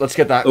related, let's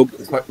get that.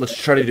 Let's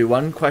try to do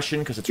one question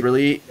because it's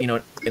really, in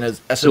an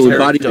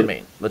esoteric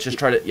domain. Let's just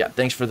try to,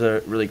 thanks for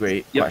the really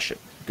great question.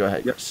 Go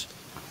ahead, Chris.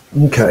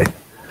 Okay.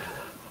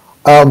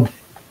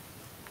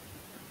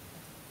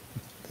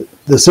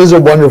 This is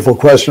a wonderful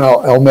question.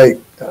 I'll make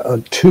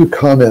two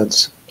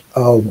comments.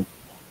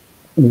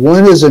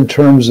 One is in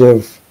terms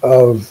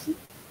of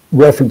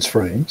reference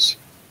frames,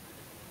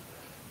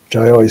 which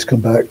I always come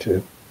back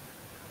to.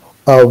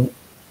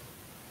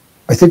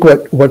 I think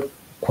what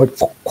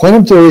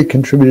quantum theory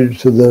contributed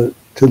to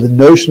the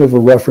notion of a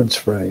reference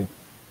frame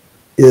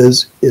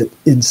is it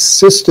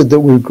insisted that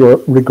we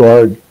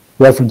regard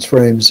reference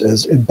frames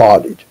as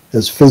embodied,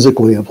 as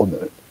physically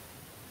implemented,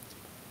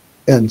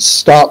 and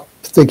stop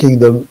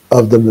thinking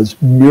of them as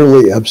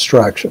merely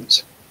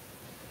abstractions.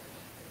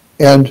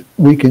 And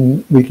we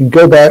can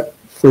go back,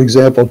 for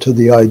example, to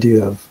the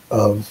idea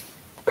of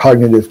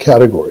cognitive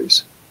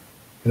categories.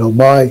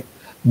 My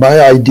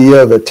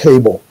idea of a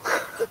table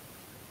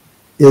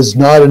is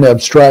not an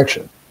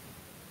abstraction.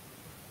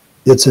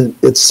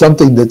 It's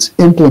something that's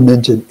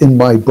implemented in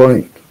my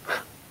brain.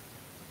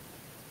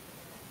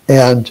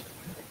 And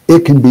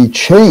it can be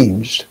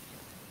changed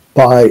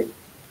by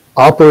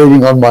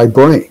operating on my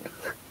brain.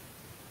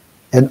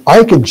 And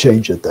I can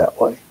change it that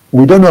way.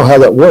 We don't know how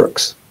that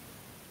works,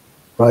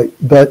 right?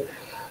 But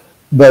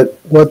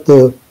what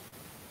the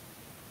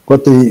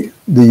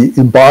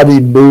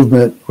embodied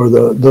movement or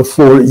the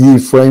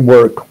 4E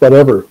framework,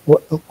 whatever,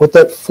 what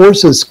that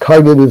forces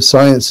cognitive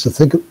science to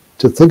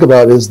think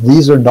about is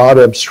these are not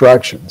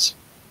abstractions.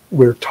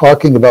 We're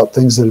talking about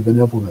things that have been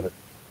implemented.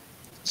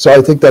 So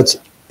I think that's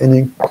an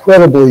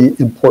incredibly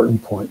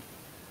important point.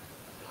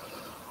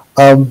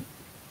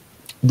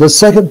 The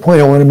second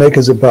point I want to make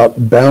is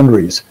about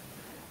boundaries.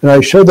 And I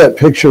showed that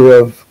picture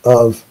of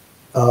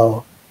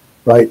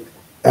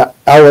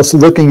Alice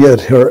looking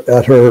at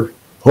her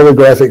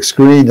holographic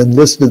screen and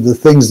listening to the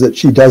things that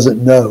she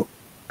doesn't know.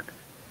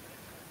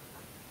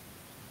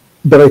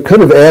 But I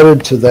could have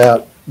added to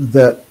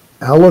that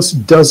Alice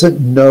doesn't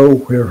know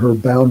where her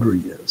boundary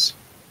is.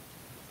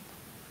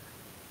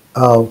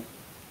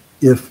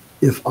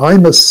 If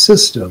I'm a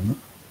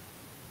system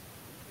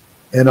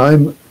and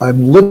I'm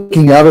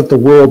looking out at the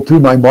world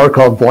through my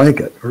Markov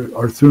blanket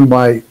or through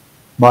my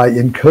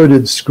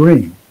encoded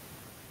screen,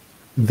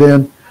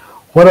 then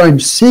what I'm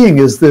seeing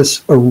is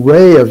this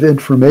array of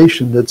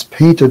information that's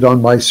painted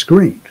on my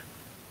screen,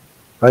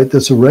 right?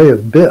 This array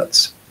of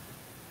bits.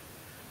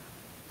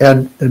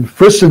 And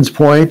Friston's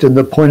point and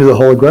the point of the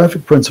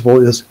holographic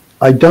principle is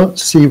I don't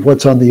see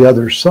what's on the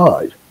other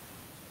side.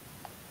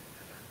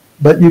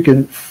 But you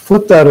can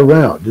flip that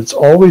around. It's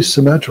always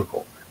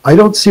symmetrical. I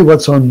don't see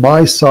what's on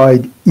my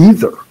side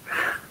either.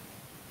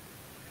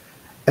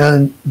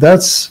 And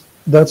that's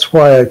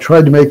why I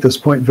tried to make this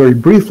point very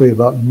briefly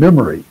about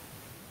memory.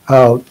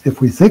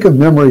 If we think of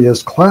memory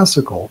as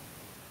classical,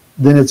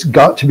 then it's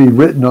got to be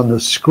written on the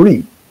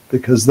screen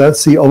because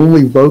that's the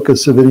only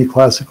locus of any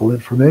classical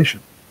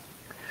information.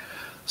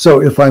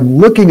 So if I'm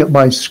looking at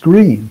my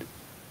screen,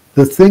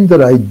 the thing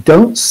that I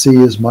don't see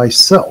is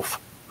myself.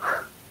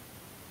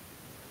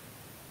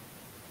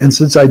 And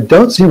since I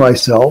don't see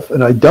myself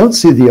and I don't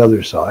see the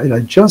other side, I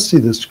just see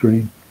the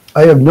screen,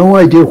 I have no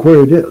idea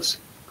where it is.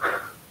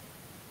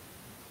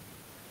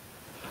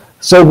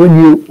 So when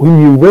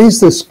you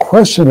raise this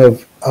question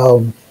of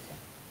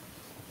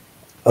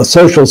a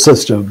social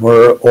system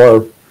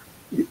or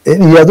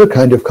any other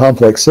kind of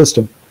complex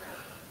system,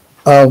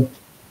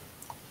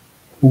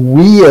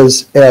 we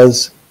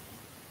as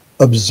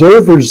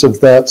observers of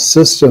that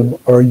system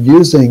are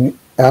using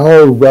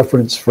our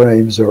reference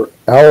frames or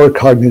our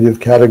cognitive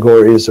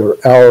categories or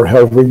our,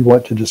 however you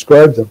want to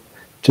describe them,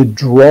 to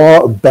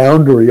draw a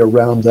boundary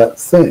around that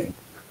thing.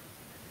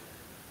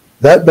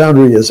 That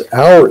boundary is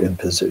our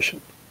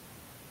imposition.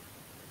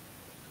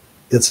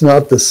 It's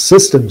not the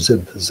system's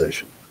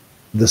imposition.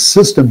 The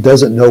system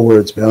doesn't know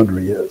where its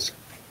boundary is.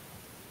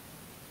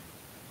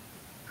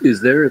 Is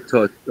there a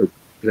thought? Can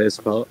I ask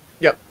a follow-up?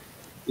 Yep.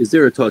 Is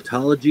there a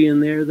tautology in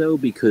there, though?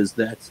 Because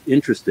that's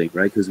interesting,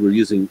 right? Because we're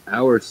using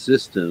our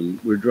system,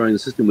 we're drawing the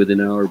system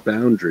within our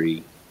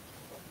boundary.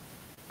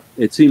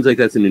 It seems like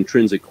that's an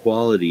intrinsic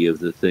quality of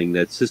the thing.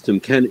 That system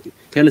can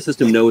a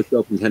system know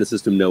itself and can a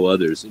system know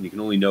others? And you can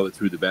only know it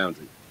through the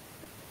boundary.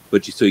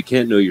 But so you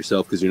can't know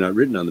yourself because you're not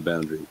written on the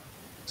boundary.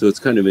 So it's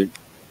kind of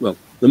well.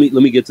 Let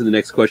me get to the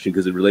next question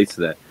because it relates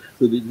to that.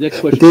 So the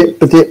next question.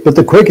 But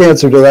the quick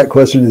answer to that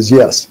question is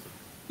yes.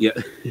 Yeah.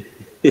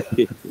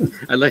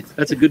 I like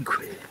that's a good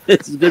one.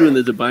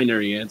 There's a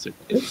binary answer.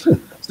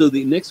 So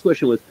the next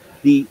question was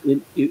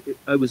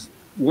I was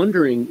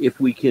wondering if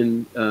we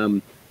can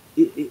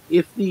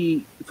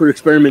for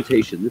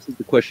experimentation. This is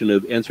the question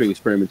of answering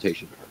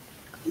experimentation.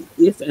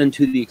 If and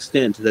to the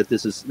extent that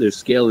there's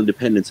scale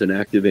independence in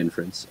active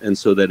inference, and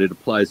so that it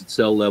applies at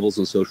cell levels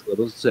and social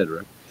levels,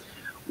 etc.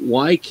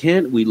 Why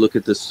can't we look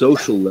at the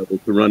social level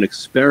to run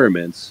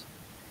experiments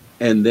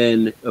and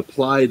then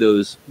apply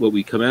those, what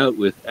we come out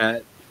with,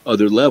 at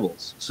other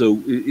levels?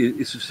 So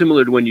it's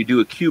similar to when you do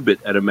a qubit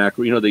at a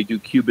macro. They do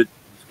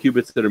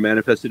qubits that are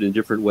manifested in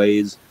different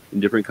ways in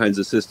different kinds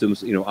of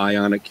systems,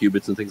 ionic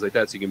qubits and things like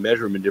that, so you can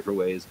measure them in different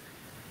ways.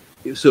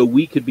 So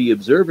we could be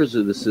observers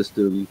of the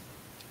system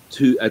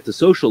at the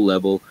social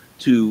level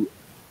to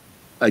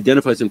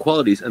identify some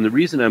qualities. And the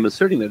reason I'm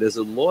asserting that as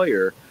a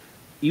lawyer,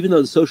 even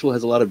though the social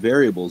has a lot of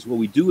variables, what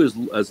we do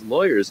as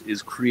lawyers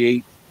is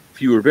create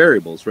fewer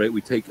variables, right?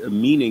 We take a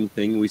meaning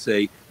thing and we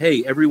say,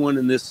 hey, everyone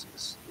in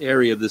this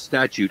area of the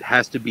statute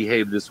has to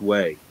behave this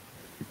way.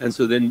 And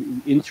so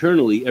then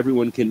internally,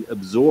 everyone can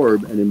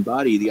absorb and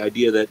embody the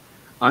idea that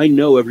I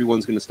know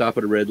everyone's going to stop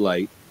at a red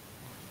light.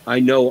 I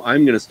know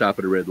I'm going to stop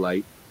at a red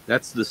light.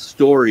 That's the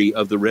story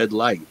of the red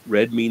light.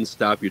 Red means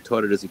stop. You're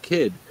taught it as a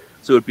kid.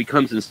 So it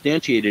becomes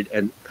instantiated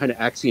and kind of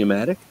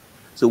axiomatic.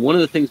 So one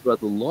of the things about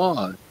the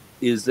law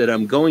is that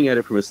I'm going at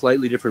it from a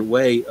slightly different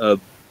way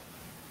of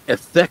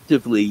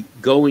effectively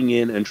going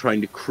in and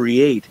trying to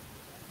create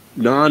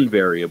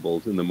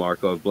non-variables in the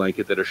Markov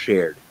blanket that are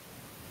shared,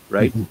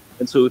 right?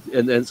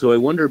 Mm-hmm. And so I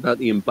wonder about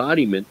the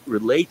embodiment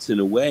relates in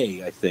a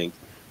way, I think,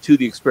 to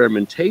the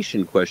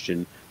experimentation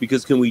question,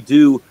 because can we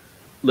do,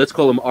 let's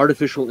call them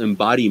artificial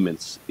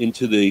embodiments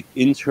into the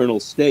internal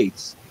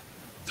states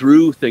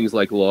through things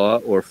like law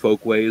or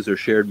folkways or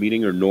shared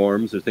meaning or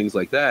norms or things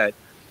like that,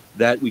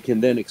 that we can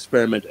then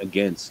experiment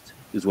against,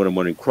 is what I'm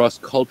wondering.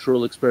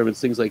 Cross-cultural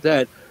experiments, things like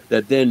that,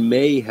 that then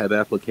may have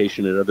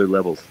application at other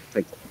levels.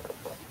 Thanks.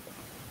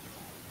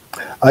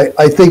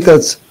 I think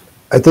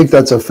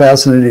that's a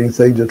fascinating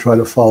thing to try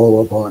to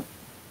follow up on.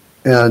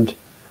 And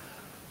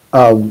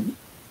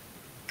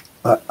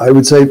I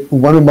would say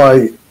one of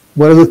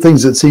the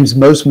things that seems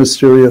most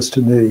mysterious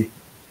to me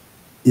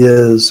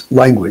is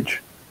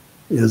language,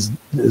 is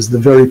the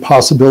very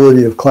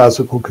possibility of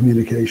classical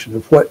communication,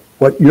 of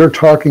what you're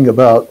talking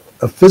about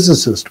a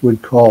physicist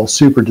would call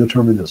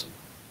superdeterminism.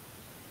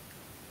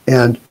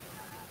 And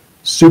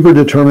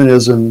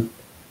superdeterminism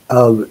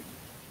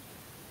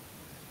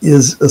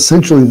is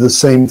essentially the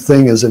same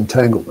thing as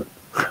entanglement.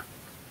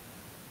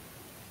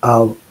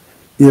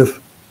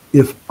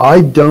 If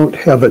I don't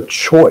have a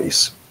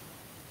choice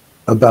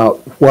about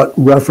what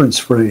reference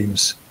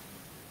frames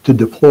to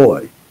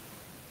deploy,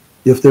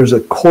 if there's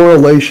a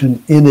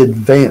correlation in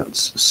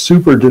advance,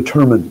 super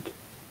determined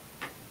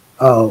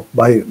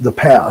by the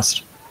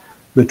past,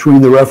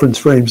 between the reference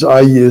frames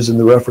I use and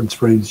the reference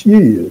frames you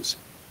use,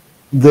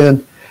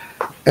 then,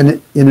 and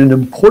in an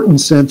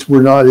important sense,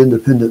 we're not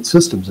independent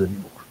systems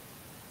anymore,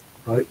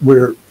 right?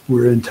 We're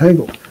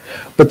entangled.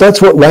 But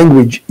that's what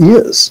language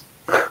is,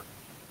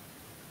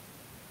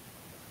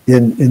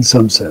 in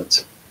some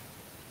sense.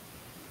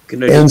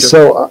 And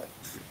so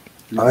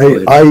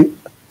I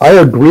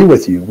agree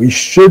with you. We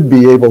should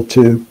be able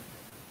to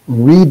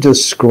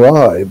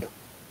redescribe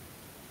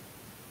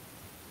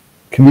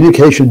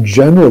communication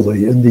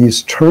generally in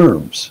these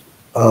terms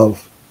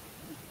of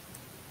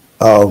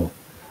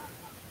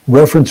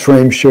reference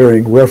frame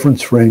sharing,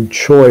 reference frame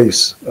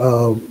choice,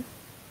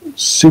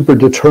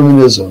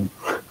 superdeterminism,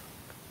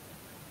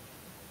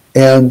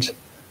 and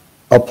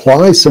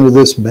apply some of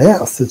this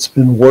math that's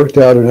been worked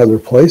out in other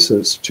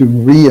places to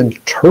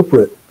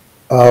reinterpret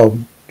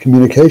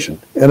communication.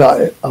 And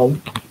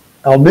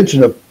I'll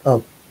mention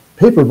a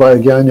paper by a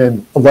guy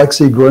named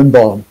Alexei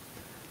Grunbaum.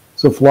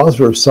 He's a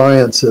philosopher of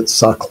science at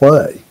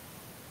Saclay.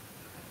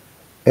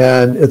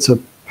 And it's a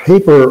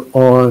paper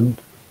on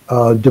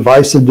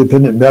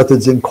device-independent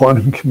methods in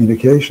quantum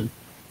communication.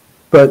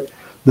 But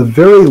the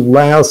very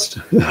last,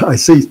 I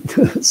see,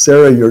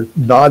 Sarah, you're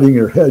nodding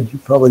your head. You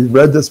probably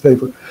read this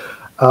paper.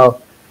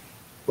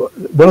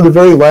 One of the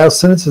very last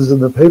sentences in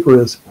the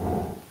paper is,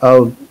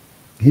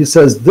 he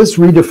says, this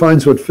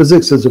redefines what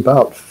physics is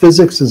about.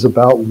 Physics is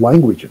about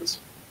languages.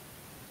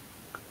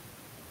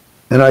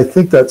 And I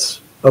think that's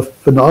a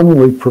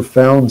phenomenally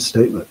profound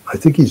statement. I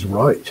think he's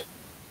right.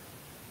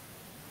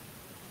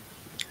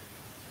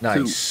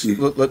 Nice.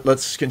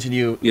 Let's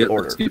continue in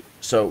order.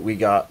 So we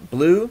got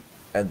Blue,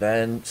 and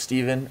then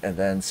Stephen, and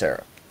then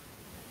Sarah.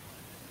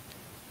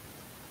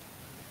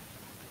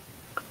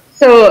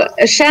 So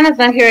Shannon's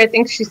not here. I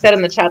think she said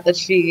in the chat that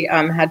she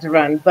had to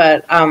run,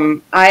 but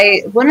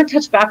I want to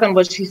touch back on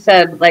what she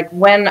said, like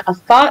when a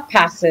thought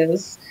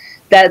passes,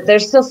 that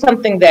there's still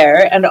something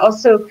there. And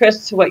also,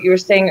 Chris, to what you were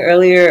saying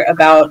earlier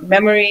about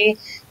memory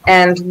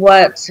and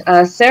what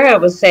Sarah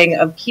was saying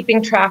of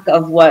keeping track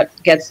of what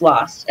gets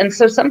lost. And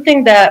so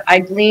something that I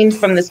gleaned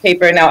from this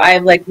paper, now I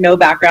have like no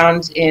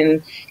background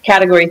in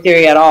category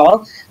theory at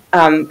all,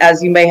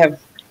 as you may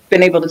have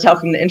been able to tell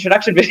from the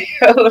introduction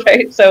video,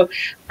 right? So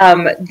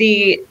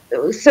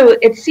so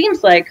it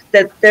seems like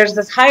that there's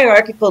this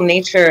hierarchical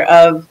nature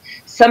of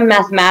some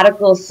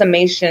mathematical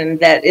summation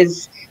that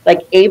is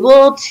like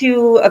able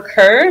to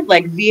occur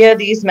like via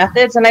these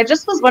methods. And I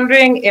just was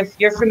wondering if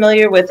you're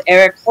familiar with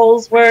Eric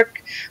Hol's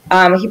work.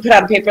 He put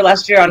out a paper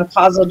last year on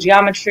causal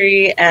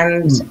geometry,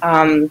 and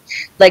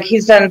like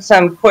he's done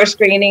some coarse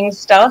graining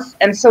stuff.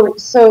 And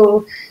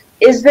so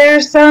is there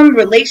some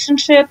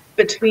relationship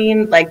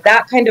between like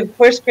that kind of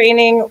coarse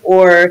graining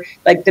or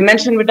like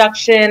dimension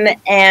reduction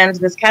and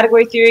this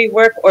category theory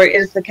work, or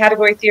is the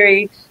category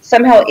theory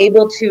somehow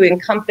able to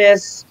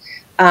encompass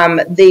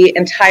the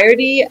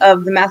entirety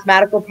of the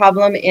mathematical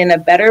problem in a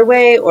better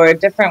way or a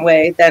different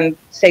way than,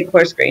 say,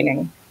 coarse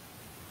graining?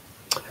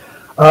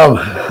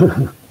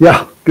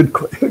 Yeah,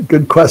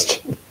 good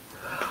question.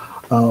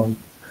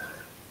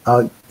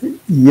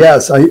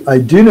 Yes, I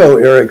do know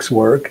Eric's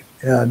work,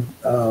 and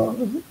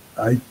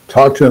I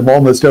talk to him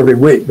almost every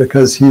week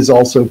because he's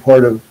also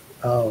part of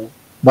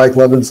Mike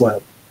Levin's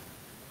lab.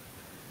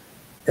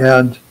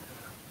 And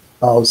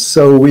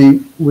so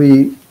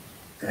we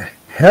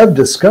have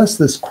discussed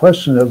this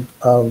question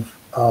of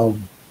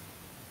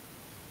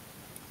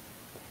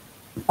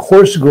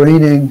coarse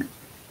graining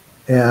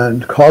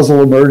and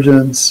causal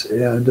emergence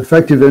and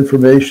effective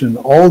information,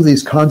 all of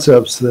these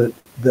concepts that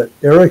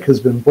Eric has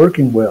been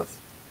working with,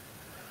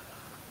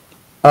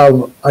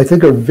 I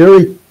think are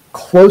very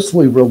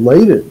closely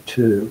related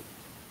to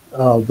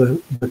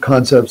the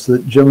concepts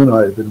that Jim and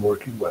I have been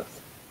working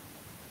with.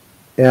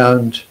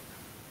 And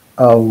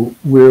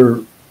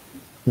we're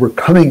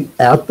coming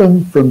at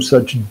them from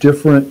such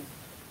different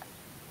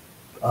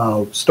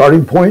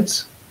starting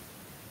points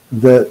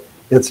that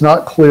it's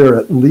not clear,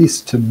 at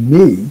least to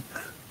me,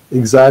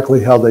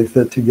 exactly how they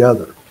fit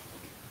together.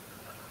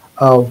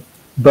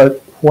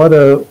 But what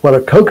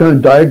a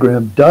Cocoon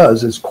diagram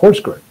does is coarse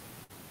grain.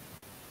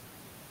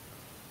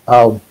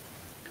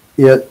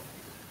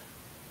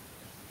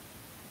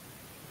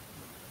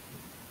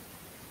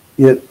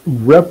 It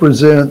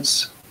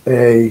represents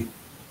an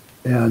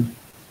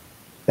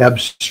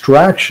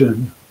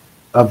abstraction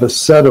of a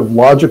set of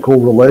logical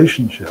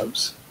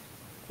relationships,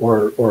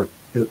 or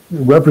it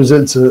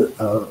represents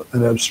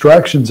an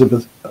abstraction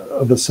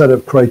of a set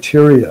of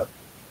criteria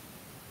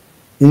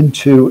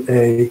into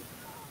a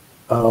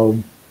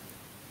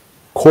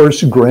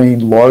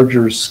coarse-grained,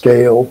 larger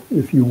scale,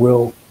 if you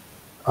will,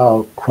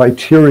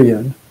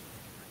 criterion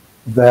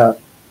that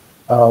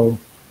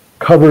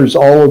covers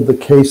all of the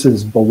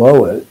cases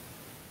below it,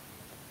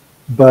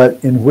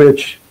 but in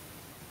which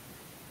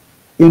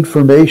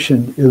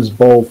information is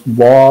both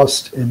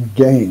lost and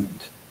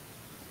gained.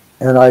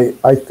 And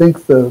I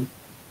think the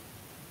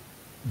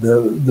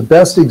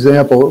best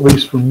example, at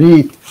least for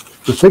me,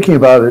 for thinking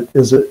about it,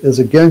 is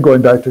again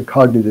going back to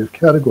cognitive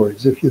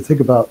categories. If you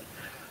think about,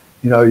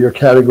 your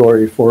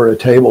category for a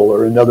table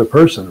or another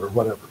person or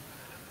whatever,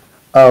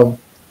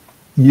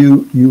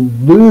 you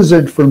lose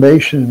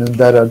information in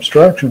that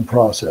abstraction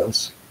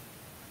process,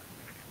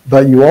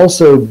 but you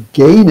also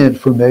gain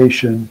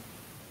information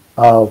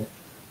by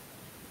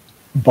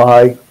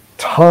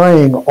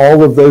tying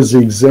all of those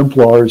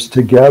exemplars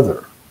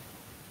together.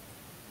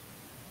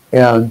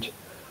 And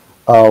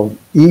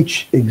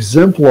each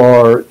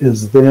exemplar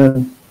is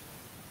then,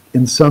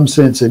 in some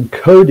sense,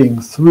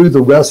 encoding through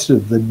the rest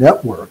of the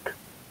network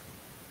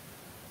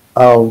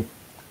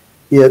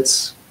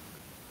its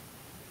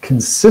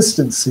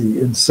consistency,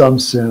 in some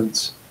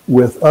sense,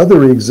 with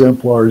other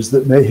exemplars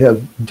that may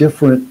have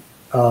different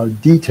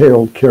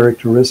detailed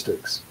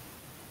characteristics.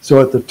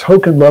 So at the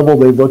token level,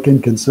 they look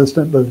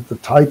inconsistent, but at the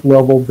type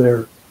level,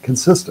 they're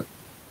consistent.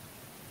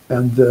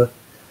 And the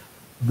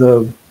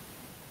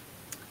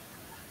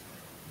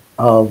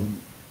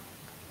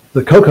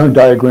Cocoon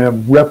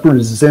diagram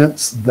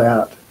represents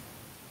that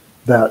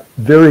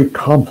very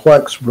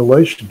complex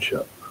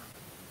relationship.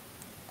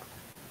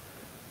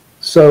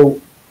 So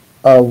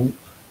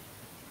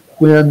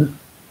when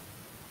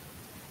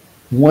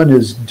one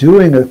is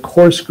doing a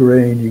coarse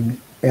graining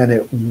and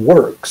it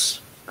works,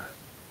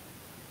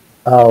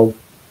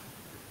 the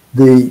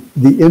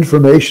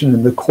information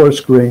in the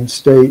coarse grain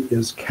state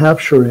is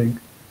capturing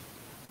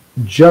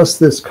just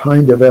this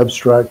kind of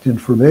abstract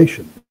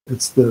information.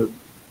 It's the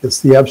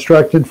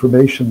abstract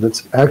information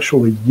that's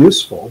actually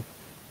useful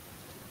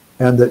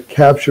and that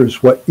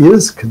captures what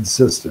is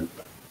consistent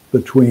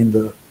between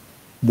the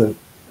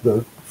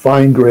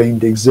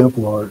fine-grained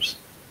exemplars.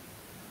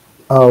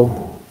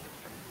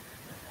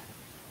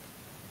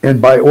 And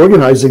by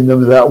organizing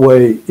them that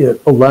way,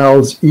 it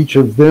allows each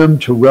of them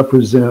to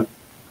represent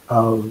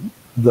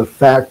the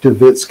fact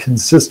of its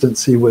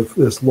consistency with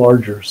this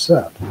larger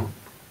set.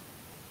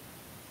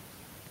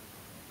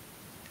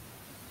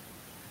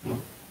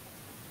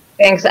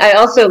 Thanks. I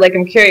also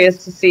I'm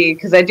curious to see,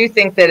 because I do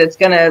think that it's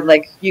gonna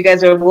you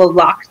guys will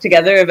lock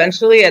together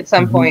eventually at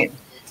some point.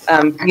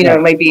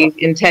 Maybe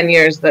in 10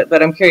 years,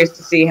 but I'm curious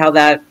to see how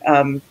that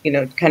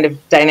kind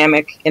of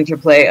dynamic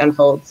interplay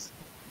unfolds.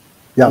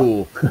 Yeah.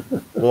 Cool.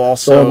 Well,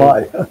 also, so am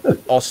I.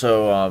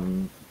 Also,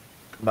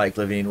 Mike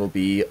Levine will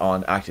be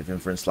on Active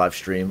Inference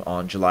Livestream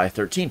on July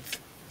 13th.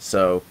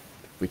 So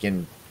we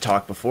can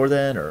talk before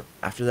then or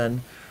after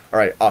then. All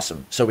right,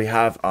 awesome. So we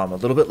have a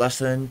little bit less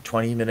than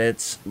 20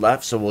 minutes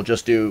left. So we'll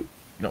just do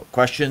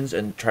questions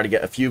and try to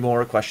get a few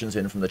more questions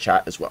in from the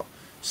chat as well.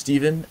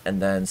 Stephen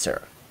and then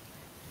Sarah.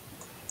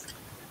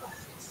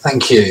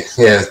 Thank you.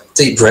 Yeah,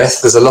 deep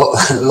breath. There's a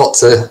lot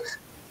to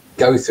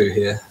go through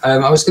here.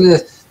 I was going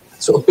to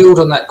sort of build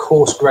on that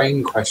coarse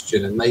grain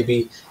question and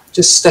maybe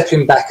just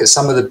stepping back at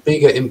some of the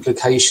bigger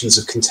implications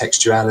of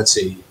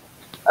contextuality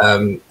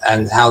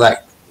and how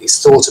that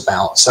is thought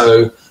about.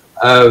 So,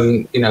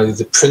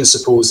 the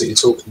principles that you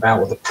talked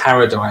about or the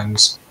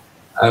paradigms.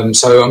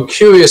 So I'm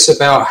curious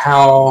about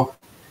how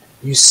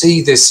you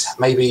see this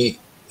maybe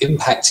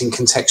impacting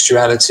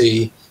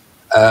contextuality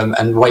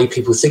and the way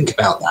people think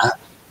about that.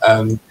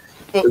 The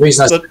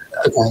reason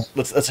okay.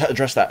 Let's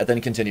address that and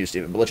then continue,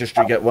 Stephen. But let's just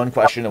get one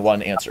question and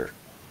one answer.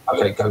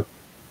 Okay, go.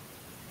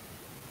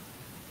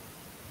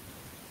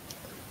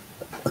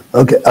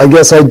 Okay, I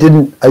guess I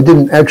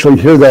didn't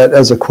actually hear that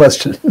as a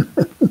question.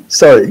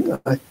 Sorry.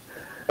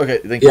 Okay,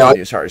 thank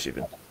you. Sorry,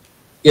 Stephen.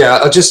 Yeah,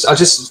 I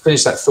just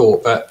finished that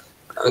thought, but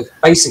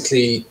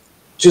basically,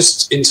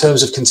 just in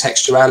terms of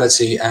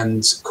contextuality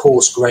and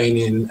coarse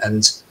graining,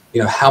 and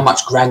how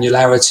much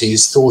granularity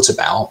is thought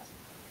about,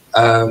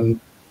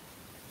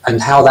 and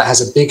how that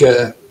has a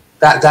bigger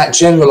that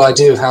general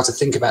idea of how to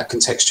think about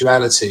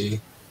contextuality.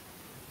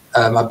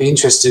 I'd be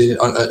interested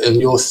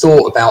in your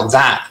thought about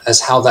that,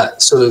 as how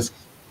that sort of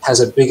has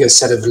a bigger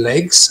set of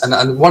legs.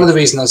 And one of the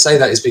reasons I say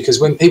that is because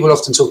when people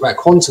often talk about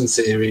quantum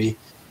theory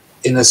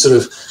in a sort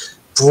of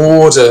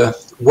broader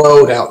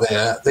world out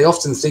there, they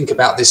often think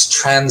about this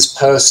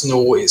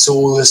transpersonal, it's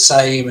all the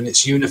same and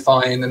it's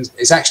unifying, and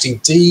it's actually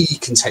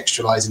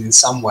decontextualizing in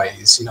some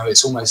ways. You know,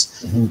 it's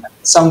almost, in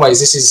some ways,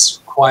 this is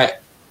quite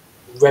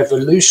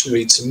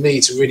revolutionary to me,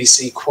 to really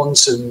see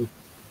quantum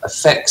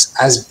effects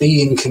as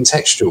being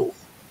contextual,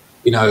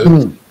 you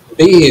know,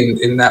 being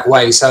in that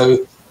way.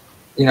 So,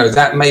 you know,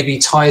 that maybe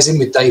ties in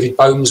with David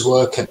Bohm's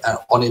work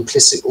on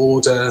implicit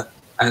order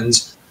and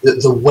the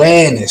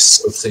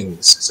awareness of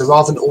things. So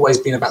rather than always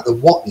being about the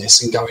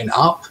whatness and going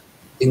up,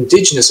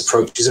 indigenous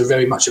approaches are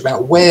very much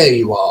about where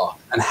you are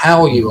and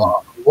how you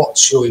are,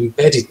 what's your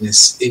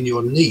embeddedness in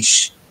your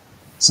niche.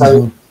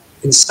 So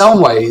in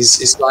some ways,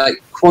 it's like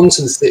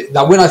quantum.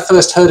 Now, when I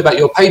first heard about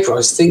your paper, I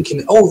was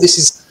thinking, oh, this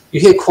is, you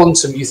hear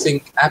quantum, you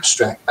think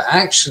abstract, but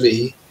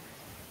actually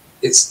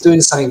it's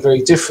doing something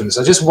very different.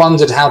 So I just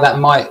wondered how that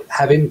might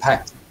have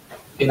impact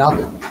in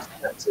other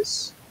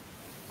practice.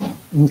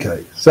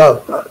 Okay,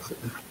 so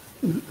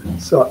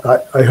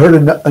I heard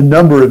a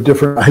number of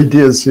different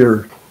ideas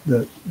here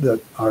that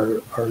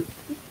are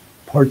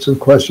parts of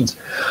questions.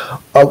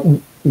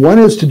 One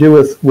is to do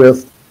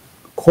with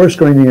coarse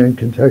graining and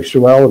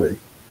contextuality,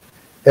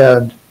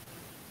 and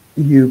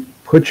you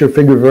put your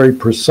finger very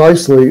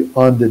precisely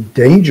on the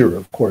danger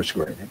of coarse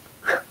graining.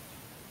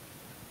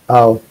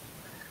 And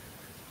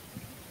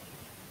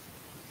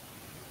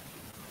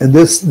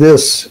this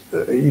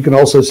you can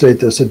also state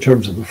this in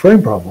terms of the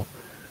frame problem.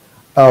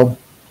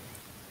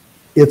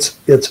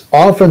 It's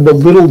often the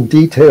little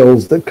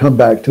details that come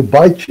back to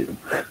bite you.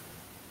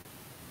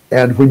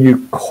 And when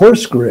you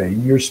coarse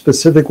grain, you're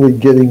specifically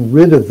getting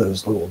rid of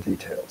those little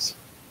details.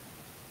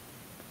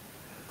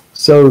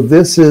 So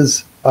this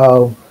is,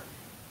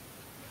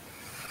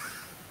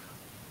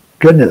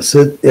 goodness,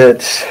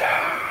 it's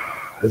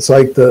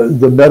like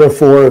the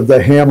metaphor of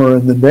the hammer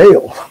and the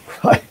nail,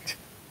 right?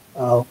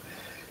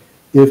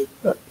 If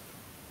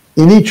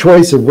any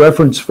choice of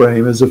reference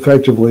frame is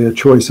effectively a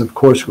choice of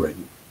coarse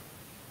graining.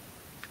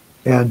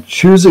 And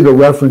choosing a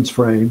reference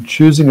frame,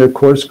 choosing a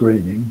coarse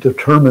graining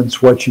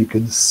determines what you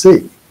can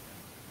see.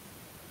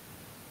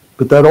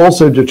 But that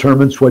also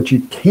determines what you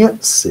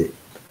can't see.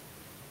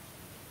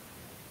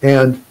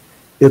 And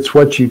it's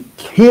what you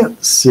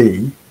can't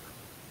see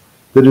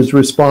that is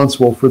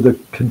responsible for the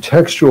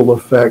contextual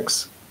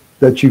effects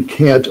that you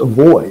can't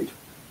avoid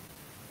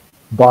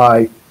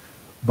by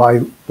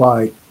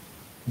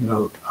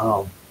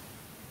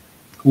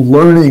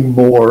learning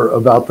more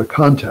about the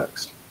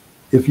context.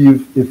 If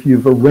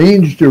you've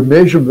arranged your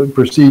measurement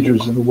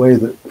procedures in a way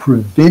that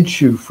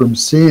prevents you from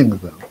seeing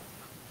them,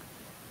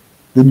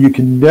 then you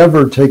can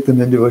never take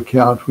them into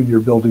account when you're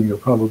building your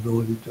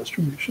probability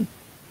distribution.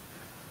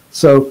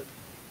 So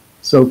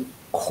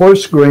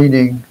coarse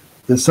graining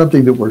is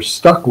something that we're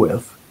stuck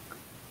with,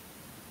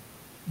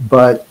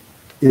 but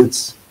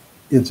it's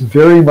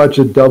very much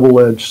a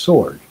double-edged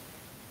sword,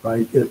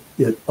 right?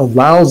 It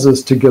allows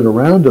us to get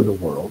around in the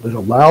world. It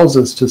allows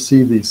us to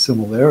see these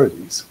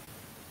similarities.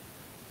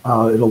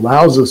 It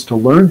allows us to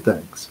learn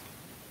things,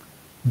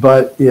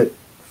 but it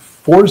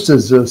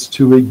forces us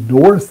to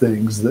ignore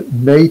things that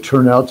may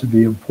turn out to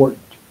be important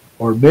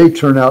or may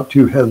turn out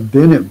to have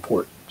been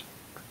important.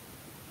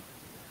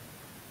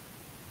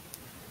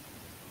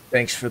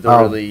 Thanks for the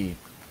really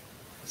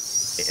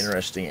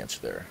interesting answer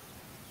there.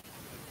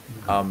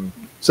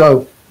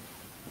 So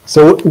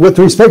with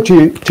respect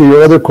to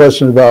your other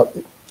question about,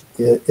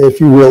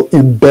 if you will,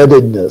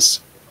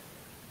 embeddedness,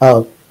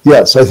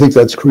 yes, I think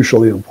that's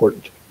crucially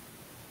important.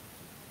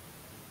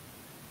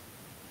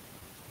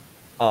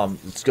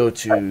 Let's go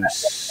to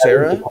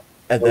Sarah,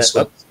 and then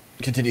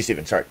continue,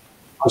 Stephen. Sorry.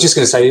 I was just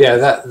going to say, yeah,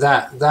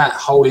 that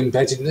whole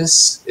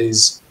embeddedness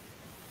is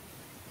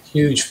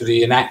huge for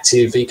the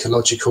inactive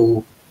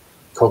ecological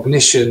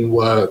cognition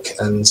work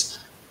and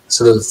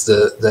sort of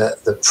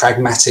the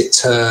pragmatic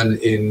turn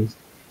in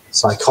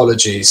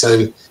psychology.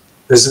 So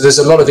there's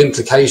a lot of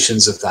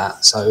implications of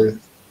that. So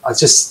I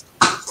just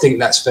think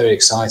that's very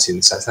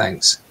exciting. So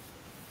thanks.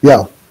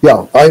 Yeah.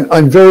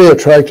 I'm very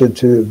attracted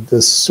to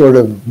this sort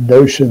of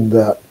notion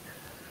that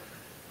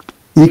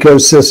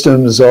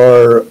ecosystems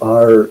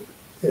are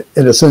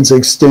in a sense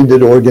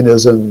extended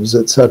organisms,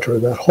 etc.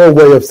 That whole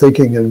way of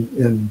thinking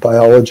in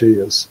biology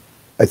is,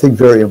 I think,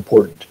 very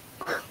important.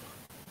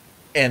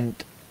 And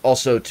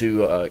also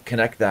to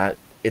connect that,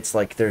 it's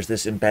like there's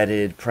this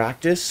embedded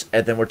practice,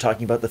 and then we're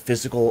talking about the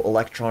physical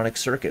electronic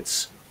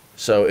circuits.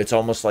 So it's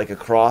almost like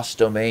across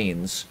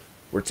domains,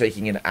 we're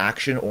taking an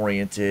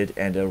action-oriented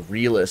and a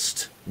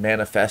realist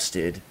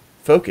manifested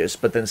focus,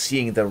 but then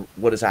seeing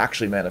what is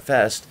actually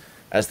manifest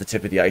as the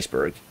tip of the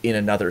iceberg in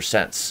another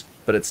sense.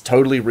 But it's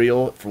totally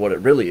real for what it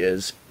really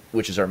is,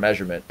 which is our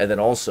measurement. And then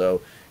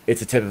also,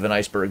 it's a tip of an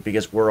iceberg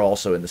because we're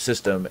also in the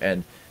system,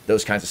 and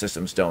those kinds of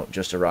systems don't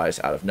just arise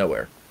out of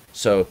nowhere.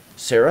 So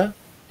Sarah,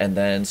 and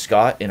then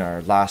Scott in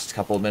our last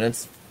couple of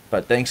minutes.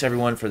 But thanks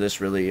everyone for this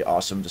really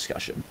awesome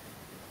discussion.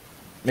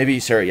 Maybe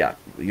Sarah, yeah,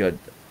 you had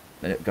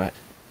a minute. Go ahead.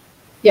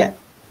 Yeah.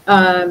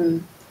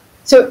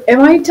 So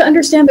am I to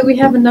understand that we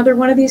have another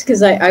one of these?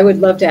 Because I would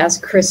love to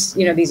ask Chris,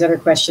 these other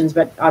questions,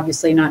 but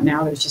obviously not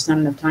now. There's just not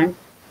enough time.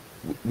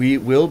 we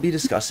will be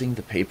discussing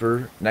the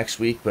paper next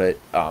week, but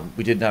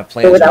we didn't have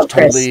plans. without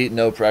There's totally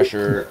no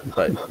pressure,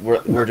 but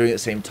we're doing it at the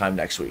same time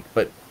next week.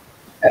 But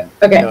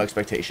okay. no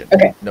expectation.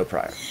 Okay. No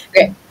prior.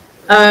 Okay.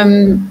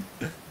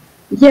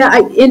 Yeah,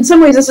 in some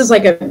ways, this is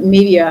like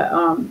maybe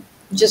a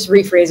just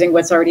rephrasing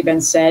what's already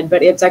been said,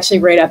 but it's actually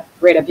right up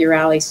your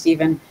alley,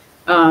 Stephen.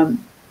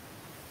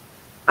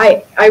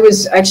 I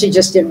was actually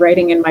just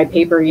writing in my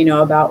paper, you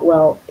know, about,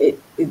 well,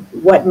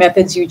 what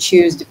methods you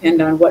choose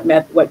depend on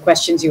what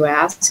questions you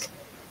ask.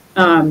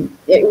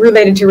 It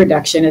related to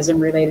reductionism,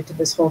 related to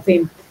this whole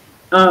theme.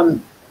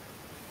 But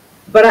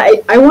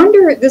I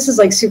wonder, this is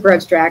like super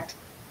abstract,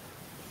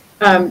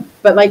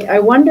 but like I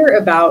wonder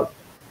about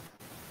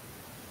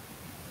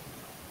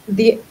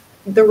the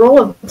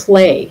role of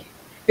play,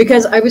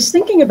 because I was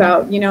thinking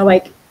about, you know,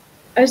 like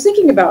I was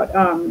thinking about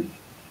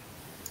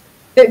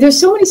there's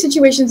so many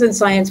situations in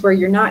science where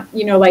you're not,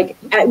 you know, like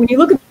when you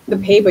look at the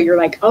paper, you're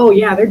like, oh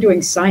yeah, they're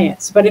doing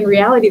science, but in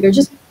reality, they're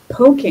just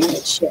poking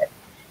at shit,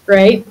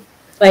 right?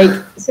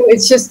 Like, so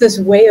it's just this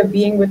way of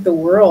being with the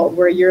world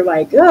where you're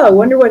like, oh, I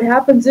wonder what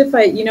happens if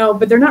I, you know,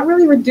 but they're not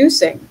really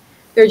reducing.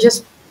 They're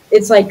just,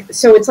 it's like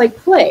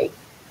play.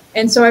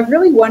 And so I've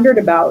really wondered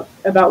about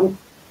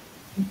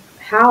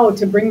how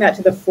to bring that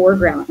to the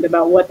foreground,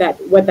 about what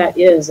that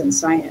is in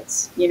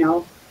science, you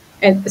know?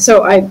 And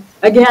so I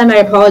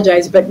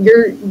apologize, but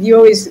you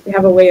always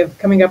have a way of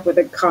coming up with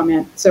a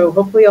comment. So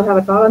hopefully you'll have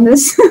a thought on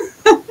this.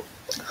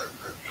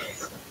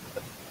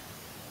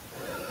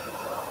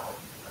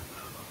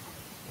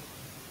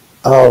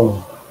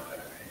 Oh,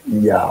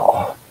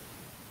 yeah.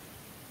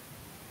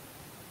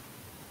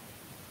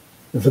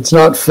 If it's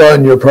not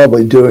fun, you're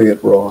probably doing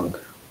it wrong.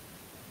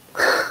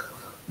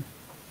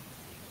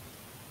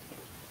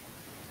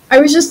 I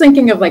was just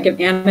thinking of like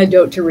an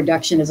antidote to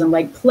reductionism.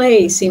 Like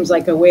play seems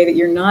like a way that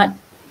you're not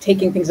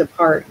taking things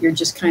apart. You're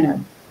just kind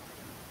of,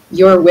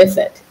 you're with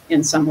it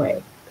in some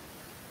way.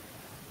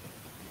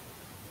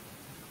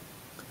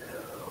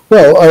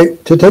 Well,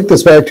 to take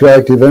this back to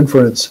active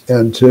inference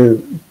and to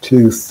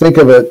think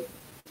of it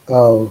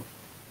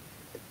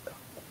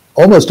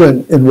almost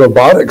in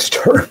robotics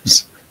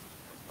terms,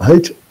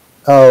 right?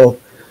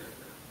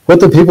 What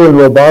the people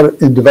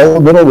in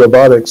developmental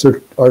robotics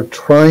are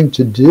trying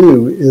to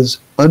do is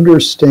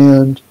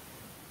understand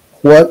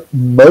what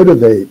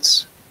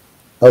motivates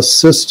a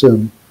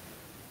system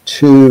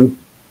to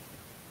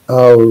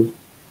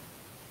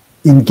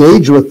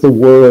engage with the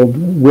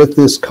world with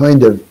this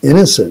kind of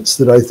innocence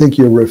that I think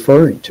you're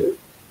referring to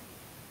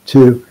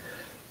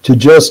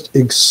just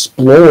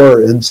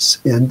explore and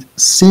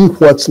see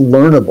what's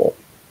learnable,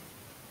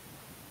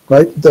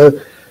 right?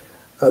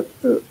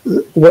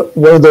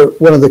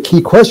 One of the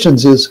key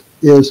questions is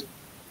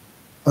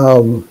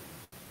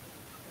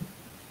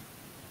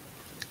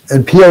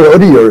and Pierre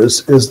Odier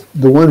is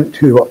the one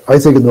who I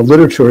think in the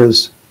literature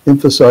has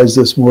emphasized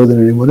this more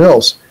than anyone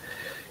else,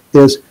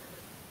 is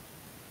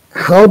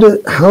how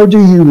do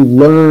you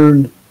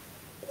learn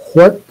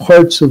what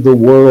parts of the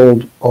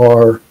world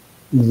are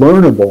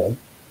learnable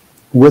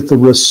with the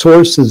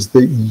resources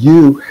that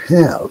you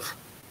have,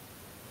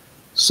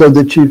 so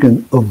that you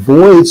can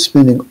avoid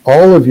spending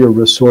all of your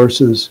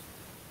resources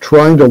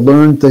trying to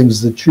learn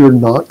things that you're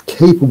not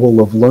capable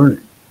of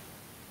learning.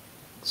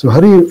 So how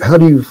do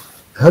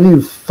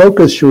you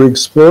focus your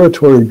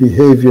exploratory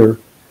behavior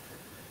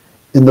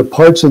in the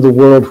parts of the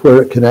world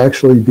where it can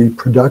actually be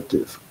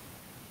productive?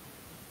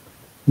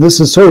 This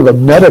is sort of a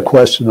meta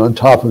question on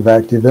top of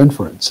active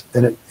inference,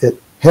 and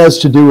it has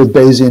to do with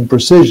Bayesian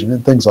precision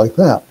and things like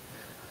that.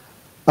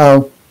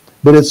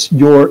 But it's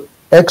your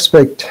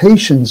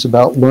expectations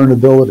about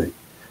learnability.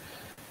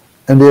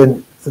 And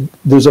then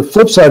there's a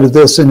flip side of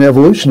this in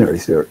evolutionary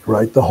theory,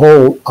 right? The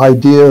whole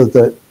idea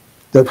that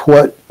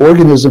what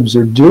organisms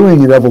are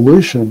doing in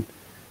evolution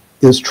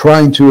is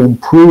trying to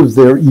improve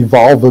their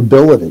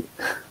evolvability.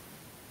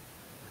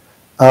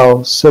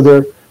 So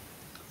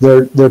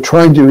they're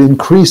trying to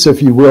increase,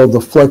 if you will,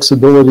 the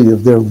flexibility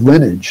of their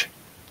lineage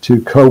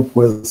to cope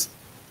with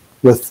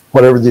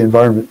whatever the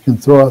environment can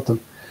throw at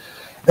them.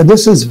 And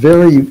this is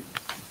very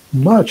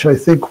much, I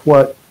think,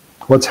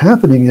 what's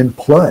happening in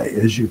play,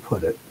 as you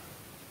put it.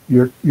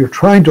 You're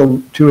trying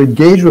to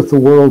engage with the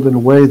world in a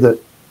way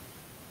that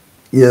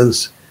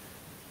is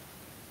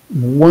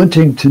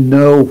wanting to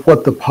know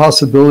what the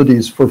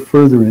possibilities for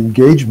further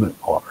engagement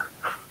are.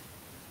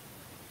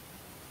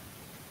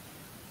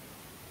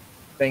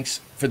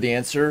 Thanks for the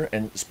answer.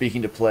 And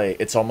speaking to play,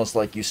 it's almost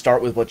like you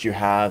start with what you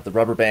have, the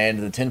rubber band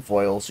and the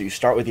tinfoil. So you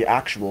start with the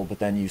actual, but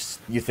then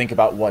you think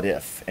about what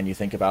if, and you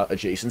think about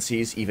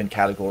adjacencies, even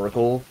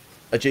categorical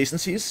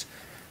adjacencies.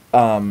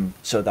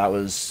 So that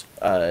was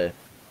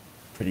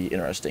pretty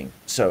interesting.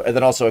 So, and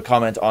then also a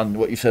comment on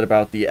what you said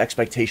about the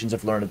expectations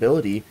of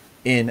learnability.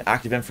 In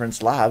Active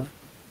Inference Lab,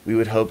 we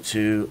would hope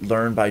to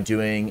learn by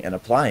doing and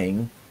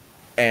applying,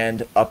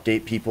 and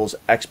update people's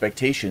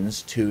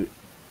expectations to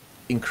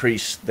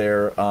increase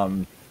their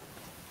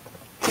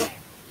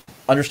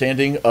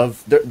understanding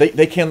of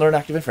they can learn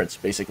active inference.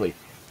 Basically,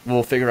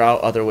 we'll figure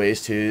out other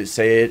ways to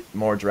say it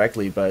more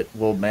directly, but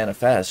we'll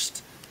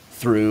manifest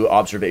through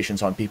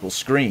observations on people's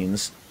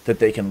screens that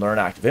they can learn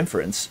active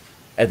inference.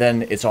 And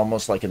then it's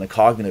almost like in the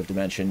cognitive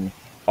dimension,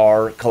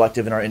 our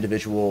collective and our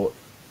individual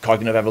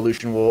cognitive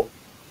evolution will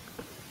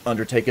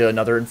undertake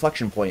another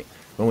inflection point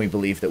when we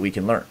believe that we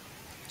can learn.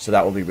 So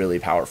that will be really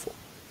powerful.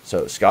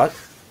 So Scott?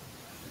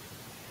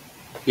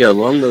 Yeah,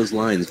 along those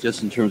lines,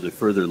 just in terms of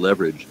further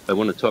leverage, I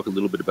want to talk a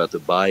little bit about the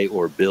buy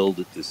or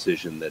build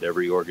decision that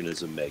every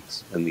organism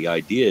makes. And the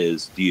idea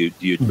is, do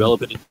you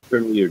develop it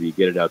internally or do you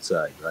get it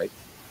outside, right?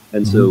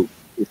 And so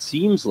it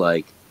seems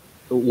like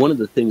one of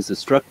the things that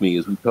struck me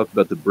is we talked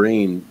about the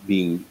brain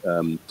being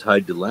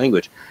tied to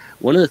language.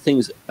 One of the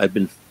things I've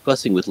been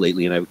fussing with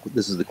lately, and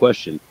this is the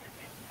question,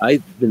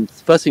 I've been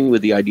fussing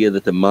with the idea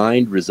that the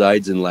mind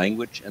resides in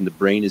language and the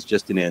brain is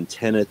just an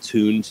antenna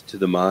tuned to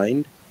the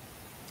mind.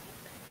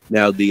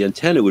 Now, the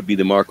antenna would be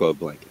the Markov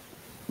blanket,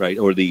 right?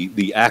 Or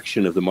the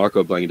action of the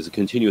Markov blanket is a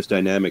continuous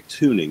dynamic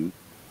tuning.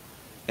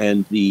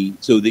 And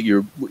so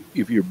that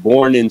if you're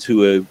born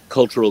into a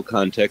cultural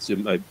context,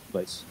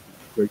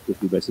 very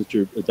quickly, my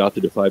sister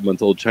adopted a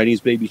 5-month-old Chinese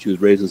baby. She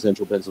was raised in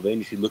central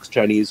Pennsylvania. She looks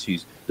Chinese.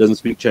 She doesn't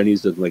speak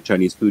Chinese, doesn't like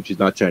Chinese food. She's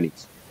not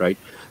Chinese, right?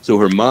 So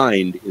her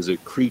mind is a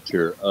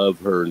creature of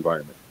her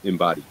environment,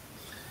 embodied.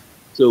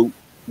 So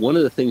one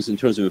of the things in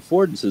terms of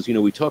affordances,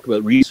 we talk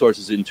about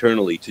resources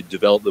internally to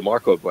develop the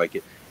Markov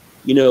blanket.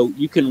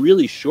 You can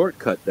really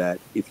shortcut that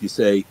if you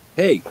say,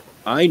 hey,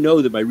 I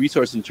know that my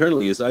resource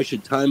internally is I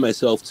should tie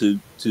myself to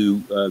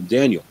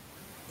Daniel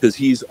because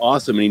he's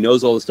awesome and he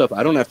knows all the stuff.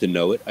 I don't have to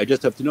know it. I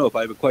just have to know if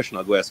I have a question,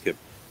 I'll go ask him.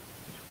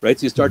 Right?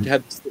 So you start to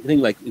have this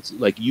thing it's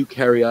like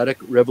eukaryotic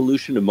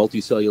revolution of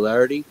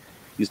multicellularity.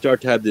 You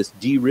start to have this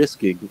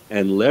de-risking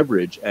and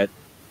leverage at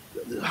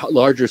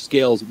larger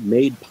scales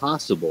made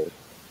possible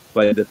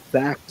by the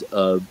fact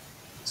of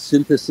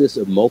synthesis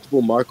of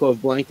multiple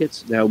Markov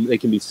blankets. Now, they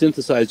can be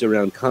synthesized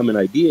around common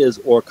ideas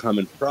or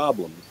common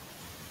problems.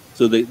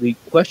 So the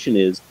question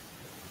is,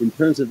 in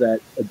terms of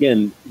that,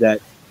 again,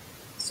 that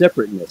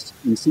separateness,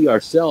 we see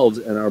ourselves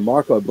and our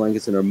Markov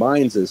blankets and our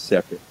minds as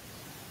separate,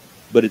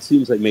 but it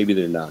seems like maybe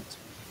they're not.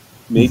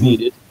 Maybe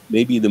it is.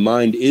 Maybe the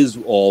mind is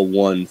all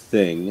one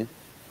thing,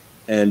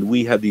 and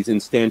we have these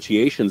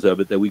instantiations of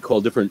it that we call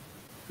different.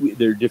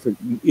 There are different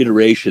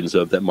iterations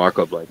of that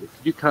Markov blanket.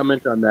 Could you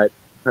comment on that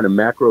kind of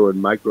macro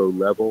and micro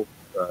level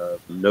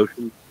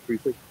notion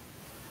briefly?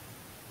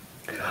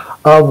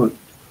 I'll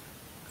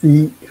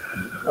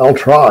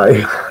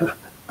try.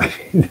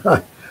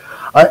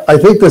 I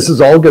think this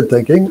is all good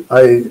thinking.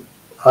 I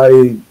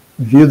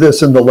view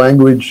this in the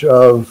language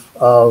of,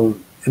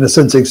 in a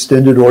sense,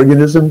 extended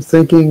organism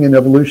thinking in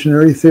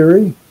evolutionary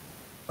theory,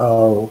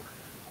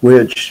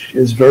 which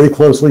is very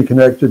closely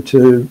connected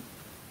to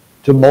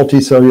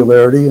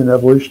multicellularity in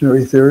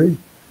evolutionary theory,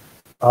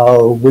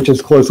 which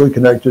is closely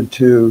connected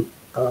to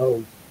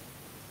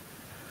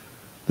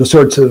the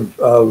sorts of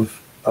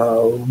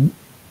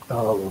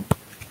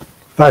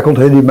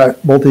facultative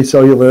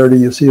multicellularity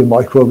you see in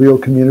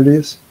microbial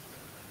communities.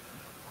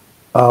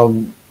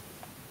 I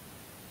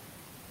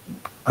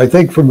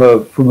think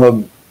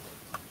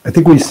I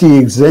think we see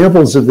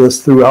examples of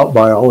this throughout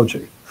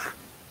biology,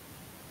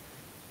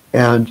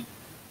 and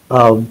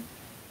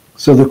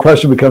so the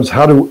question becomes,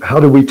 how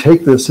do we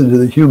take this into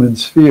the human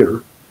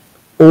sphere?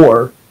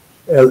 Or,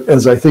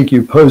 as I think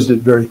you posed it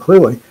very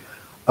clearly,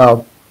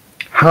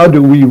 how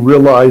do we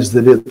realize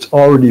that it's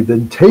already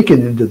been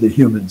taken into the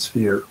human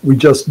sphere? We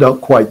just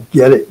don't quite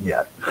get it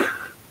yet.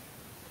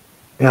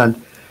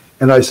 And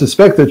I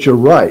suspect that you're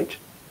right,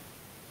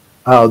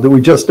 that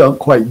we just don't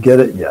quite get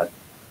it yet.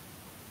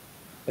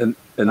 And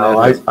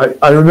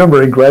I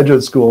remember in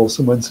graduate school,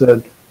 someone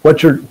said,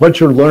 what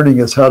you're learning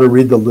is how to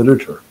read the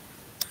literature.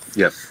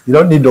 Yes. You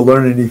don't need to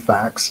learn any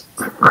facts.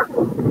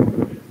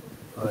 And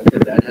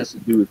that has to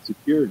do with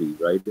security,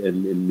 right?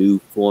 And new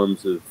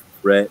forms of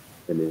threat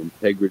and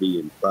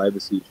integrity and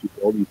privacy.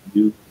 All these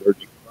new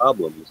emerging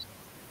problems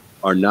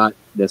are not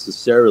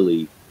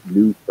necessarily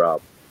new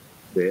problems.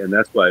 Okay? And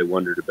that's why I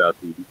wondered about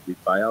the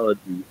biology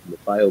and the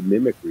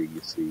biomimicry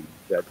you see,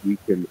 that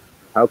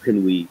how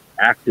can we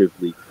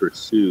actively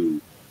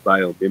pursue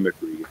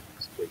biomimicry in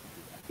this space?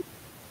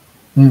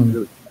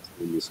 Really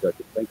fascinating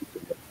discussion. Thank you so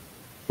much.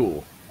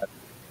 Cool.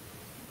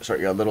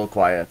 Sorry, you're a little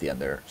quiet at the end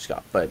there,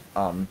 Scott. But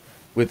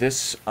with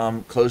this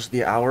close to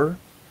the hour,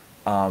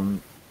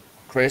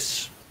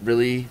 Chris,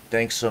 really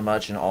thanks so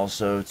much, and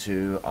also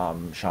to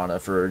Shauna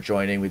for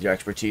joining with your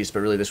expertise. But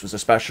really, this was a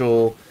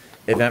special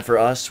event for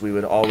us. We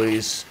would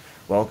always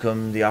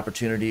welcome the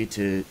opportunity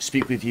to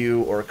speak with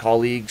you or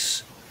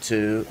colleagues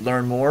to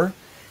learn more.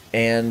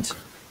 And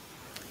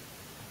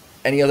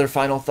any other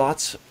final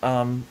thoughts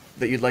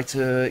that you'd like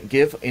to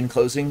give in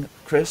closing,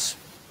 Chris?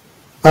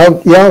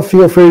 Yeah,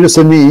 feel free to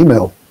send me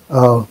email.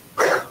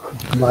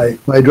 My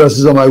address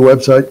is on my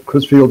website,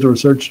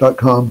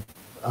 chrisfieldsresearch.com.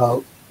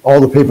 All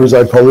the papers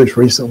I published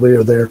recently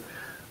are there.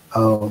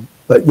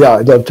 But yeah,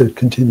 I'd love to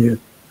continue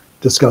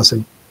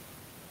discussing.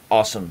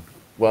 Awesome.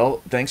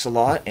 Well, thanks a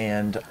lot.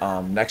 And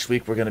next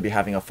week, we're going to be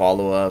having a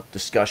follow-up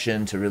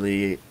discussion to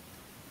really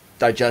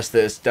digest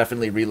this,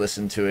 definitely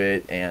re-listen to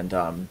it, and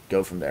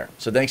go from there.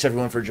 So thanks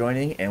everyone for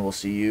joining, and we'll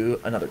see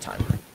you another time.